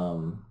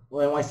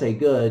 When I say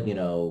good,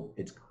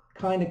 it's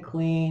kind of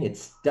clean.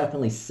 It's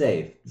definitely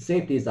safe.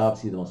 Safety is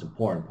obviously the most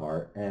important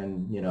part.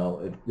 And,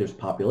 if there's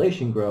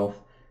population growth,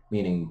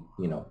 meaning,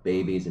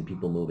 babies and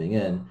people moving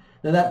in,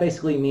 then that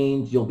basically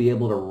means you'll be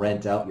able to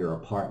rent out your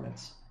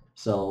apartments.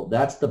 So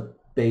that's the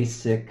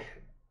basic,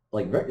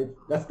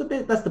 that's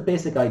the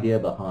basic idea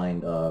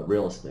behind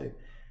real estate.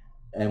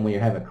 And when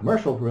you're having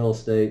commercial real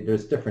estate,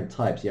 there's different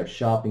types. You have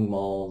shopping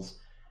malls,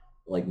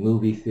 like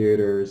movie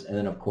theaters, and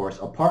then of course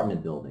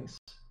apartment buildings.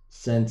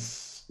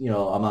 Since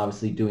I'm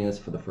obviously doing this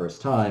for the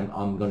first time,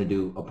 I'm going to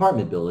do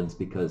apartment buildings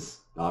because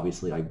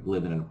obviously I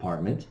live in an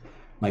apartment.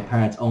 My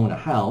parents own a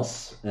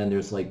house, and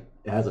it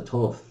has a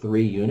total of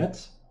 3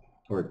 units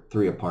or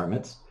 3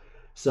 apartments.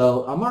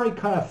 So I'm already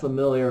kind of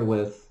familiar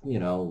with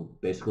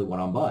basically what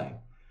I'm buying.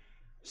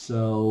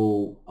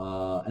 So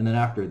and then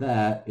after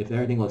that, if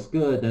everything looks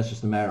good, then it's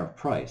just a matter of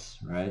price,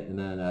 right? And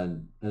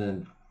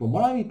then from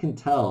what I can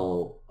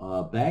tell,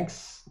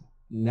 banks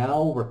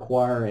now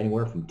require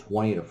anywhere from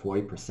 20 to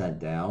 40%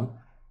 down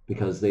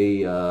because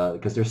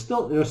they're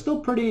still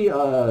pretty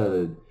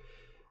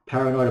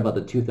paranoid about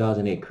the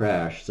 2008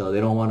 crash, so they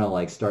don't want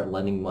to start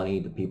lending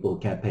money to people who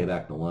can't pay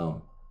back the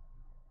loan.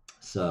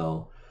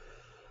 So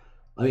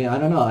I mean, I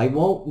don't know. I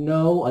won't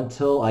know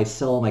until I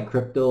sell my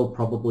crypto,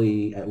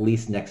 probably at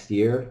least next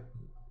year.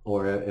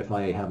 Or if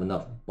I have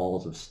enough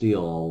balls of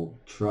steel, I'll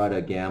try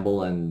to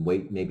gamble and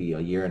wait maybe a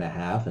year and a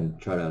half and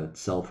try to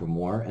sell for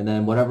more. And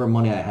then whatever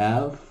money I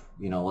have,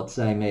 let's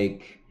say I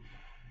make,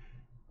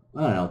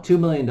 I don't know, $2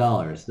 million.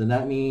 Then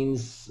that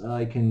means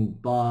I can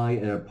buy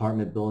an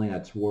apartment building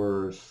that's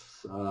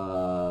worth, I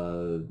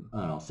don't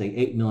know, say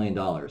 $8 million.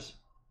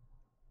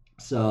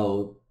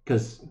 So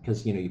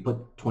because you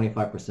put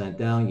 25%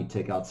 down, you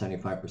take out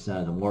 75%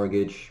 of the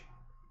mortgage,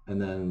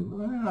 and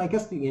then I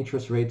guess the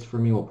interest rates for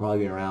me will probably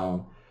be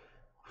around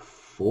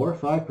 4 or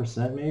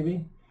 5%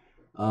 maybe,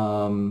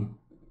 and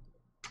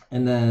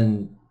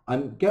then I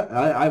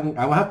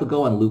will have to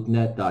go on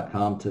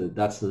LoopNet.com to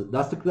that's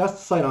the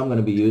site I'm going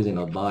to be using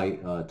to buy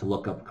to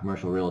look up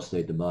commercial real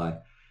estate to buy,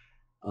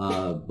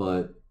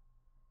 but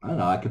I don't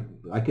know,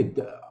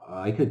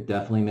 I could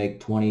definitely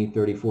make 20,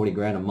 30, 40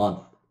 grand a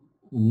month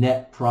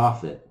net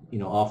profit,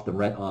 off the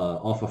rent,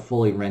 off a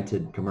fully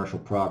rented commercial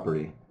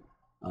property.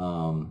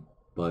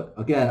 But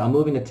again, I'm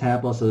moving to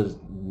Tampa, so the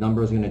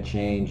numbers are going to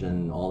change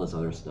and all this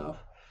other stuff.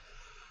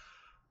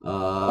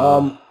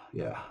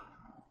 Yeah.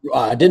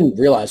 I didn't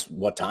realize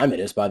what time it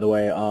is, by the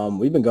way.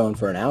 We've been going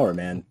for an hour,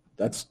 man.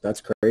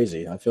 That's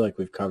crazy. I feel like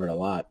we've covered a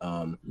lot.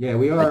 Yeah,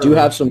 we are. I do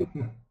have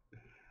some.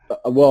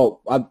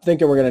 Well, I'm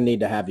thinking we're going to need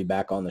to have you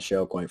back on the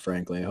show, quite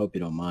frankly. I hope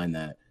you don't mind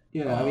that.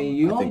 Yeah, I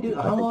mean,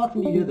 how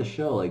often do you do the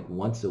show? Like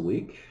once a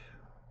week?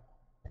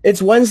 It's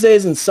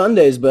Wednesdays and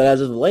Sundays, but as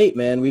of late,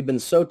 man, we've been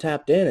so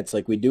tapped in. It's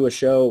like we do a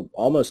show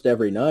almost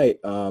every night.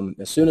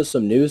 As soon as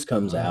some news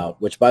comes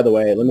out, which, by the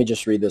way, let me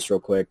just read this real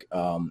quick.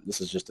 This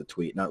is just a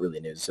tweet, not really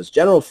news. It says,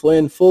 General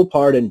Flynn, full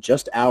pardon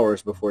just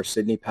hours before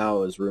Sidney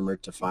Powell is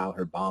rumored to file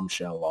her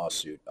bombshell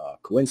lawsuit.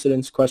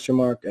 Coincidence, question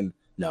mark? And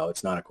no,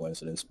 it's not a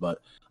coincidence, but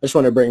I just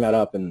wanted to bring that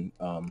up and,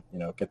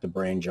 get the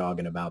brain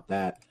jogging about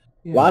that.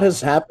 Yeah. A lot has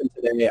happened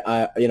today.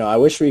 I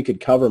wish we could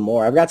cover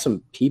more. I've got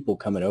some people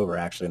coming over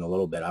actually in a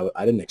little bit.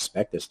 I didn't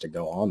expect this to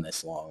go on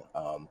this long,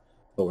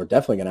 but we're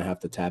definitely going to have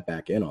to tap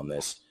back in on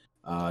this.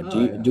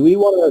 Do we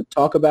want to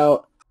talk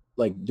about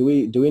do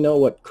we know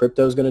what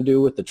crypto is going to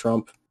do with the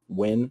Trump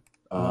win?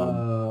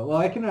 Well,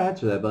 I can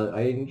answer that, but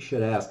I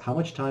should ask, how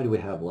much time do we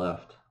have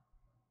left?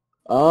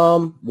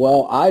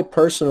 Well, I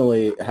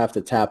personally have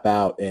to tap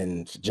out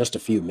in just a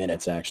few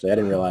minutes. Actually, I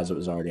didn't realize it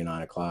was already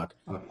 9 o'clock.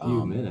 A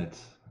few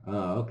minutes.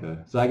 Oh, okay.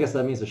 So I guess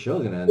that means the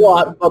show's going to end.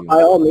 Well, but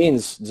by all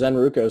means,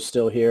 Zenruko's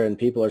still here, and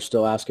people are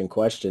still asking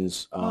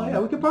questions. Yeah,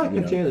 we could probably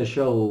continue the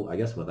show, I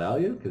guess,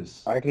 without you,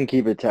 because I can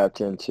keep it tapped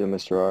in too,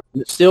 Mr. R.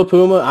 Steel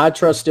Puma, I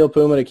trust Steel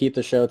Puma to keep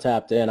the show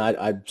tapped in.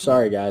 I'm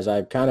sorry, guys.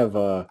 I kind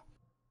of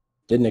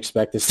didn't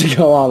expect this to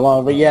go on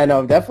long, but yeah,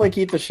 no, definitely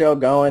keep the show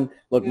going.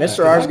 Look, yeah,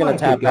 Mr. R is going to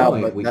tap out,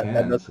 but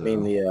that doesn't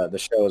mean the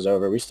show is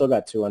over. We still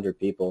got 200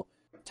 people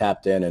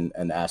tapped in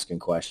and asking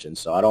questions,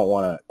 so I don't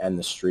want to end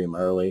the stream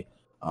early.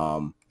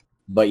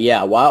 But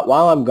yeah,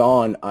 while I'm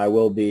gone, I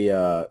will be,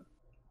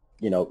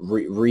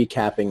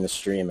 recapping the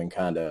stream and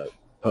kind of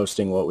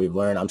posting what we've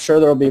learned. I'm sure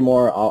there'll be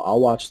more. I'll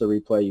watch the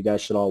replay. You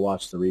guys should all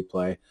watch the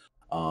replay.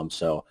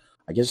 So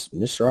I guess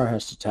Mr. R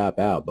has to tap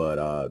out.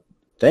 But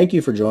thank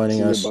you for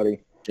joining us,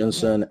 buddy.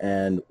 Junson,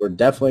 and we're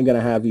definitely going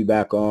to have you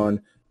back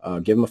on.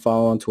 Give him a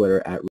follow on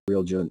Twitter at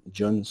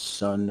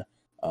RealJunson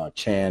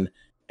Chan,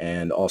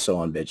 and also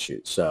on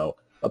BitChute. So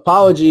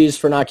apologies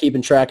for not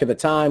keeping track of the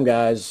time,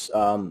 guys.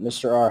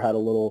 Mr. R had a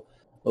little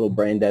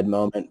brain dead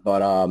moment,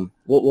 but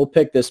we'll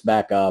pick this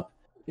back up.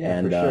 Yeah,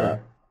 and,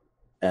 for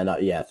sure.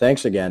 Yeah,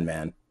 thanks again,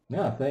 man.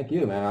 Yeah, thank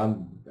you, man.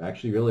 I'm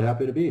actually really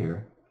happy to be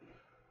here.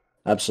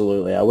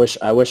 Absolutely. I wish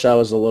I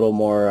was a little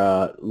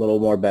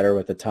more better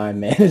with the time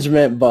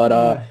management,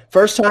 but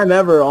first time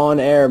ever on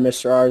air,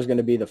 Mr. R is going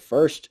to be the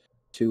first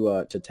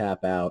to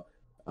tap out.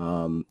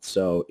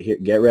 So here,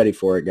 get ready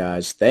for it,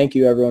 guys. Thank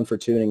you everyone for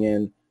tuning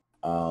in.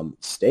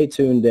 Stay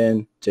tuned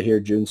in to hear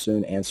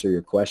Junson answer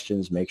your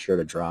questions. Make sure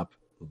to drop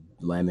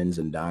lemons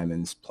and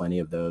diamonds, plenty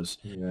of those,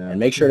 and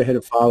make sure to hit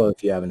a follow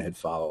if you haven't hit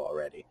follow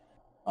already.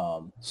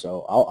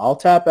 So I'll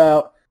tap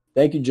out.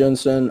 Thank you,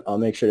 Junson. I'll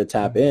make sure to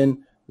tap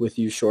in with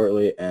you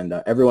shortly, and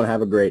everyone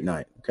have a great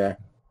night. Okay.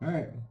 All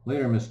right.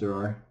 Later, Mr.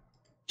 R.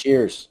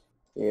 Cheers.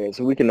 Yeah,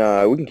 so we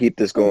can keep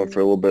this going for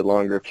a little bit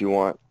longer if you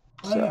want.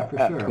 Oh, yeah, for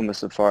at sure. Puma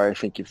Safari, I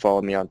think you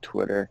follow me on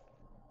Twitter.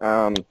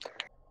 Yeah,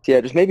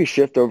 just maybe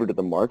shift over to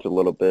the market a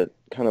little bit.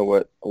 Kind of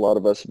what a lot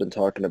of us have been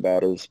talking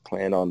about is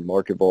playing on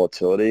market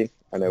volatility.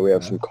 I know we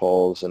have some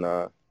calls and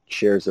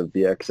shares of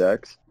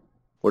VXX.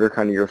 What are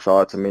kind of your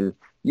thoughts? I mean,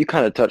 you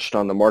kind of touched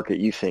on the market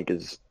you think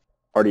is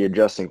already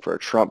adjusting for a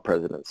Trump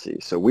presidency.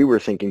 So we were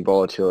thinking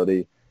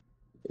volatility.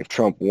 If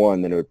Trump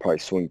won, then it would probably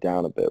swing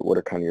down a bit. What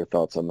are kind of your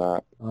thoughts on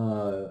that?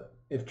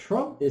 If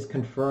Trump is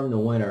confirmed the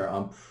winner,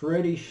 I'm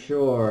pretty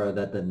sure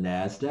that the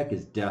NASDAQ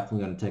is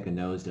definitely going to take a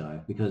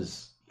nosedive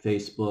because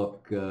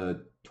Facebook,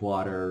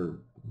 Twitter,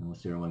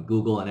 what's the other one?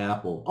 Google and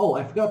Apple. Oh,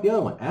 I forgot the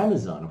other one.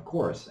 Amazon, of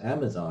course.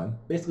 Amazon.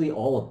 Basically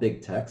all of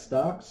big tech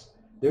stocks.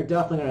 They're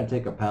definitely going to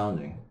take a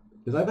pounding.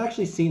 Because I've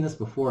actually seen this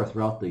before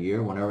throughout the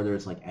year whenever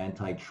there's like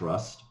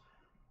antitrust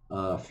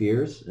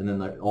fears, and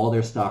then all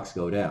their stocks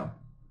go down.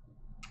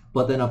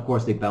 But then, of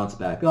course, they bounce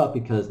back up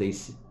because they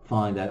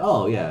find that,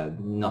 oh, yeah,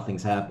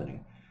 nothing's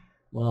happening.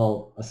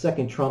 Well, a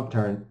second Trump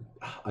term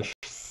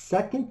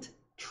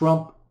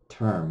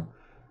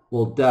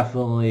will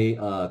definitely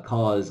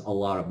cause a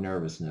lot of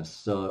nervousness.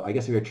 So I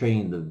guess if you're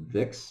trading the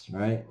VIX,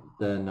 right,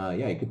 then,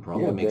 yeah, you could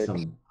probably make VIX.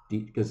 some,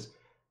 because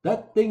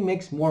that thing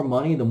makes more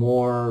money the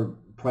more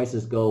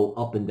prices go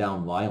up and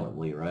down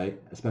violently, right,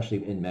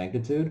 especially in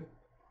magnitude.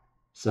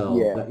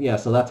 So,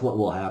 so that's what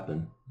will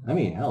happen. I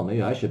mean, hell,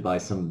 maybe I should buy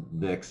some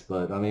VIX,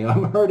 but I mean,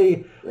 I'm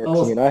already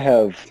I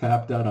have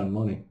tapped out on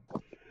money.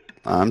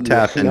 I'm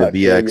tapped into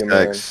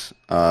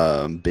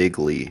VXX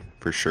bigly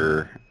for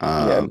sure.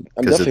 I'm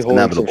because definitely it's holding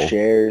inevitable. some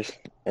shares,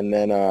 and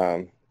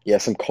then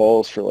some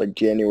calls for like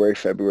January,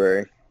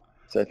 February.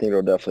 So I think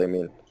it'll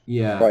definitely,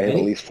 probably hit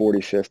at least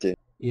 40, 50.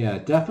 Yeah,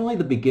 definitely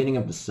the beginning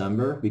of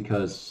December,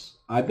 because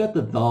I bet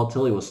the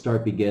volatility will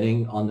start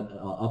beginning on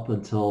up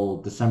until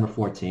December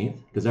 14th,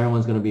 because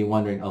everyone's going to be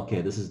wondering,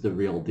 okay, this is the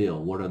real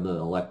deal. What are the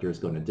electors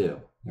going to do,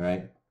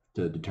 right,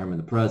 to determine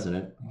the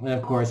president? And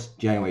of course,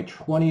 January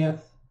 20th,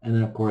 and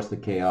then of course the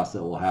chaos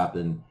that will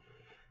happen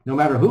no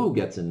matter who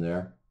gets in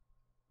there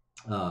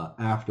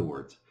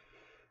afterwards.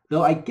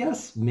 Though I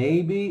guess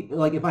maybe,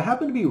 like, if I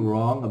happen to be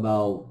wrong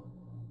about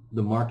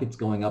the markets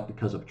going up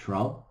because of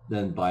Trump,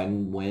 then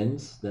Biden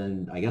wins,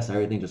 then I guess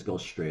everything just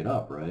goes straight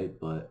up, right?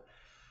 But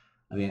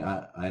I mean,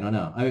 I don't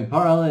know. I mean,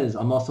 part of it is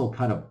I'm also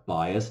kind of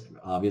biased,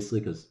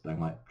 obviously, because I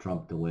want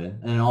Trump to win.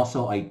 And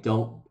also, I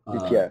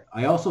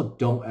also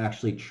don't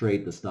actually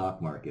trade the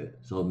stock market.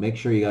 So make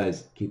sure you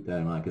guys keep that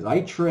in mind. Because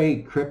I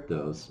trade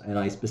cryptos, and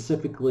I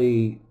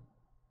specifically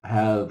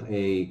have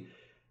a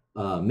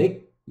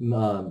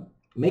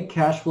make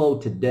cash flow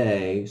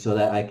today so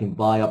that I can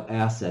buy up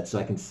assets so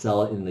I can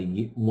sell it in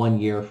the 1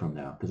 year from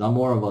now. Because I'm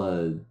more of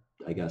a,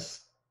 I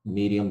guess,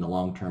 medium to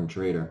long-term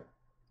trader.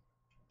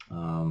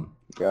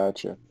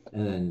 Gotcha.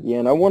 And then,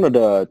 and I wanted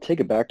to take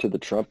it back to the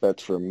Trump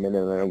bets for a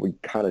minute, and we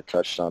kind of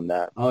touched on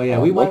that. Oh yeah,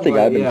 we went. We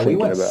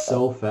went about,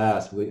 so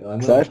fast.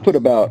 I put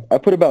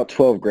about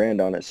 12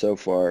 grand on it so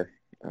far,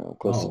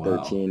 close to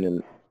 13,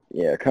 wow.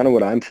 And kind of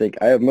what I'm thinking.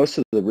 I have most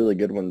of the really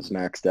good ones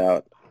maxed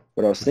out.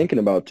 What I was thinking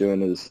about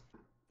doing is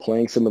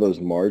playing some of those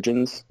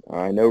margins.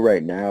 I know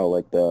right now,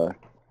 like the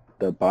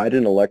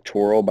Biden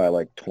electoral by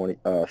like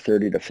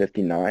 30 to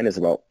 59 is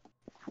about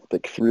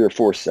like 3 or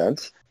 4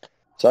 cents.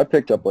 So I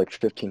picked up like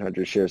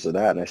 1,500 shares of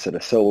that, and I set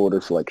a sell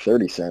order for like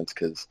 30 cents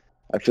because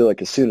I feel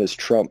like as soon as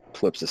Trump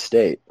flips a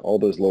state, all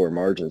those lower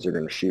margins are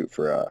going to shoot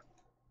for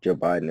Joe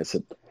Biden.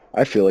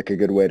 I feel like a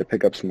good way to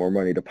pick up some more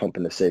money to pump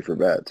into safer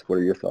bets. What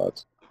are your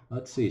thoughts?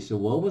 Let's see. So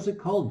what was it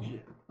called?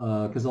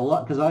 Because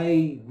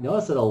I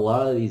noticed that a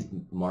lot of these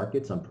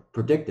markets are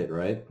predicted,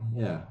 right?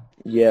 Yeah.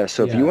 Yeah.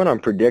 So if you want to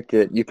predict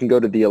it, you can go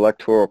to the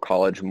Electoral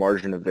College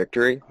margin of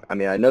victory. I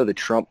mean, I know the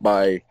Trump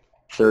by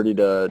 30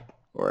 to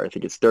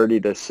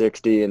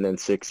 60 and then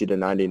 60 to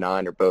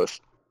 99 are both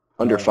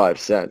under 5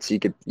 cents. You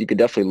could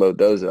definitely load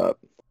those up.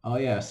 Oh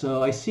yeah,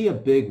 so I see a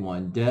big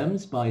one.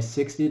 Dems by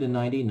 60 to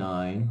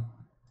 99.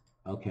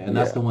 Okay, and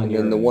that's the one and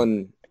you're then the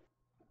one.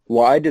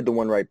 Well, I did the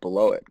one right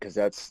below it because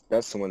that's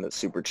the one that's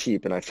super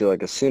cheap, and I feel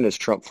like as soon as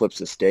Trump flips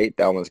the state,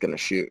 that one's going to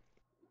shoot.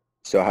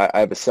 So I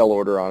have a sell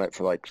order on it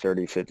for like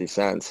 30-50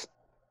 cents.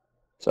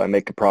 So I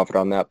make a profit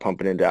on that,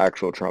 pumping into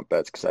actual Trump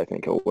bets because I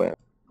think he'll win.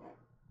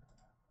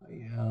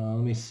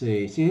 Let me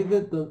see. See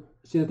the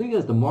thing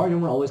is the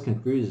margin one always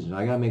confuses me.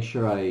 I gotta make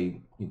sure I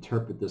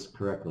interpret this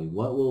correctly.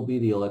 What will be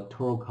the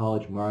electoral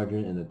college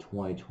margin in the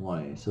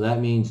 2020? So that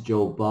means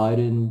Joe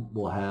Biden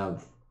will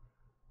have.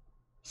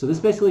 So this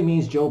basically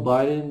means Joe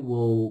Biden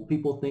will.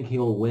 People think he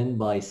will win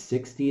by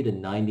 60 to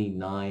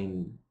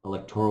 99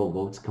 electoral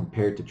votes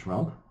compared to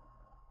Trump.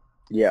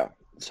 Yeah.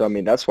 So, I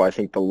mean, that's why I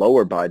think the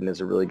lower Biden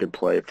is a really good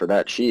play for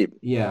that cheap.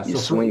 Yeah. You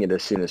swing it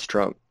as soon as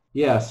Trump.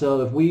 Yeah,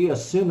 so if we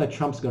assume that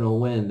Trump's going to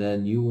win,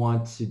 then you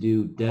want to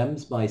do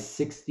Dems by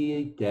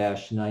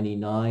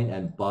 60-99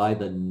 and buy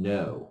the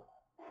no.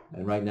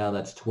 And right now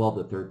that's 12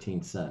 to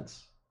 13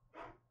 cents.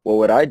 Well,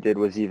 what I did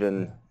was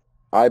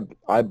I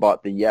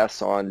bought the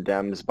yes on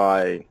Dems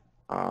by,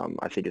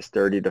 I think it's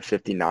 30 to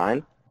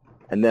 59.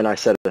 And then I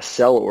set a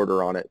sell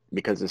order on it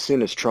because as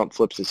soon as Trump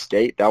flips his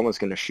state, that one's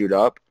going to shoot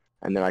up.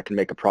 And then I can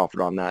make a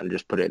profit on that and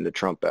just put it into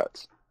Trump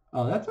bets.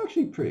 Oh, that's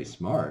actually pretty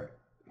smart.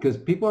 Because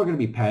people are going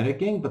to be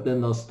panicking, but then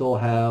they'll still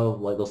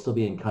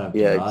be in kind of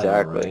denial, Yeah,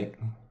 exactly. right?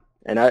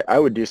 And I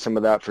would do some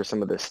of that for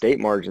some of the state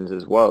margins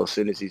as well. As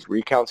soon as these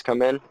recounts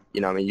come in,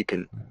 I mean, you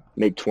can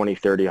make 20,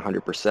 30,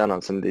 100% on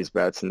some of these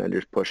bets and then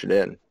just push it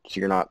in. So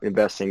you're not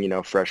investing,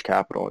 fresh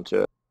capital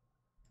into it.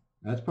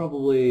 That's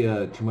probably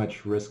too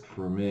much risk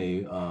for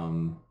me.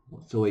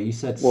 So wait, you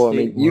said Well, I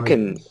state mean,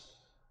 margins.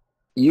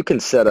 you can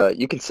set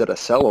a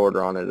sell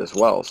order on it as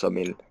well. So I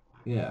mean,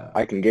 Yeah.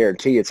 I can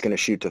guarantee it's going to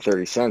shoot to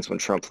 30 cents when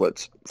Trump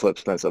flips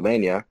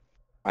Pennsylvania.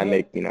 I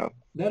make,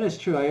 That is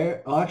true.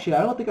 Actually,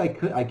 I don't think I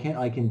could.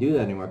 I can do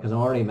that anymore because I'm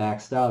already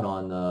maxed out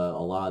on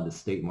a lot of the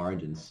state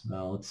margins.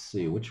 Now let's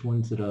see, which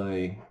ones did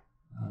I?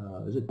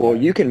 Is it? well,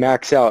 there? you can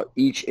max out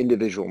each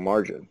individual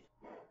margin.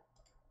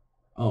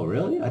 Oh,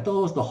 really? I thought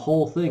it was the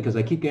whole thing because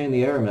I keep getting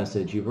the error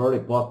message. You've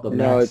already bought the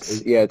No,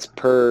 max. it's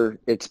per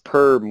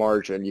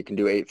margin. You can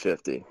do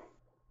 850.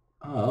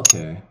 Oh,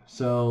 okay.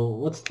 So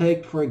let's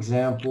take, for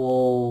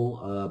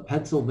example,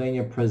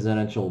 Pennsylvania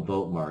presidential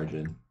vote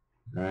margin,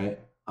 right?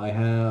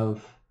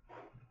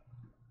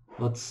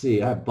 Let's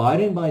see, I have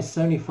Biden by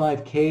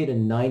 75K to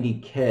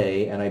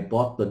 90K, and I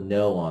bought the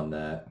no on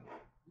that.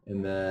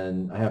 And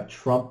then I have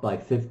Trump by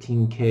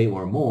 15K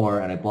or more,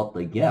 and I bought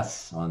the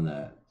yes on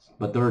that.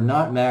 But they're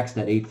not maxed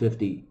at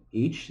 850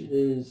 each.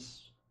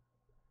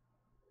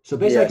 So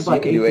basically I could so buy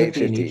you can do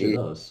 850 in 850 each of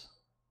those.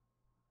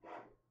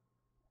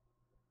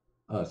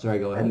 Oh, sorry,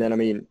 go ahead. And then, I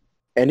mean,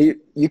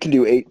 you can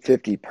do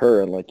 850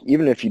 per, and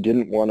even if you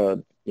didn't want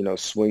to,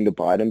 swing the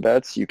Biden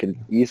bets, you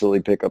can easily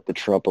pick up the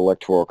Trump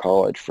Electoral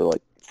College for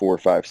 4 or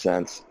 5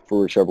 cents for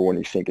whichever one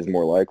you think is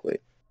more likely.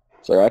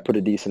 So I put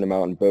a decent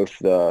amount in both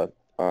the,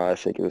 I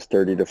think it was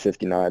 30 to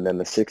 59, then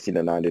the 60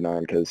 to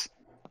 99, because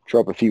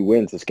Trump, if he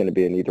wins, it's going to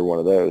be in either one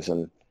of those,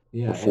 and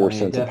Yeah, for 4 I mean, it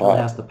cents a definitely pop.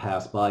 has to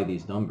pass by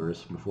these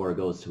numbers before it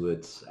goes to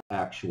its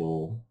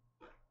actual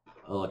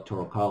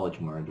electoral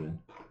college margin.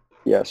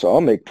 Yeah, so I'll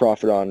make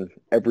profit on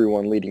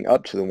everyone leading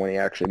up to the one he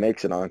actually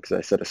makes it on because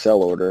I set a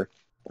sell order,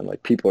 and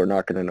people are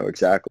not going to know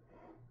exactly.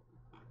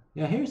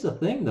 Yeah, here's the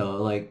thing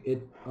though, let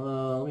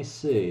me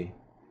see.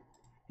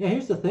 Yeah,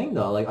 here's the thing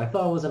though, I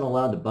thought I wasn't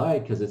allowed to buy it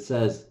because it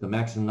says the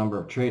maximum number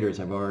of traders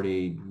have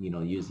already,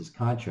 used this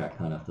contract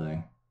kind of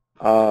thing.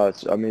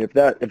 So, I mean, if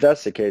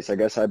that's the case, I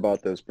guess I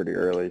bought those pretty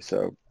early,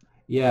 so.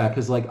 Yeah,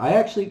 because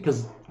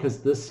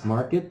because this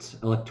market,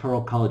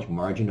 electoral college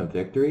margin of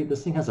victory,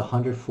 this thing has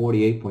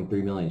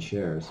 148.3 million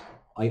shares.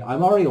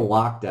 I'm already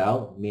locked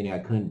out, meaning I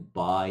couldn't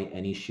buy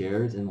any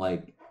shares in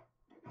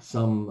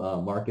some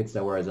markets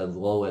that were as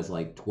low as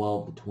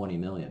 12 to 20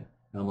 million.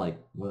 And I'm like,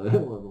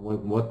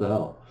 what the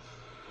hell?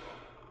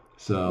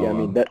 So Yeah, I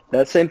mean,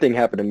 that same thing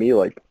happened to me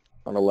on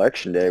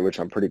election day, which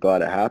I'm pretty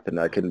glad it happened.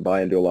 I couldn't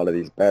buy into a lot of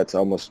these bets.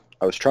 I was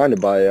trying to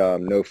buy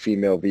no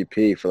female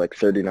VP for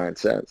 39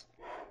 cents.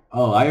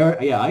 Oh,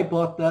 I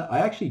bought that. I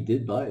actually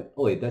did buy it.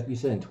 Oh wait, that you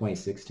said in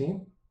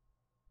 2016?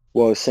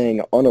 Well, I was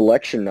saying on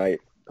election night,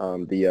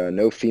 the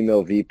no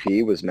female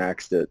VP was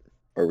maxed at,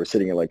 or was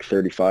sitting at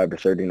 35 to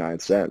 39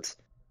 cents,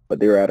 but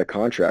they were out of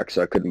contract,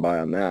 so I couldn't buy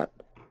on that,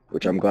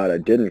 which I'm glad I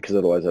didn't because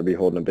otherwise I'd be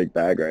holding a big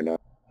bag right now.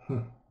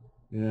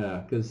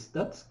 Yeah, because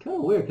that's kind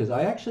of weird because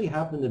I actually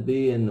happened to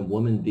be in the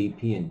woman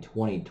VP in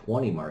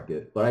 2020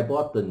 market, but I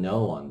bought the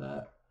no on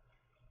that.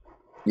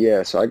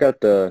 Yeah, so I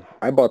bought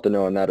the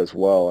no on that as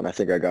well, and I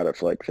think I got it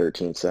for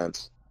 13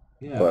 cents.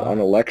 Yeah. But on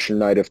election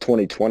night of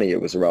 2020,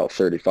 it was about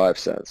 35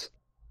 cents.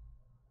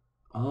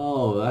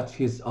 Oh, that's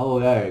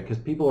because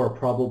people are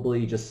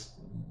probably just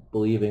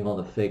believing all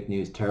the fake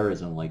news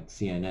terrorism like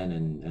CNN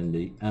and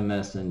the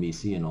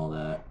MSNBC and all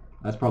that.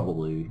 That's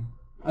probably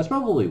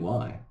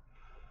why.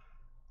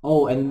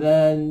 Oh, and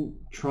then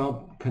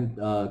Trump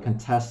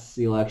contests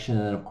the election,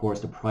 and then of course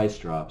the price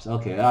drops.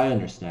 Okay, I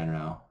understand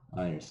now.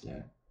 I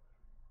understand.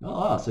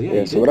 Oh, so yeah,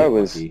 you so did what get I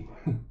was, lucky.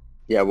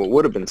 yeah, what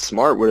would have been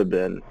smart would have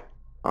been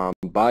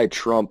buy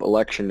Trump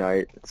election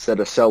night,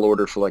 set a sell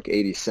order for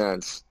 80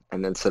 cents,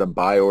 and then set a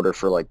buy order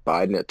for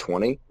Biden at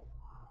 20.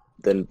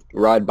 Then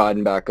ride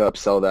Biden back up,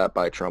 sell that,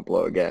 buy Trump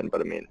low again.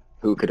 But I mean,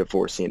 who could have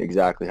foreseen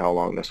exactly how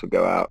long this would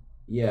go out?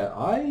 Yeah,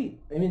 I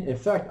mean, in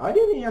fact, I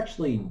didn't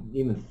actually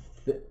even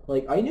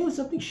like I knew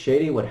something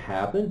shady would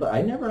happen, but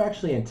I never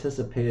actually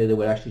anticipated they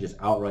would actually just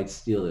outright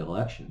steal the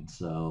election.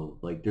 So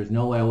like, there's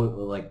no way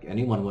like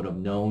anyone would have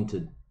known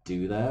to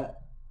do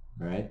that,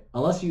 right?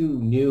 Unless you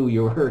knew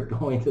you were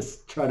going to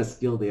try to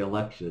steal the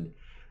election.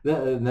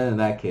 Then in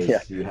that case,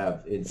 Yeah. you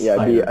have Yeah,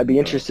 insider I'd be info.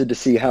 interested to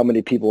see how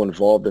many people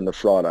involved in the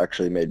fraud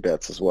actually made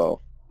bets as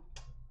well.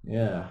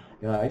 Yeah,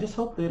 I just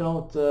hope they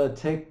don't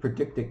take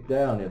Predictic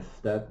down if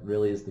that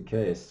really is the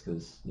case,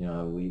 because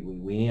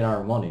we need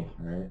our money,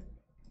 right?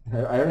 I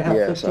already have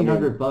Yes, I mean,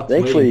 $1,500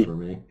 thankfully, waiting for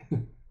me.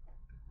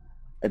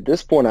 at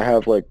this point, I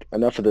have like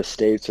enough of the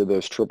states or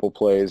those triple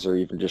plays or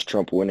even just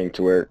Trump winning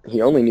to where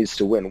he only needs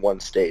to win one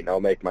state, and I'll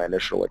make my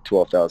initial like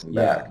 12,000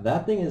 Yeah, back.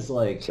 that thing is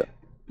like, So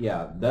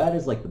that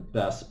is like the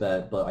best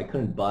bet, but I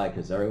couldn't buy it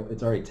because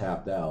it's already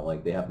tapped out.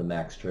 Like they have the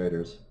max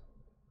traders.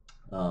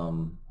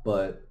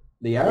 But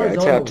the yeah, I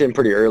Arizona, tapped in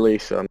pretty early,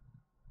 so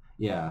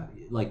yeah,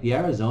 like the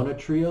Arizona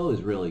trio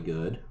is really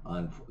good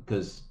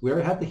because we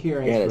already have the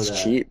hearings yeah, for it's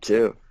that. cheap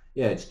too.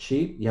 Yeah, it's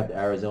cheap. You have the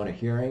Arizona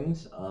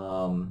hearings,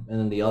 and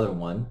then the other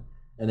one,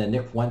 and then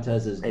Nick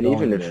Fuentes is And going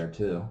even if there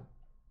too.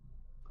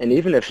 and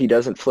even if he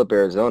doesn't flip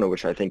Arizona,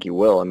 which I think he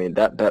will, I mean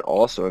that bet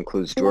also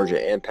includes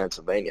Georgia and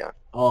Pennsylvania.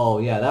 Oh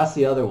yeah, that's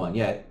the other one.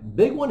 Yeah,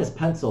 big one is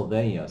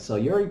Pennsylvania. So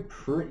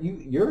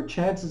your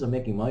chances of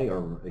making money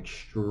are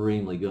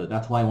extremely good.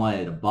 That's why I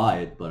wanted to buy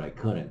it, but I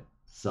couldn't.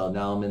 So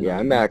now I'm in Yeah,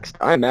 I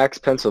the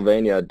maxed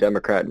Pennsylvania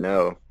Democrat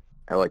no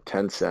at like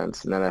 10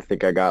 cents, and then I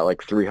think I got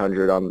like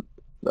 300 on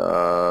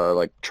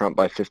like Trump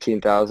by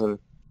 15,000.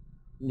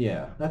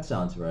 yeah, that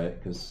sounds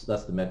right because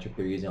that's the metric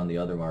they're using on the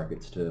other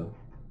markets too.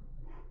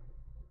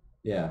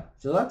 Yeah,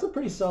 so that's a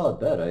pretty solid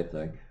bet, I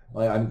think.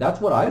 Like, that's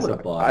what I would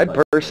have bought I if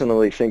I.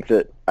 personally think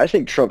I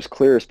think Trump's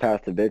clearest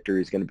path to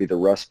victory is going to be the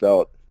Rust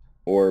Belt,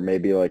 or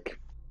maybe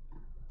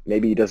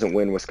he doesn't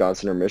win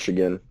Wisconsin or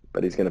Michigan,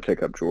 but he's going to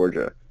pick up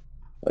Georgia.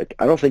 Like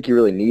I don't think he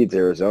really needs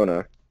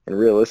Arizona, and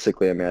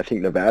realistically, I mean I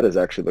think Nevada's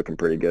actually looking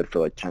pretty good for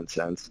like 10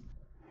 cents.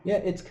 Yeah,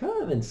 it's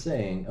kind of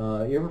insane.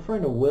 You're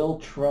referring to will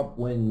Trump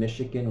win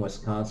Michigan,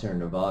 Wisconsin, or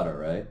Nevada,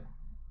 right?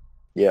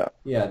 Yeah.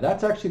 Yeah,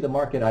 that's actually the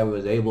market I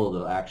was able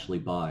to actually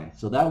buy.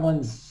 So that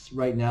one's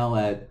right now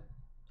at,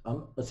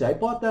 let's see, I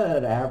bought that at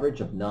an average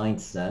of 9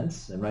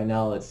 cents, and right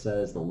now it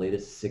says the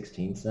latest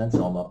 16 cents,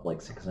 so I'm up like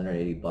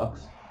 $680,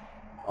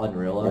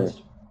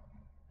 unrealized.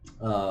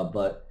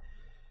 But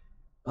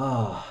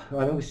I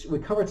mean, we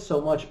covered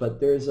so much, but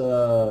there's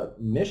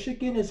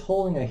Michigan is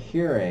holding a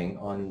hearing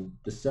on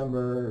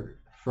December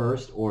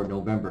 1st or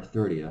November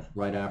 30th,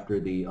 right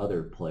after the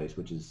other place,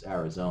 which is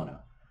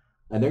Arizona.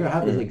 And they're going to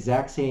have this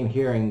exact same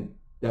hearing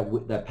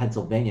that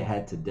Pennsylvania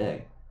had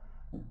today.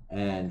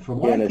 And from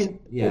what as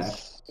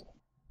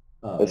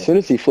soon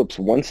as he flips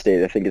one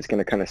state, I think it's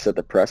going to kind of set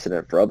the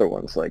precedent for other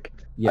ones. Like,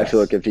 yes. I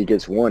feel like if he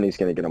gets one, he's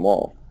going to get them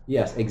all.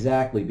 Yes,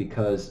 exactly,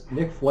 because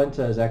Nick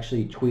Fuentes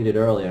actually tweeted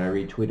earlier, and I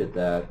retweeted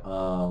that.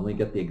 Let me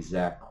get the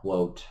exact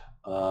quote.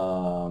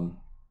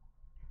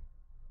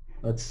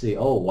 Let's see.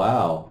 Oh,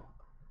 wow.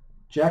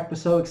 Jack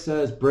Basoic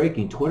says,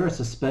 breaking, Twitter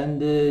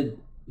suspended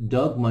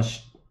Doug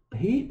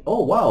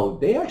oh, wow,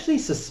 they actually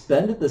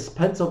suspended this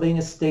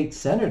Pennsylvania state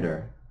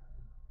senator.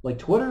 Like,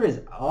 Twitter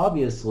is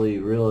obviously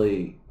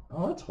really,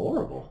 that's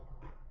horrible.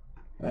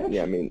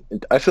 Yeah, I mean,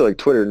 I feel like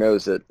Twitter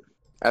knows that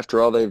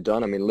after all they've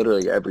done, I mean,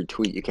 literally every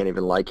tweet, you can't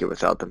even like it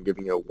without them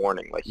giving you a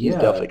warning. Like, he's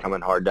definitely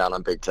coming hard down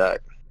on big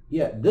tech.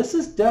 Yeah, this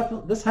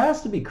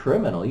has to be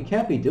criminal. You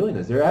can't be doing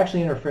this. They're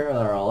actually interfering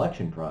with our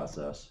election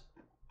process.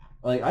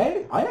 Like,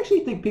 I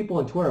actually think people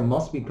on Twitter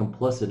must be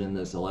complicit in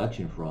this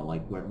election fraud.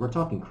 Like, we're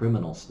talking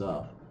criminal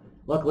stuff.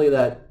 Luckily,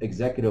 that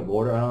executive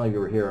order, I don't know if you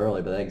were here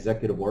earlier, but that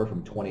executive order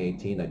from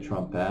 2018 that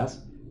Trump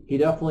passed, he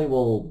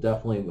will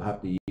definitely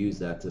have to use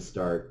that to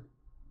start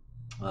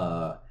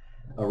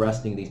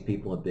arresting these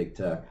people at big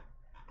tech.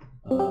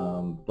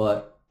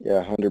 But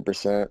yeah,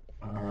 100%.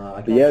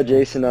 Yeah,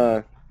 Jason,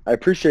 I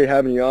appreciate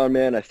having you on,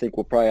 man. I think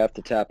we'll probably have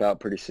to tap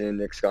out pretty soon.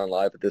 Nick's gone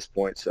live at this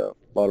point, so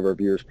a lot of our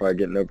viewers probably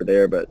getting over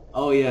there. But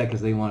oh yeah,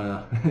 because they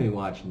want to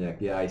watch Nick.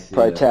 Yeah, I see.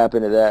 Probably tap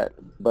into that.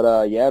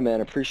 But yeah,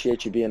 man,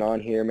 appreciate you being on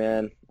here,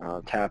 man.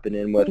 Tapping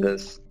in with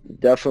us.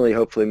 Definitely,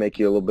 hopefully, make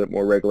you a little bit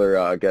more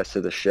regular guest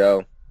of the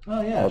show.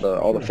 Oh yeah,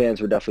 all the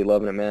fans were definitely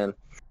loving it, man.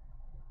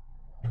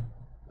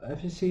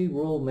 FCC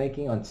rule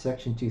making on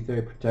Section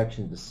 230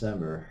 protection in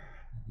December.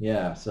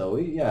 Yeah, so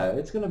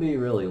it's going to be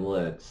really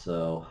lit.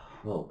 So.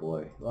 Oh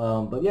boy,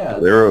 but yeah,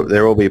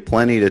 there will be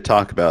plenty to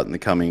talk about in the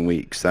coming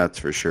weeks. That's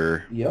for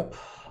sure. Yep.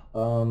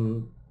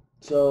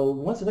 So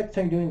when's the next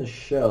time you're doing the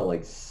show?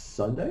 Like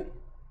Sunday?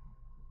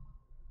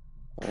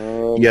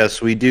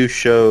 Yes, we do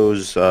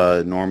shows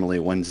normally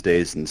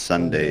Wednesdays and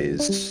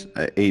Sundays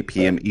at 8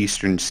 p.m.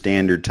 Eastern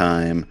Standard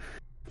Time.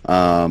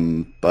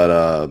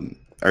 But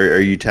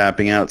are you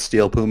tapping out,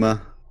 Steel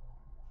Puma?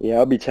 Yeah,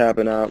 I'll be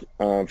tapping out.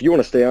 If you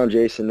want to stay on,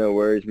 Jason, no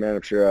worries, man.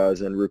 I'm sure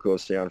Zen Ruko will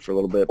stay on for a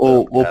little bit.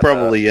 We'll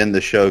probably end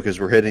the show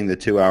because we're hitting the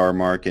 2-hour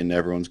mark and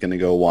everyone's going to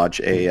go watch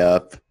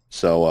AF.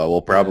 So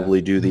we'll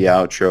probably do the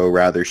outro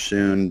rather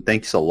soon.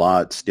 Thanks a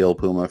lot, Steel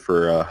Puma,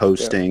 for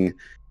hosting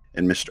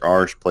and Mr.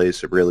 R's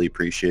place. I really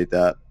appreciate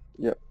that.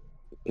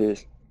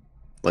 Peace.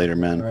 Later,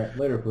 man. All right,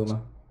 later,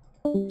 Puma.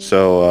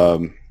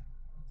 So,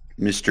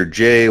 Mr.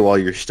 J, while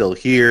you're still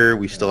here,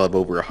 we still have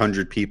over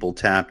 100 people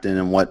tapped in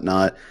and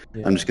whatnot.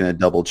 Yeah. I'm just going to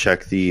double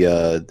check the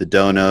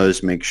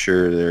donos, make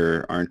sure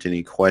there aren't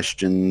any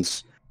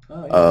questions.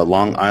 Oh, yeah.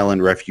 Long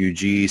Island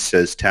Refugee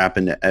says tap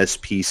into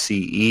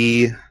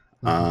SPCE.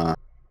 Not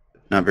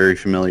very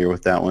familiar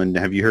with that one.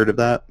 Have you heard of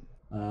that?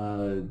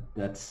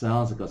 That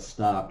sounds like a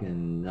stock,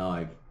 and no,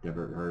 I've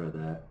never heard of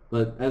that.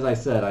 But as I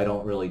said, I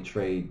don't really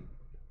trade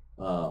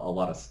a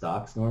lot of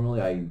stocks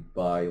normally. I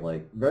buy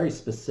like very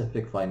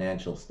specific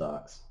financial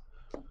stocks.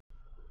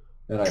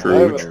 That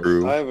True, hold.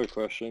 true. I have a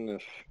question,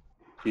 if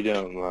you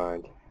don't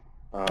mind.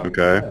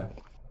 Okay. Yeah.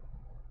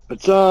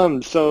 But so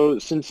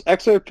since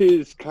XRP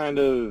is kind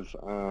of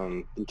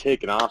been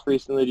taken off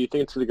recently, do you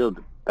think it's gonna go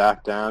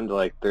back down to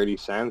like 30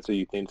 cents, or do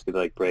you think it's gonna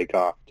like break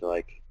off to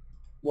like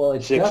Well,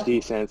 it's 60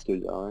 cents to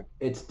 $1?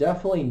 it's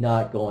definitely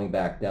not going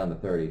back down to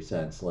 30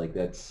 cents. Like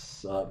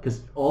that's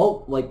because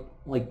all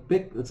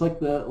it's like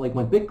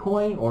when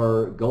Bitcoin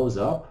or goes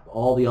up,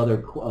 all the other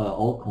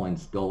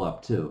altcoins go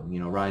up too. You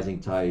know, rising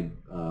tide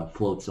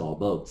floats all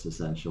boats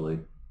essentially.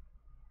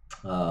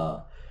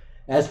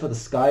 As for the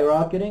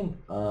skyrocketing,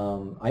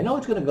 I know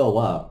it's going to go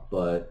up,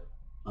 but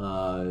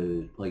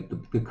like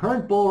the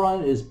current bull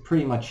run is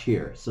pretty much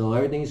here. So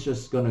everything's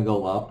just going to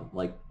go up,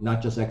 like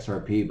not just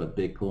XRP, but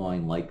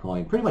Bitcoin,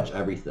 Litecoin, pretty much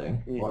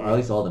everything, or at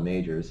least all the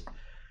majors.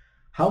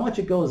 How much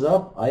it goes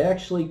up, I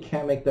actually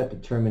can't make that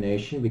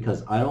determination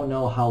because I don't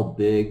know how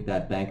big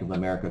that Bank of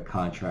America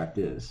contract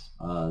is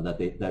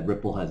that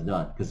Ripple has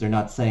done, because they're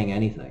not saying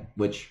anything,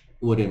 which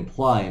would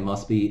imply it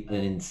must be an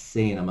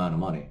insane amount of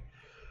money.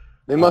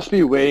 They must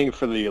be waiting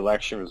for the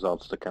election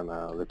results to come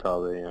out. They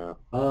probably,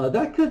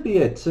 That could be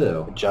it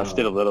too. adjust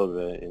it a little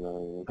bit, you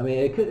know. I mean,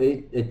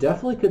 it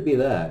definitely could be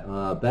that.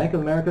 Bank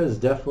of America is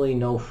definitely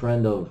no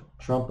friend of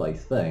Trump, I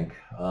think.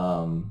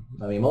 I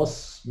mean,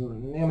 most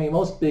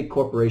big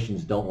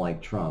corporations don't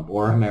like Trump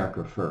or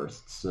America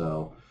First.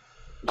 So,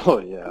 Oh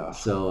yeah.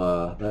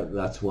 so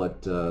that's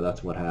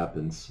what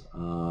happens.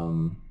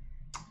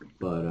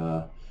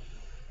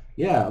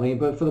 Yeah, I mean,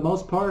 but for the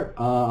most part,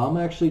 I'm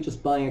actually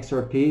just buying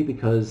XRP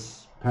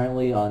because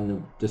apparently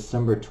on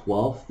December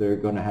 12th, they're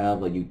going to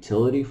have a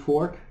utility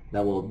fork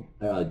that will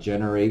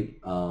generate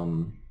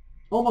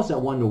almost at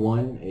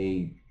 1-to-1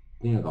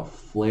 a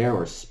flare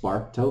or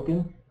spark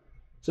token.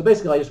 So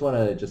basically, I just want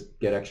to just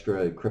get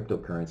extra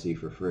cryptocurrency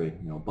for free.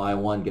 You know, buy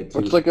one, get two.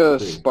 What's like a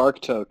free.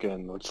 spark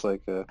token? What's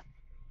like a?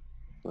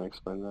 Can I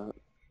explain that?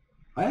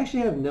 I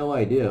actually have no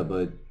idea,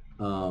 but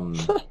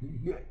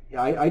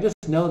I just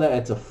know that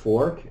it's a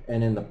fork,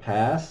 and in the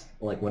past,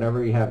 like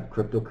whenever you have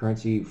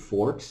cryptocurrency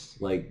forks,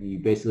 like you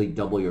basically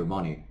double your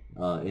money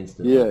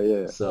instantly.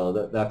 Yeah. So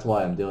that's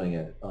why I'm doing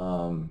it.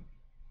 So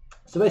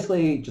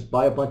basically, just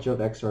buy a bunch of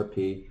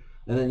XRP,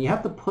 and then you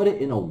have to put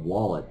it in a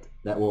wallet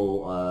that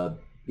will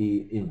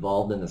be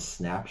involved in the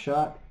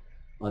snapshot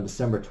on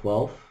December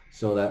 12th,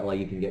 so that like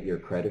you can get your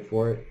credit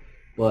for it.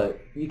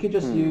 But you could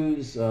just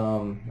use.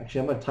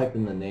 Actually, I'm gonna type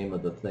in the name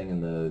of the thing in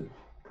the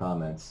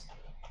comments.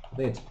 I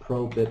think it's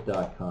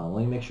probit.com.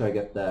 Let me make sure I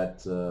get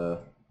that.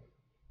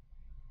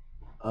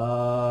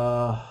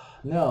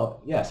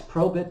 Yes,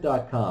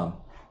 probit.com.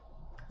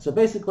 So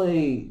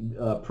basically,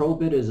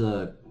 Probit is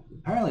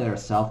apparently they're a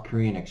South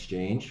Korean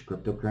exchange,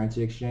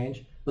 cryptocurrency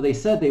exchange, but they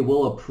said they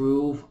will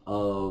approve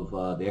of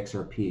the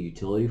XRP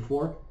utility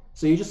fork.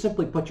 So you just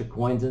simply put your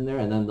coins in there,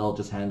 and then they'll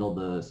just handle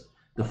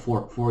the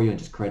fork for you and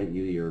just credit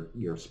you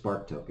your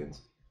Spark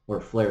tokens or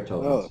Flare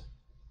tokens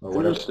or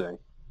whatever. Interesting.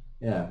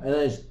 Yeah, and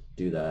then just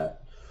do that.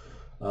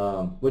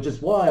 Which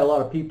is why a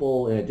lot of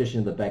people, in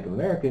addition to the Bank of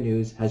America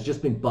news, has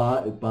just been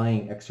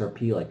buying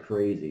XRP like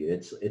crazy.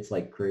 It's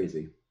like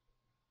crazy.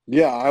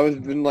 Yeah, I was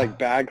been like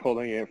bag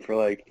holding it for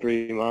like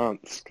 3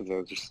 months because I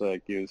was just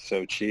like, it was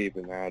so cheap,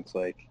 and now it's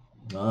like,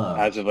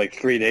 as of like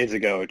 3 days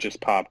ago, it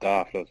just popped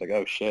off. I was like,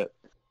 oh shit.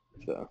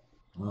 So.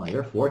 Oh,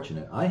 you're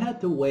fortunate. I had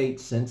to wait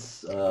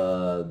since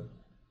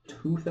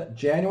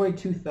January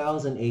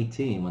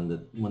 2018 when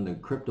the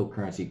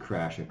cryptocurrency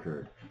crash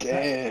occurred.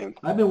 Damn.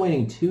 I've been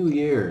waiting 2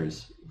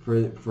 years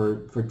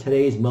for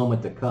today's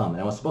moment to come, and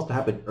it was supposed to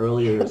happen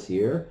earlier this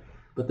year,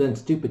 but then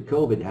stupid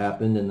COVID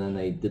happened, and then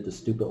they did the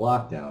stupid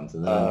lockdowns,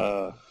 and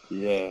then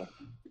Yeah.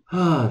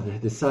 they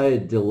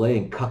decided to delay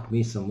and cuck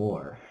me some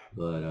more.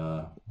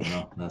 But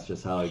that's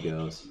just how it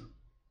goes.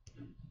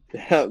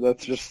 Yeah,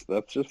 that's just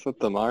what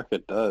the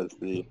market does.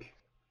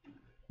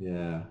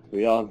 Yeah.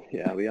 We all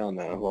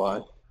know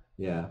why.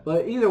 Yeah,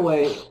 but either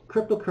way,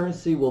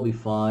 cryptocurrency will be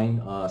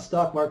fine.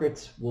 Stock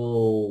markets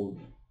will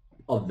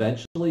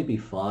eventually be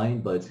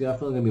fine, but it's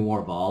definitely going to be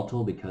more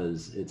volatile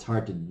because it's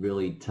hard to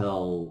really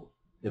tell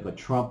if a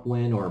Trump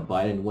win or a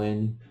Biden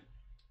win,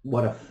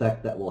 what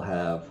effect that will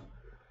have,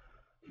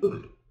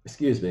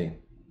 excuse me,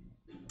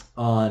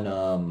 on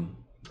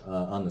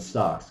the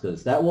stocks,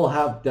 because that will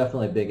have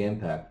definitely a big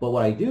impact. But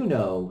what I do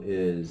know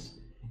is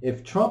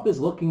if Trump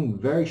is looking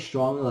very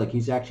strongly like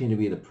he's actually going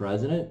to be the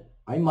president,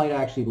 I might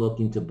actually look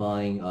into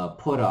buying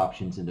put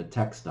options into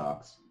tech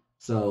stocks.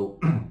 So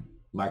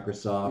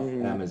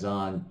Microsoft,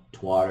 Amazon,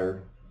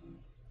 Twitter.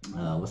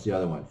 What's the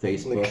other one?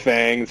 Facebook. Like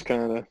Fangs,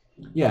 kind of.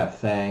 Yeah,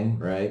 Fang,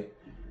 right?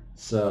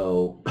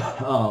 So,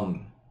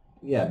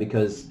 yeah,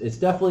 because it's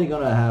definitely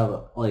gonna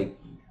have like.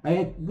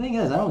 The thing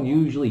is, I don't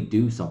usually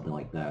do something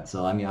like that.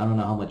 So I mean, I don't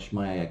know how much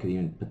money I could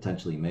even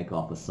potentially make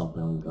off of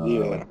something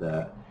like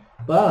that.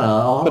 But I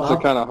don't know.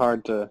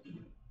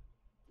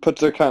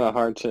 Puts it kind of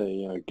hard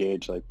to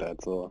gauge like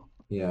that. So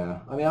yeah,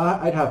 I mean,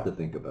 I'd have to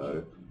think about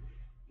it.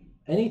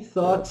 Any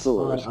thoughts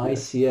on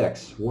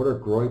ICX? Water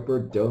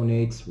Groiper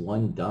donates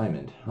 1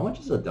 diamond. How much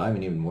is a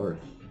diamond even worth?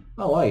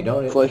 Oh, wow, you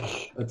donate.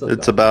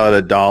 It's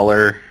about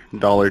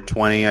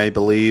 $1.20, I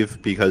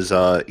believe, because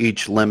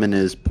each lemon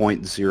is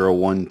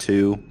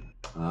 0.012.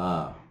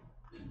 Ah.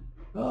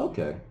 Oh,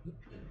 okay.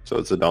 So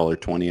it's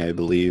 $1.20, I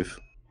believe.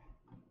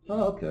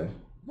 Oh, okay.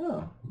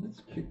 Oh,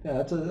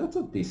 that's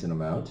a decent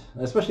amount,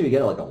 especially if you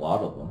get like a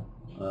lot of them.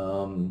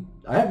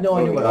 I have no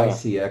idea what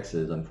ICX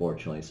is,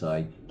 unfortunately, so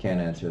I can't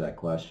answer that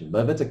question.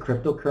 But if it's a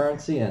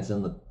cryptocurrency and it's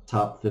in the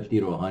top 50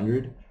 to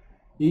 100,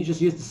 you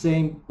just use the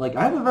same. Like,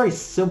 I have a very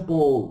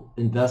simple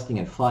investing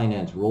and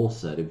finance rule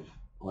set. If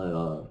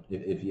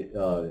you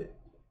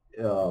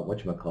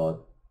whatchamacallit,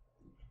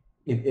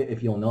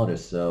 if you'll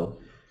notice. So,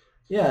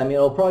 yeah, I mean,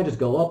 it'll probably just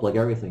go up like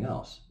everything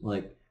else.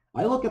 Like,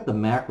 I look at the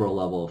macro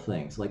level of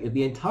things. Like, if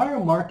the entire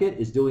market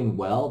is doing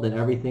well, then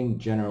everything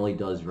generally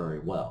does very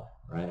well.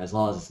 Right, as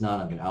long as it's not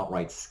like an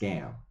outright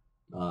scam.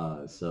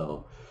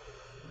 So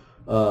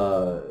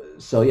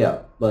yeah,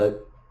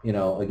 but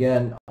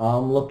again,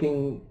 I'm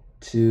looking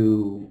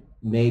to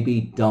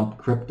maybe dump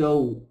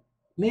crypto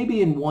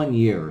maybe in 1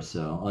 year or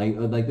so. Like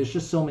there's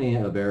just so many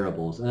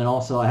variables, and then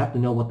also I have to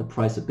know what the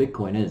price of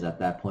Bitcoin is at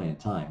that point in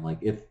time. Like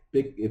if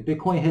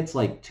Bitcoin hits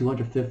like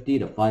 250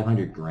 to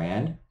 500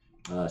 grand,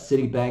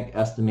 Citibank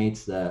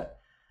estimates that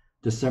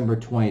December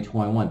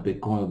 2021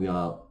 Bitcoin will be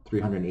about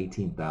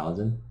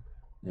 318,000.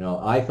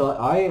 I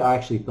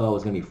actually thought it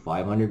was going to be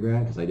 500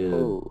 grand because I did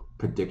a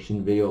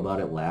prediction video about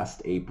it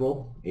last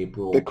April.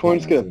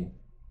 Bitcoin's going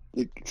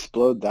to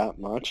explode that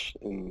much?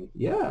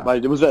 Yeah.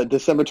 Was that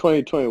December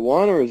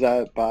 2021 or is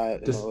that by...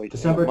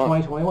 December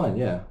 2021,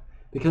 yeah.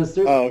 Because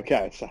there's... Oh,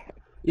 okay. Sorry.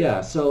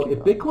 Yeah, so if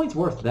Bitcoin's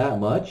worth that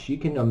much, you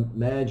can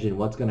imagine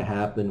what's going to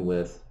happen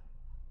with,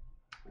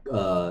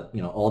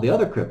 all the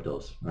other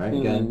cryptos, right?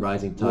 Again,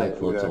 rising tide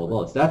floats all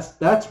boats.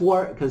 That's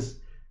where... because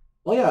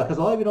a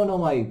lot of you don't know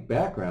my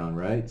background,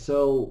 right?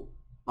 So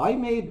I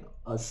made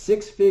a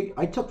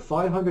I took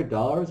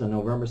 $500 on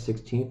November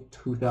 16th,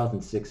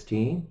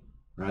 2016,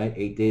 right?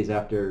 8 days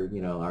after,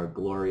 our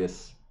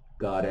glorious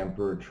God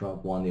Emperor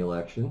Trump won the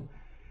election.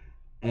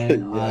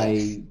 And yes.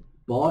 I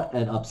bought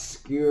an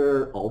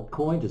obscure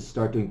altcoin to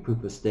start doing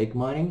proof of stake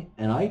mining,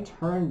 and I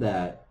turned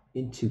that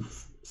into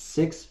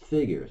 6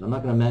 figures. I'm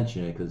not going to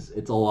mention it because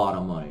it's a lot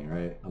of money,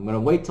 right? I'm going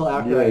to wait till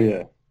after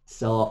I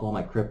sell off all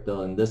my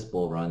crypto in this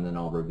bull run, then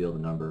I'll reveal the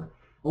number.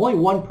 Only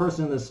one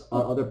person, this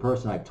other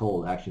person I've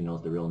told, actually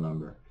knows the real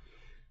number.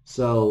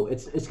 So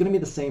it's going to be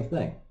the same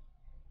thing.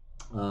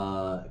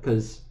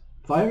 Because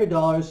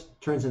 $500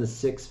 turns into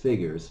 6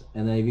 figures.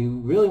 And then if you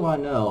really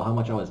want to know how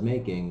much I was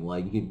making,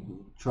 like you could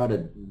try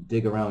to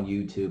dig around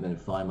YouTube and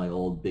find my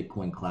old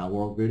Bitcoin Clown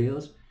World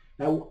videos.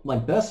 Now, my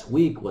best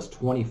week was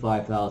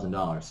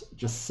 $25,000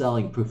 just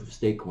selling proof of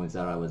stake coins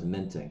that I was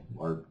minting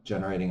or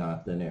generating out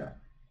of thin air,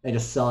 and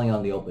just selling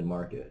on the open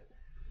market.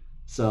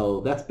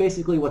 So that's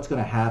basically what's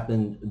going to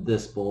happen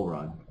this bull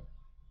run.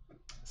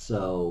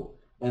 So,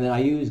 and then I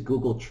use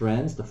Google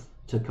Trends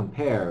to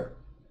compare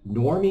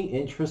normie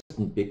interest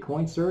in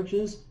Bitcoin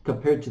searches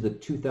compared to the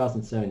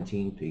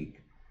 2017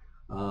 peak.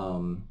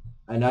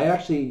 And I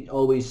actually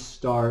always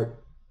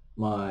start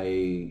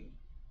my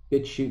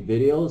BitChute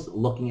videos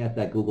looking at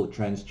that Google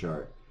Trends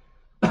chart.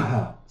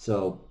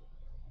 So,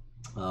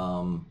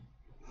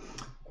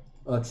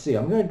 let's see,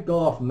 I'm going to go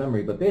off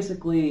memory, but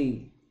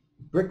basically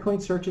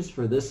Bitcoin searches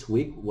for this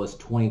week was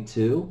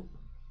 22,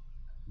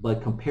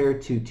 but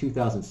compared to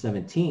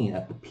 2017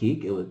 at the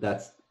peak,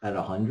 that's at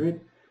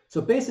 100.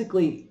 So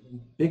basically,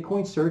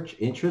 Bitcoin search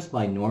interest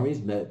by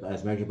normies,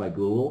 as measured by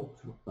Google,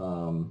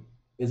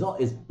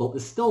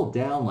 is still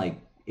down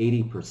like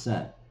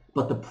 80%,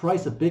 but the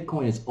price of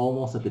Bitcoin is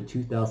almost at the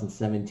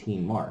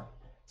 2017 mark.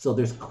 So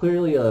there's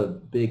clearly a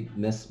big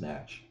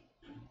mismatch.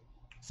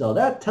 So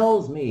that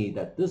tells me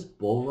that this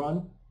bull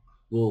run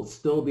will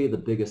still be the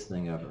biggest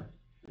thing ever.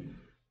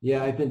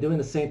 Yeah, I've been doing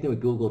the same thing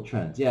with Google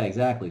Trends. Yeah,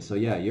 exactly. So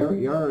yeah,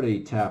 you're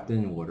already tapped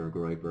in, Water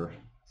Groiper.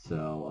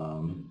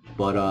 So,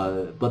 but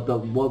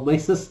what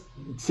makes this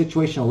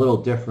situation a little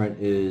different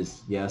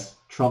is, yes,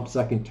 Trump's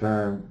second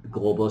term, the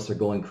globalists are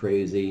going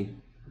crazy.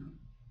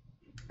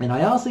 And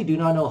I honestly do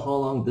not know how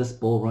long this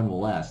bull run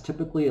will last.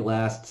 Typically it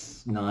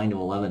lasts 9 to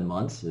 11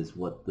 months is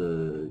what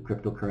the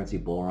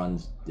cryptocurrency bull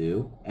runs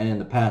do. And in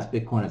the past,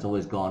 Bitcoin has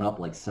always gone up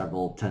like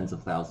several tens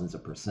of thousands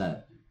of percent.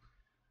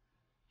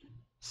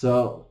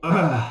 So,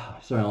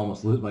 sorry, I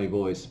almost lose my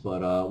voice,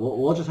 but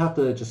we'll just have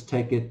to just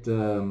take it,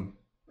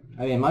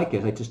 I mean, in my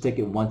case, I just take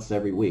it once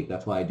every week.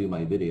 That's why I do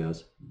my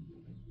videos.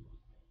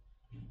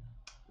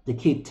 To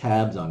keep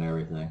tabs on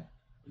everything.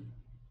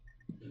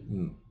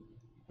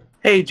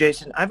 Hey,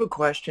 Jason, I have a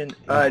question.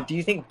 Do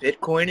you think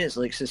Bitcoin is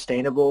like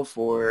sustainable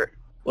for,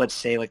 let's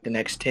say, like the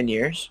next 10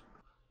 years?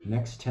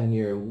 Next 10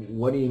 year,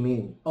 what do you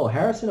mean? Oh,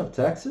 Harrison of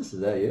Texas, is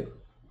that you?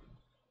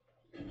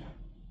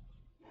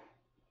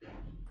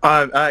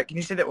 Can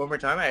you say that one more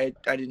time? I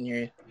didn't hear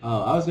you.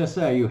 Oh, I was gonna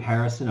say, are you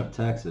Harrison of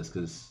Texas?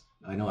 Because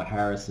I know a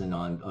Harrison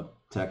of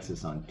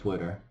Texas on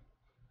Twitter.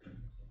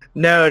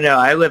 No,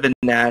 I live in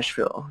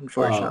Nashville,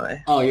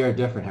 unfortunately. Oh, you're a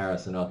different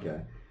Harrison.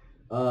 Okay.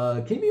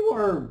 Can you be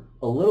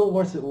a little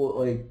more,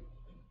 like,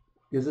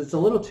 because it's a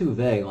little too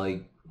vague.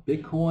 Like,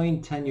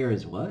 Bitcoin 10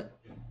 years, what?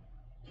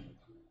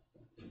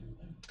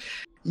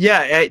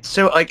 Yeah,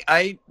 so like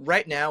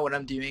right now what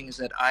I'm doing is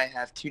that I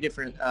have two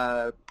different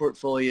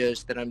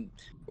portfolios that I'm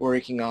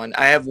working on.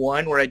 I have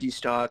one where I do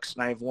stocks,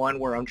 and I have one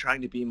where I'm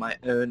trying to be my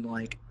own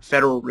like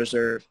Federal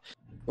Reserve,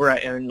 where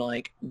I own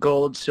like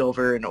gold,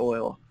 silver, and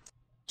oil.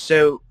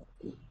 So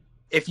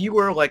if you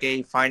were like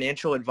a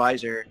financial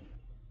advisor,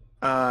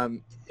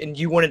 and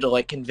you wanted to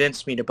like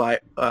convince me to buy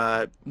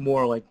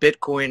more like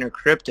Bitcoin or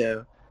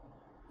crypto,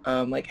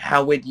 like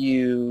how would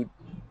you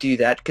do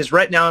that? Because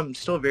right now I'm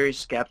still very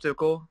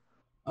skeptical.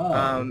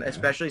 Okay.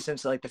 Especially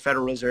since like the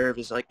Federal Reserve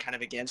is like kind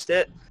of against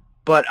it,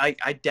 but I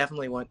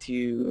definitely want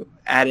to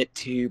add it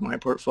to my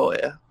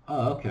portfolio.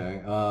 Oh,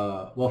 okay.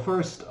 Well,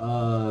 first,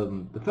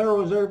 the Federal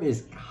Reserve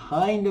is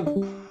kind of,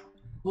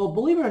 well,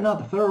 believe it or not,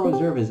 the Federal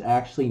Reserve is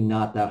actually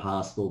not that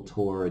hostile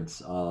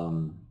towards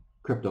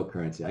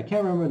cryptocurrency. I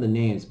can't remember the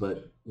names,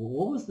 but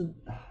what was the?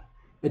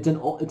 It's an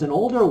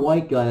older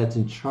white guy that's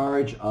in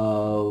charge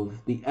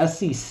of the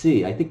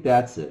SEC. I think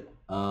that's it.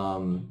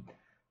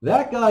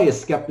 That guy is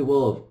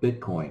skeptical of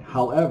Bitcoin.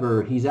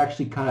 However, he's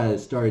actually kind of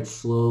started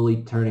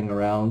slowly turning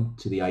around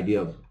to the idea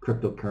of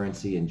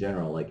cryptocurrency in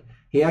general. Like,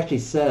 he actually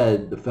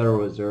said the Federal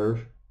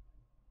Reserve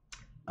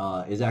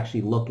is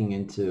actually looking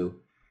into,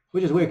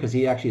 which is weird because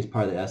he actually is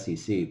part of the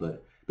SEC.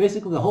 But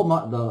basically,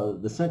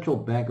 the Central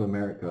Bank of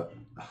America,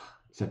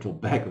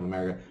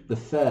 the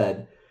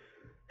Fed,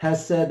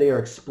 has said they are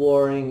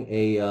exploring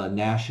a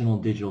national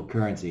digital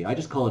currency. I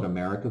just call it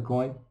America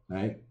Coin,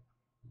 right?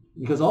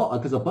 Because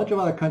a bunch of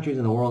other countries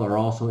in the world are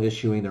also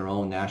issuing their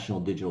own national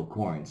digital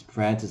coins.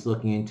 France is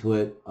looking into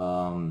it.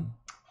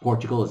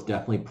 Portugal is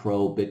definitely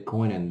pro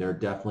Bitcoin, and they're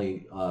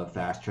definitely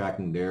fast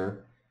tracking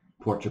their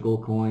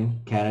Portugal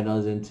coin. Canada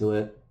is into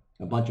it.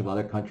 A bunch of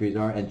other countries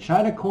are, and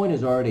China coin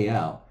is already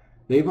out.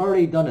 They've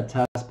already done a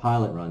test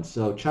pilot run.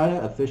 So China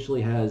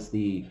officially has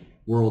the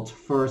world's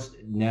first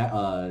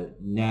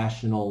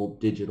national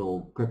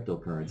digital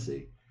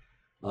cryptocurrency.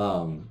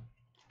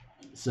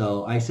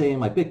 So I say in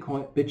my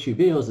BitTube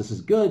videos, this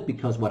is good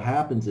because what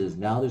happens is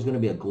now there's going to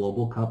be a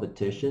global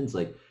competition. It's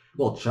like,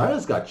 well,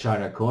 China's got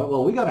China coin.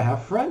 Well, we got to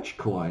have French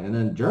coin. And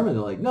then Germany,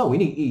 they're like, no, we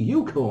need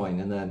EU coin.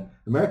 And then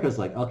America's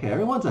like, okay,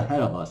 everyone's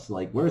ahead of us.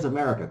 Like, where's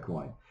America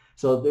coin?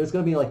 So there's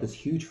going to be like this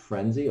huge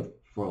frenzy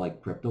for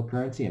like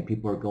cryptocurrency, and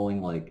people are going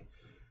like,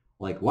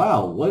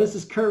 wow, what is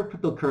this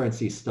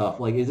cryptocurrency stuff?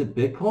 Like, is it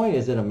Bitcoin?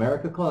 Is it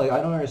America coin? Like,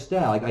 I don't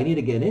understand. Like, I need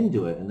to get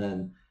into it. And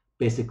then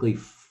basically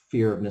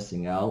fear of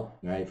missing out,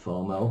 right?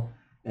 FOMO,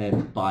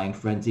 and buying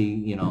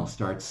frenzy,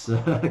 starts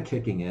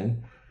kicking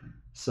in.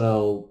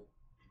 So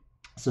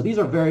these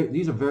are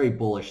very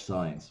bullish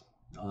signs.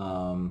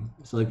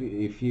 So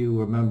if you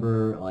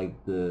remember, like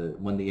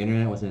when the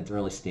internet was in its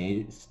early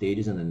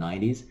stages in the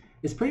 90s,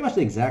 it's pretty much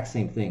the exact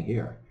same thing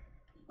here.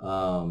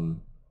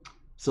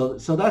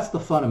 So that's the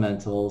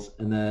fundamentals,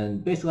 and then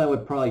basically I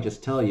would probably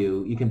just tell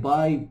you can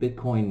buy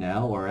Bitcoin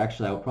now, or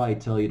actually I would probably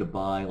tell you to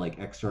buy like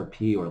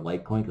XRP or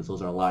Litecoin because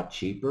those are a lot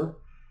cheaper,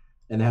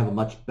 and they have a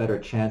much better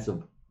chance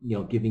of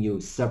giving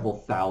you several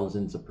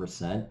thousands of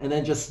 %, and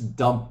then just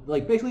dump.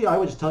 Like basically I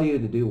would just tell you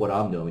to do what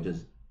I'm doing,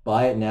 just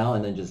buy it now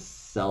and then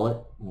just sell it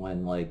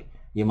when like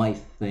you might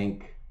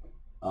think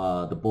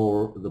the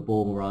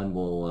bull run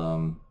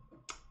will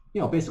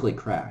basically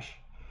crash.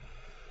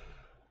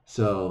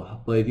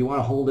 So, but if you want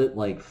to hold it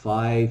like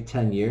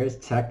 5-10 years,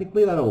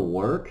 technically that'll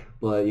work,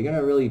 but you're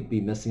gonna really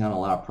be missing out on a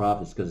lot of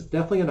profits because it's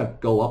definitely gonna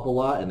go up a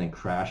lot and then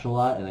crash a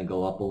lot and then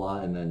go up a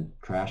lot and then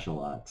crash a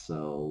lot.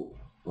 So,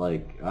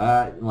 I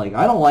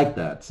don't like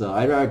that. So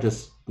I'd rather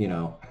just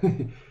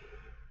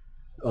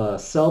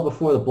sell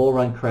before the bull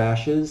run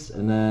crashes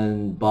and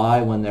then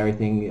buy when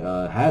everything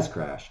has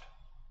crashed.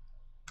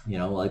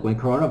 Like when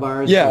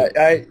coronavirus. Yeah,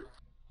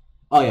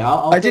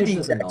 I did the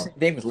exact same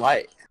thing with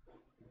Lite.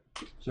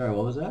 Sorry,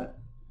 what was that?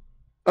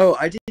 Oh,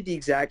 I did the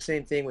exact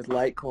same thing with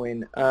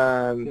Litecoin.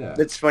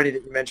 It's funny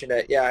that you mentioned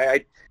that. Yeah,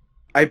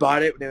 I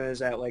bought it when it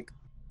was at like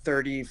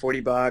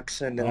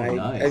 $30-$40, and then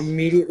I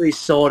immediately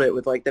sold it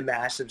with like the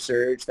massive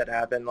surge that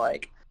happened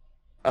like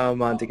a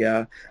month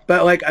ago.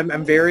 But like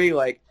I'm very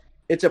like,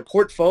 it's a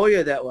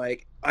portfolio that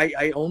like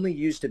I only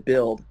use to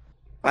build.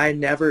 I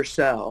never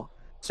sell.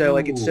 So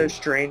like it's so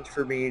strange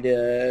for me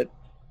to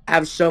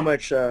have so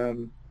much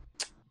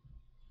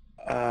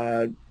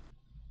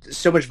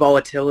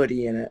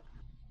volatility in it.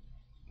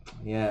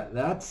 Yeah,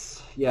 that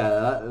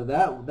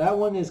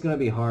one is going to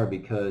be hard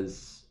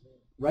because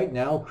right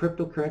now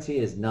cryptocurrency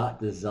is not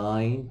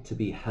designed to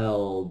be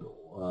held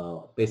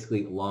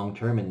basically long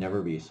term and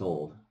never be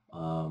sold.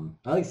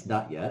 At least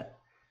not yet.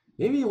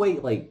 Maybe you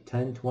wait like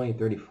 10, 20,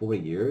 30, 40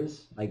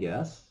 years, I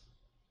guess.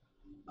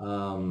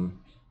 But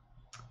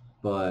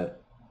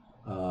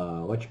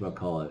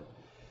whatchamacallit?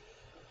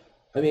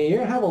 I mean, you're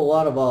gonna have a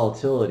lot of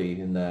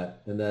volatility in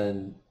that, and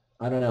then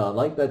I don't know.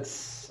 Like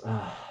that's,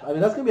 I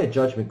mean, that's gonna be a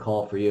judgment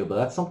call for you, but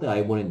that's something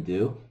I wouldn't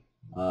do.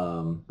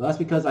 But that's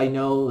because I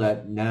know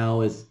that now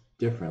is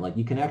different. Like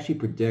you can actually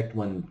predict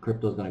when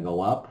crypto is gonna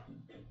go up,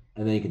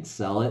 and then you can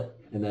sell it,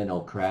 and then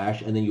it'll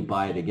crash, and then you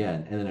buy it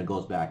again, and then it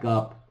goes back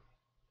up,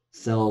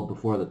 sell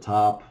before the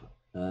top,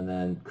 and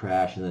then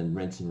crash, and then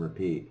rinse and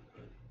repeat.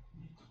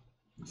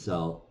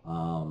 So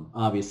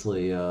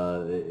obviously,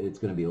 it's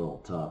gonna be a little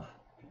tough.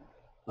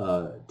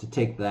 To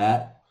take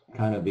that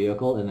kind of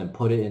vehicle and then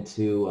put it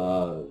into,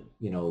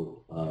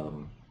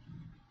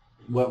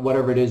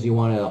 whatever it is you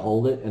want to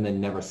hold it and then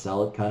never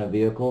sell it kind of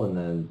vehicle, and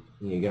then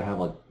you're going to have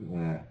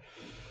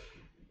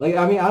like,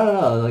 I mean, I don't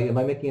know, like, am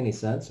I making any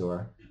sense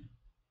or?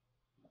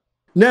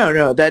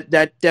 No, that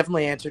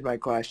definitely answered my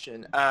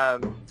question. Yeah,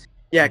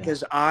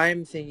 because I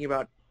was thinking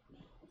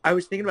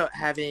about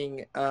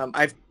having,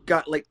 I've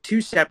got like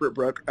two separate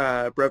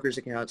brokers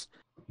accounts.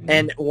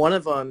 And one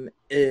of them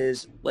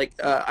is like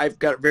I've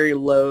got very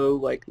low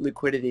like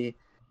liquidity,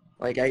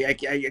 like I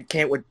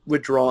can't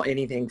withdraw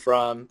anything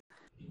from,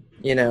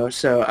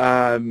 So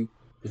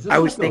I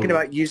was thinking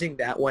about using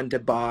that one to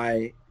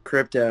buy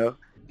crypto,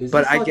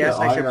 but I guess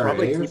I should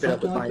probably keep it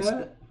up with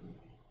myself.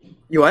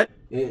 You what?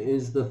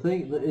 Is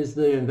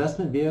the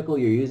investment vehicle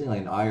you're using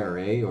like an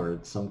IRA or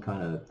some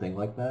kind of thing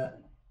like that?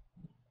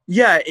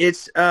 Yeah,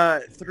 it's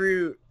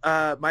through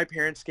my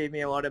parents gave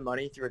me a lot of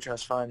money through a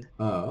trust fund.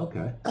 Oh,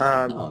 okay.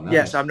 Nice.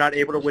 Yeah, so I'm not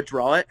able to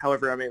withdraw it.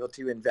 However, I'm able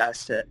to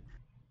invest it,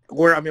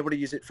 or I'm able to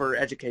use it for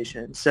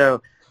education.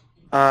 So,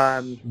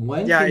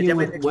 when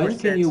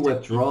can you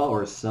withdraw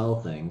or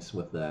sell things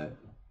with that?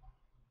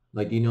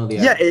 Like,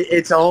 Yeah,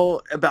 it's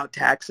all about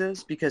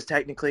taxes because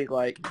technically,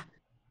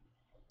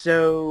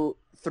 so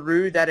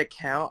through that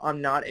account,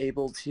 I'm not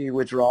able to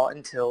withdraw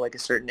until like a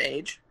certain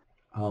age.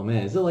 Oh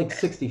man, is it like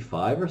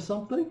 65 or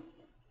something?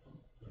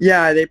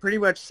 Yeah, they pretty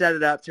much set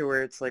it up to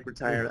where it's like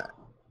retirement.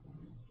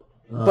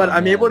 But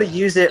I'm able to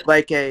use it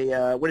like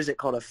a, what is it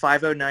called, a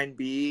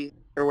 509B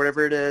or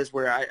whatever it is,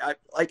 where I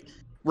like,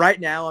 right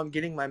now I'm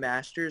getting my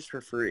master's for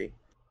free.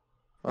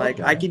 Like,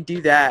 okay. I can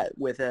do that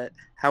with it.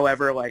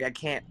 However, like, I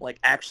can't like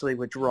actually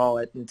withdraw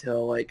it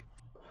until like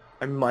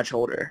I'm much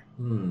older.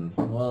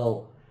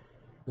 Well,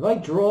 if I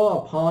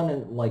draw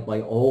upon like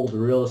my old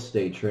real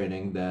estate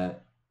training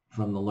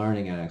from the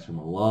Learning Annex from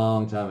a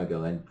long time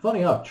ago. And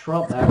funny enough,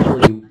 Trump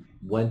actually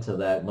went to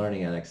that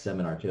Learning Annex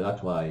seminar too.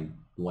 That's why I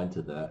went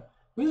to that.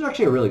 He was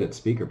actually a really good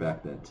speaker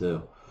back then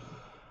too.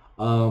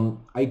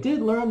 I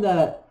did learn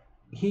that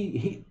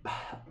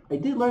I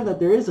did learn that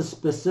there is a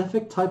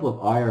specific type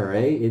of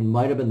IRA. It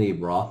might have been the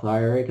Roth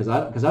IRA because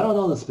I don't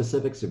know the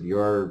specifics of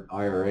your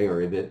IRA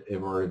or if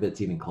it's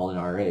even called an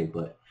IRA.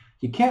 But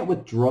you can't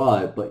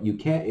withdraw it, but you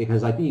can't,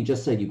 because I think you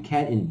just said you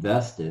can't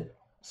invest it.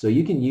 So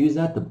you can use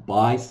that to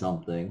buy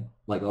something,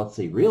 like let's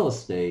say real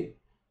estate.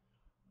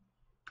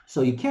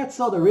 So you can't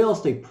sell the real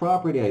estate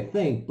property, I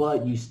think,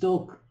 but you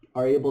still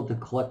are able to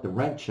collect the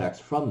rent checks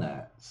from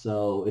that.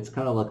 So it's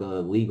kind of like a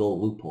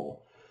legal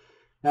loophole.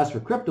 As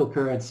for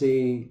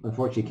cryptocurrency,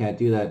 unfortunately you can't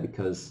do that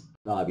because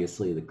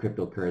obviously the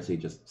cryptocurrency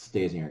just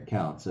stays in your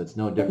account. So it's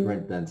no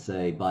different than,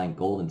 say, buying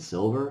gold and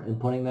silver and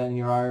putting that in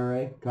your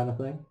IRA kind of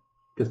thing.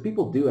 Because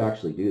people do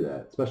actually do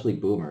that, especially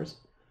boomers.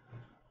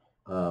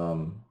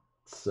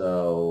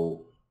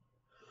 So,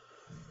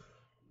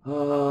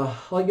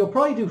 like you'll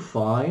probably do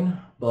fine,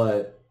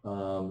 but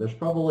there's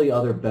probably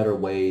other better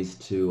ways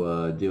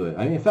to do it.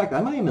 I mean, in fact,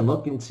 I might even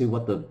look into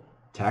what the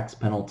tax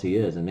penalty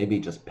is and maybe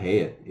just pay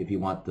it if you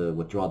want to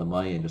withdraw the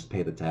money and just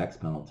pay the tax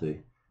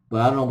penalty.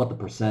 But I don't know what the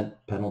percent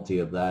penalty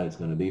of that is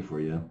going to be for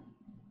you.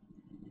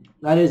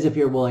 That is if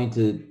you're willing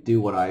to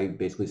do what I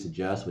basically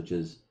suggest, which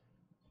is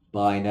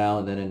buy now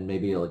and then in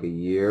maybe like a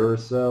year or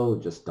so,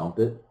 just dump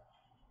it.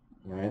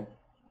 All right?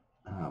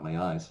 Oh, my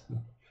eyes.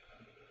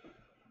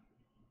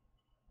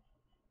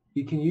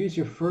 You can use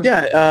your first...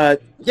 Yeah,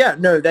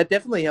 no, that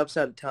definitely helps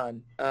out a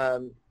ton.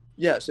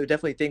 Yeah, so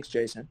definitely thanks,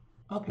 Jason.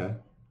 Okay.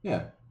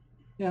 Yeah,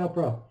 no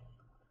problem.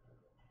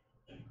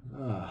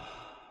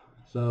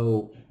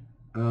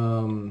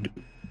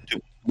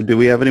 Do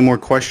we have any more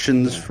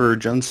questions for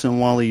Junson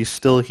while he's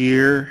still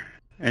here?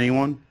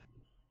 Anyone?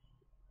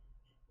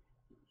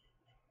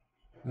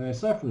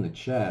 Aside from the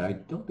chat, I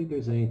don't think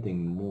there's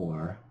anything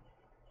more.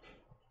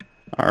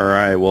 All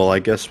right, well, I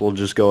guess we'll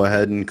just go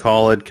ahead and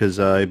call it because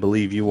I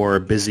believe you are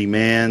a busy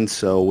man,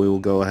 so we will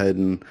go ahead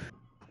and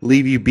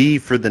leave you be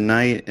for the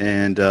night.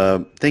 And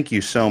thank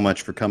you so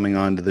much for coming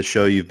on to the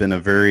show. You've been a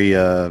very,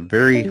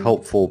 very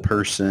helpful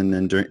person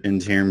in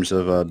terms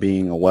of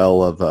being a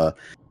well of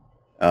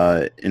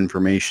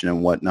information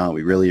and whatnot.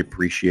 We really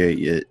appreciate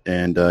it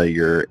and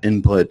your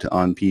input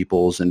on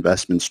people's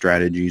investment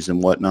strategies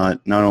and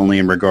whatnot, not only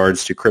in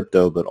regards to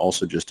crypto, but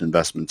also just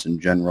investments in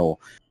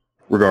general.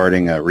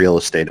 regarding real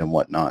estate and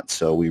whatnot.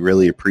 So we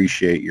really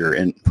appreciate your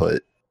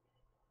input.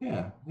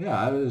 Yeah,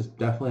 I was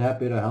definitely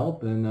happy to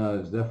help, and I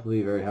was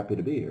definitely very happy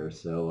to be here.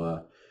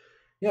 So,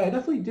 yeah, I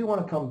definitely do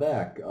want to come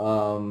back.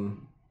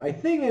 I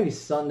think maybe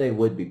Sunday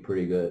would be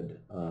pretty good.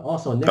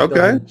 Also, Nick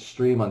doesn't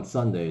stream on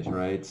Sundays,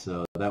 right?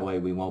 So that way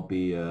we won't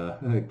be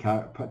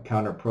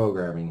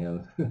counter-programming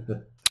him.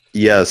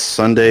 Yes,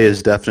 Sunday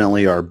is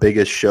definitely our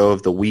biggest show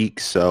of the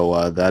week,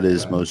 so that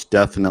is most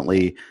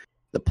definitely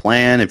the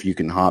plan. If you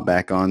can hop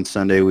back on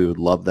Sunday, we would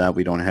love that.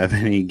 We don't have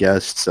any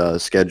guests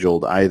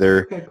scheduled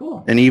either. Okay,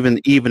 cool. And even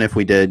if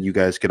we did, you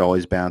guys could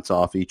always bounce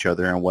off each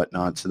other and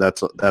whatnot. So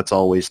that's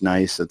always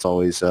nice. That's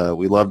always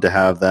we love to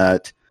have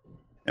that,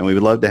 and we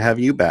would love to have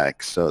you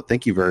back. So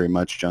thank you very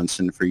much,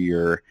 Junson, for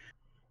your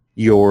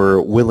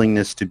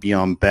willingness to be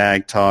on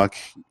Bag Talk.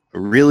 A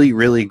really,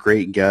 really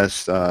great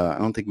guest. I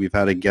don't think we've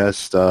had a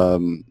guest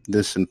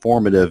this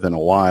informative in a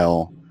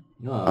while.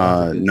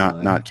 No,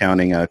 not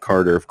counting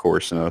Carter, of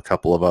course, and a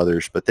couple of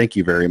others. But thank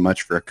you very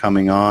much for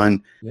coming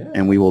on,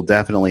 and we will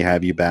definitely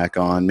have you back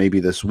on maybe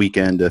this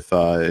weekend if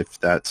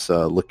that's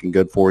looking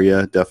good for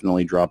you.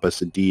 Definitely drop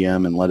us a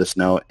DM and let us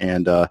know.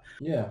 And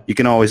you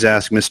can always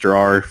ask Mr.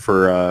 R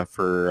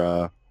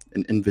for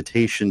an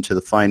invitation to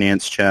the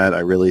finance chat. I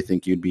really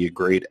think you'd be a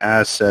great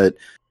asset.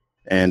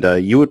 And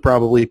you would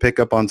probably pick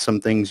up on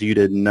some things you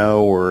didn't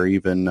know or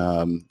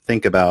even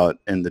think about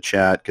in the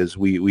chat, because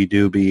we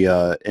do be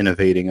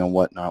innovating and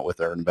whatnot with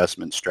our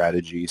investment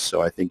strategies.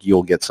 So I think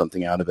you'll get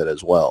something out of it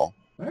as well.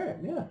 All right,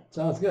 yeah,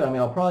 sounds good. I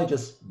mean, I'll probably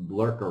just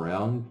lurk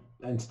around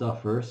and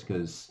stuff first,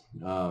 because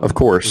of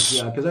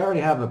course, because I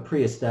already have a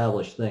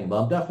pre-established thing.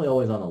 But I'm definitely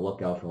always on the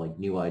lookout for like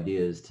new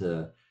ideas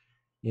to,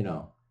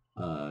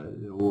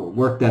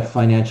 work that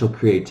financial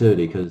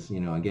creativity. Because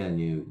again,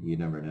 you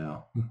never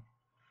know.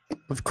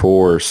 Of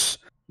course.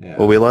 Yeah.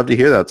 Well, we love to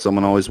hear that.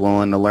 Someone always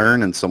willing to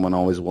learn and someone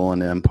always willing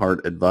to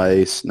impart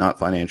advice, not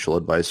financial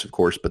advice, of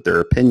course, but their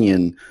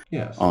opinion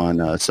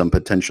on some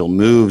potential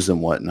moves and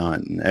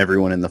whatnot. And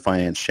everyone in the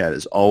finance chat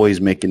is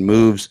always making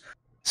moves.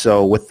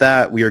 So with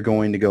that, we are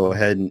going to go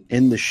ahead and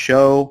end the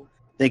show.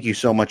 Thank you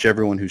so much,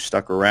 everyone who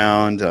stuck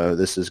around.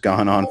 This has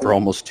gone on for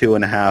almost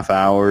 2.5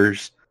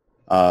 hours.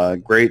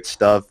 Great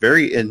stuff.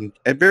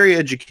 A very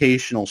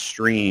educational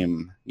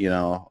stream,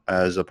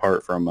 as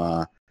apart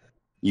from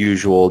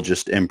usual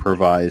just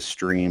improvised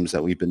streams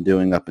that we've been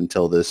doing up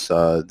until this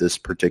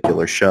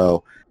particular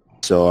show.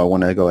 So I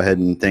want to go ahead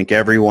and thank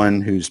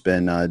everyone who's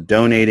been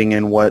donating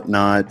and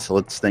whatnot. So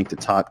let's thank the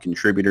top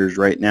contributors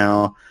right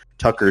now: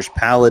 Tucker's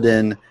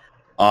Paladin,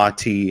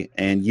 Ati,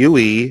 and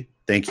Yui.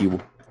 Thank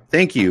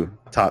you,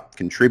 top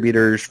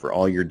contributors, for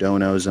all your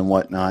donos and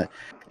whatnot.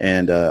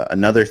 And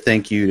another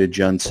thank you to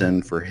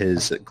Junson for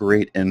his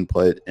great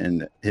input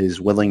and his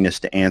willingness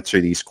to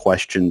answer these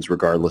questions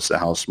regardless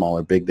of how small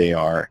or big they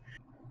are.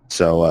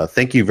 So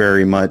thank you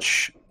very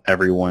much,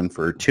 everyone,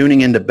 for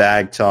tuning into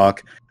Bag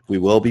Talk. We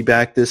will be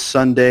back this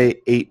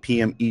Sunday, 8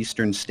 p.m.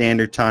 Eastern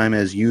Standard Time,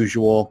 as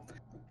usual.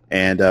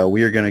 And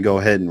we are going to go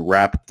ahead and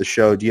wrap up the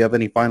show. Do you have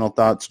any final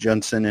thoughts,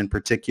 Junson, in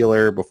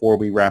particular, before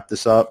we wrap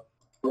this up?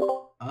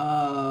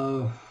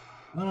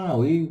 I don't know.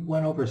 We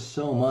went over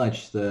so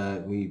much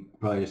that we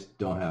probably just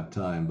don't have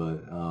time.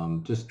 But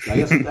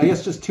I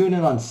guess just tune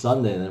in on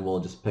Sunday, and then we'll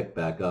just pick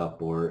back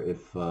up. Or if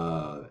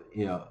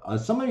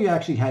some of you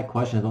actually had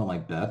questions about my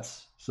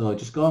bets, so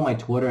just go on my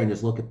Twitter and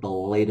just look at the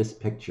latest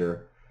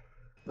picture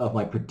of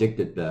my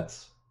predicted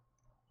bets,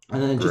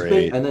 and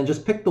then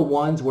just pick the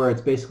ones where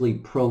it's basically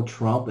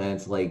pro-Trump and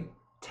it's like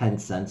 10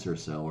 cents or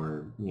so,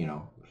 or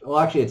well,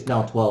 actually it's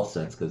now 12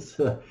 cents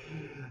because.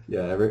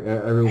 Yeah,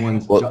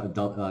 everyone's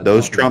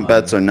those Trump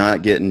bets are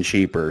not getting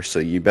cheaper, so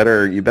you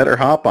better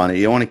hop on it.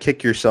 You don't want to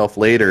kick yourself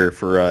later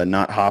for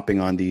not hopping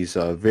on these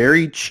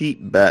very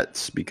cheap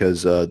bets,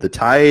 because the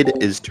tide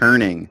is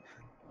turning,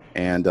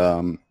 and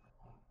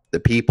the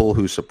people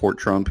who support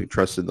Trump, who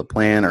trusted the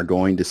plan, are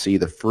going to see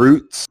the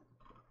fruits,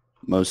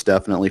 most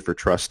definitely, for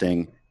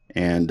trusting,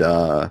 and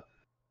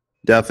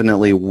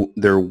definitely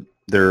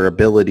their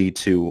ability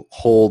to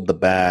hold the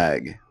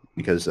bag.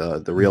 Because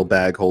the real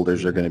bag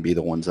holders are going to be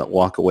the ones that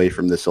walk away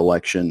from this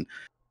election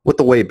with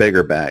the way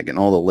bigger bag, and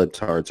all the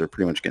libtards are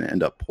pretty much going to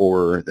end up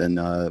poorer than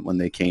when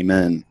they came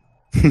in.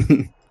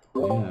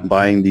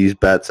 Buying these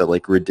bets at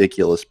like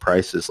ridiculous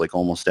prices, like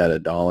almost at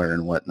 $1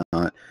 and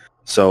whatnot.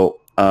 So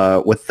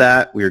with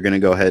that, we are going to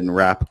go ahead and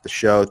wrap up the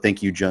show.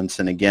 Thank you,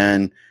 Junson,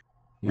 again.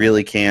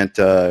 Really can't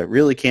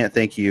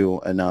thank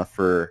you enough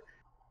for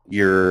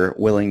your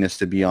willingness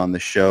to be on the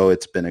show.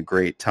 It's been a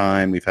great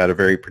time. We've had a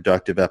very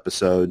productive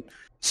episode.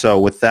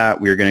 So with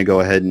that, we're going to go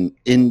ahead and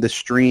end the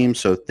stream.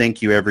 So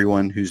thank you,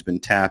 everyone who's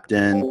been tapped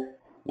in.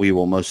 We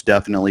will most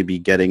definitely be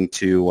getting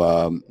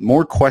to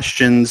more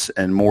questions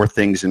and more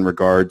things in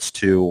regards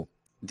to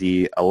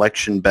the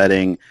election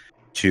betting,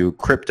 to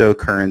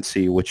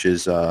cryptocurrency, which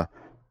is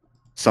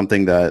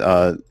something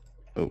that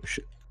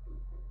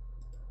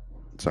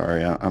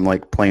Sorry, I'm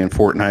like playing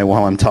Fortnite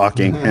while I'm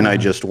talking, and I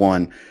just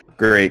won.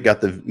 Great,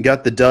 got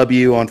the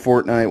W on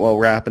Fortnite while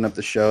wrapping up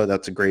the show.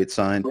 That's a great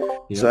sign.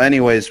 Yep. So,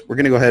 anyways, we're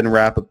gonna go ahead and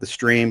wrap up the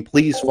stream.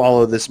 Please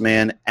follow this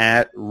man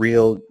at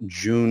Real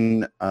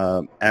Junson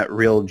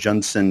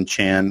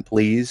Chan.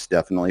 Please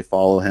definitely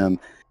follow him.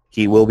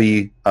 He will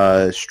be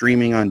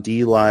streaming on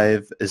D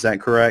Live. Is that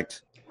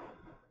correct?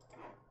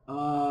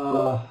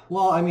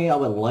 Well, I mean, I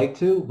would like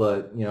to,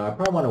 but I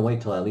probably want to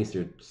wait till at least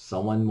there's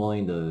someone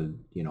willing to,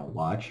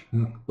 watch.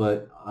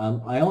 But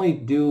I only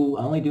do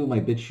my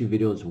BitChute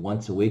videos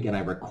once a week, and I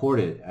record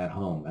it at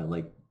home at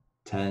like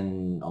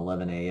 10,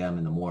 11 a.m.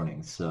 in the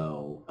morning,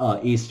 so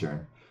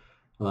Eastern.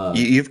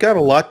 You've got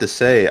a lot to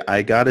say.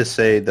 I gotta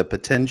say, the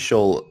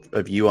potential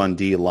of you on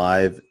D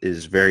Live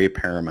is very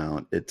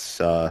paramount. It's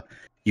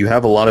you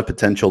have a lot of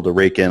potential to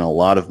rake in a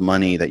lot of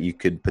money that you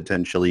could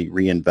potentially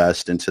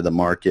reinvest into the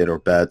market or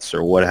bets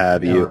or what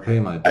have you. Pay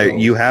my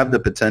bills. You have the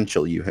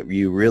potential.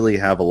 You really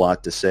have a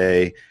lot to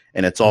say,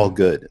 and it's all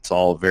good. It's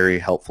all very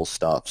helpful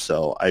stuff.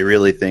 So I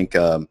really think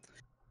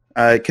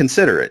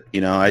consider it.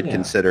 I'd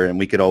consider it, and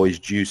we could always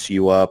juice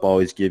you up,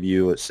 always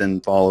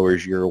send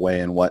followers your way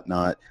and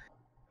whatnot.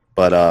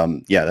 But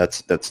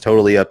that's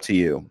totally up to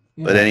you.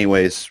 Yeah. But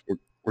anyways,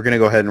 we're going to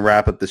go ahead and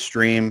wrap up the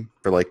stream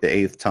for like the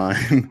 8th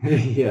time.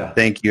 Yeah.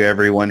 Thank you,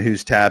 everyone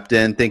who's tapped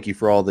in. Thank you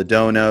for all the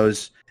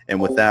donos. And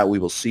with that, we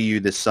will see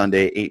you this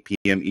Sunday, 8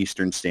 p.m.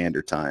 Eastern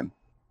Standard Time.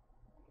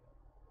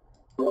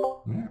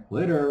 Yeah,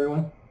 later,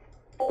 everyone.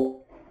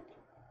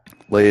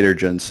 Later,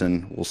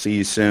 Junson. We'll see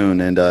you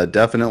soon. And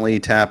definitely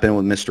tap in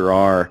with Mr.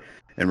 R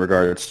in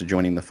regards to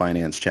joining the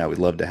finance chat. We'd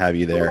love to have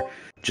you there.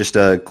 Just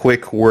a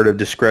quick word of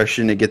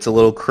discretion. It gets a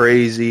little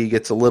crazy,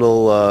 gets a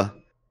little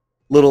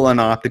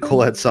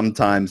unoptical at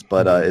sometimes,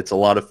 but it's a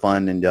lot of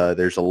fun, and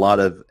there's a lot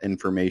of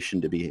information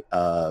to be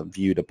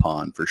viewed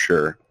upon for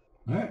sure.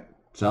 All right.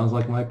 Sounds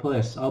like my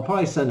place. I'll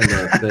probably send him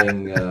a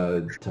thing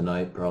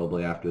tonight,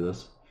 probably after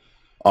this.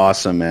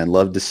 Awesome, man.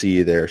 Love to see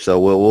you there. So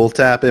we'll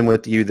tap in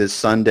with you this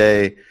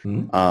Sunday.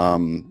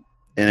 Mm-hmm.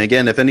 And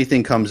again, if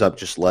anything comes up,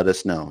 just let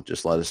us know.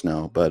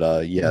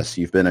 But yes,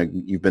 you've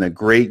been a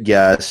great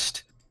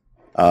guest.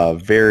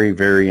 Very,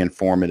 very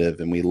informative,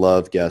 and we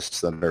love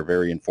guests that are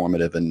very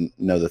informative and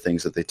know the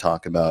things that they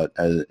talk about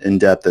as in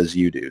depth as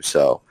you do.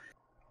 So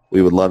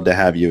we would love to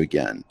have you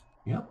again.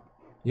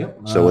 Yep.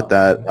 So with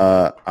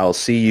that, I'll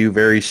see you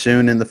very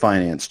soon in the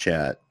finance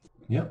chat.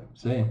 Yep,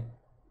 same.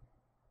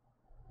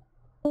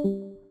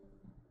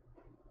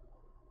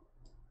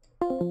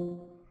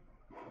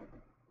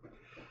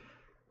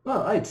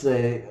 Well, I'd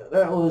say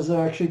that was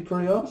actually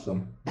pretty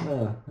awesome.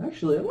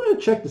 Actually, I'm going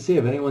to check to see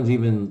if anyone's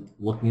even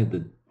looking at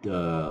the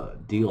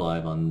D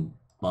Live on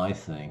my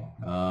thing.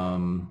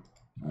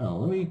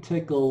 Let me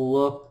take a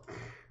look.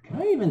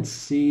 Can I even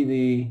see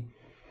the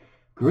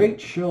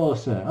great show?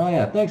 Oh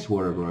yeah, thanks,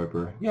 Water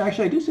Groper. Yeah,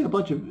 actually, I do see a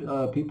bunch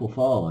of people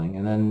following,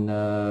 and then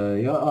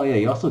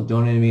you also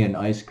donated me an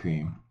ice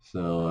cream,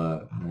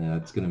 so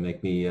it's gonna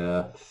make me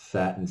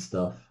fat and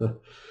stuff.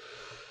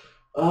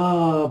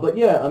 But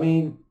yeah, I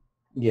mean,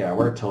 yeah,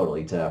 we're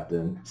totally tapped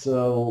in.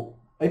 So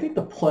I think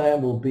the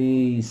plan will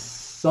be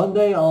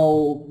Sunday.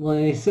 When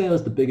they say it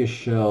was the biggest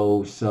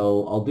show,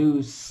 so I'll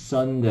do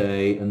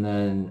Sunday, and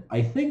then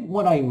I think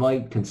what I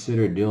might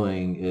consider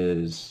doing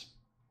is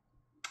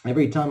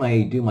every time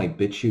I do my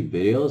BitChute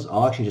videos,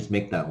 I'll actually just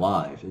make that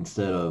live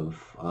instead of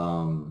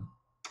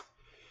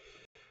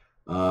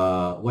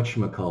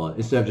whatchamacallit,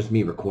 instead of just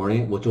me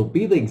recording it, which will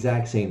be the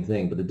exact same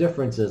thing, but the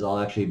difference is I'll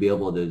actually be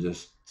able to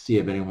just see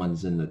if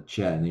anyone's in the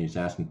chat and they just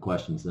ask me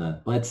questions then.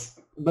 But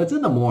it's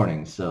in the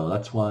morning, so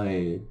that's why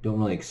I don't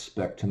really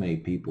expect too many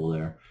people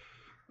there.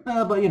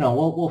 But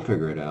we'll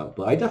figure it out.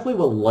 But I definitely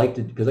would like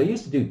to, because I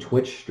used to do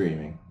Twitch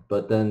streaming,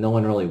 but then no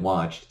one really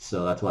watched,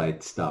 so that's why I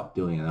stopped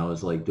doing it. I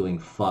was like doing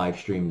 5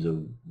 streams a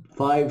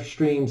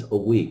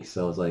week,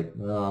 so I was like,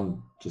 well,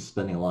 I'm just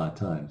spending a lot of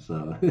time,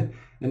 so and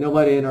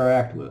nobody to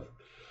interact with.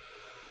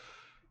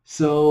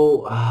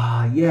 So so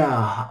I'm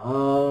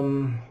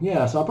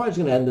probably just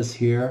gonna end this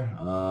here.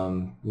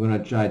 We're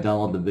gonna try to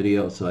download the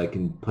video so I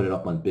can put it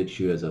up on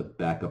BitChute as a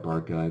backup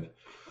archive.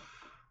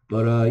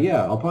 But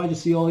I'll probably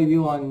just see all of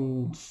you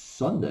on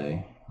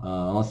Sunday,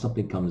 unless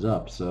something comes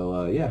up.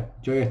 So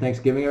enjoy your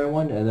Thanksgiving,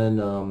 everyone. And then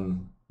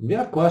if you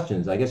have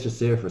questions, I guess just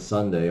save it for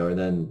Sunday, or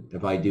then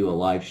if I do a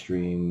live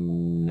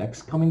stream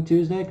next coming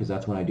Tuesday, because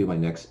that's when I do my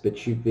next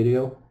BitChute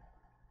video,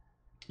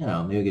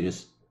 maybe we could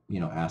just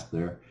ask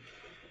there.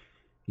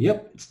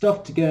 Yep, it's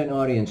tough to get an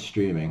audience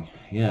streaming.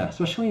 Yeah,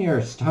 especially when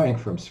you're starting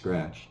from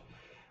scratch.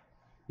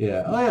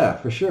 Yeah, oh yeah,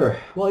 for sure.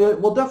 Well,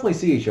 we'll definitely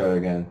see each other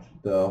again,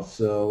 though.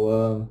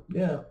 So,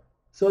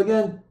 So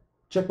again,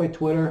 check my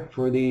Twitter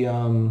for the,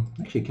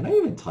 actually, can I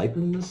even type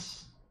in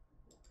this?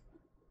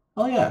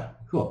 Oh yeah,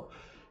 cool.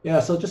 Yeah,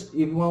 so just,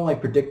 if you want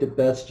like predicted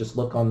bets, just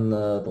look on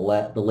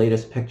the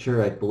latest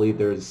picture. I believe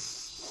there's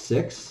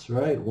 6,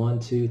 right? 1,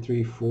 2,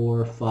 3,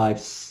 4, 5,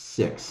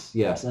 6.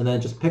 Yes, and then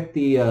just pick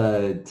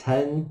the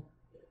 10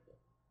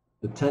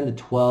 to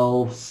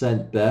 12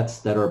 cent bets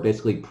that are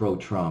basically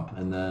pro-Trump,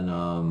 and then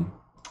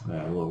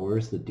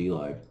where's the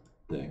D-Live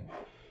thing?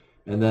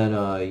 And then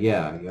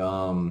yeah,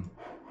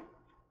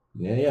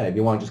 if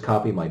you want to just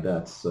copy my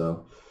bets.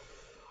 So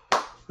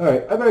all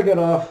right, I better get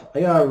off.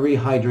 I gotta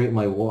rehydrate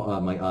my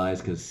my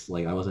eyes because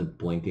like I wasn't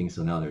blinking,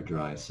 so now they're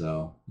dry.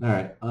 So all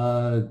right,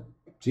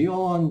 see you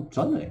all on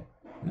Sunday.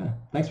 Yeah,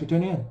 thanks for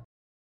tuning in.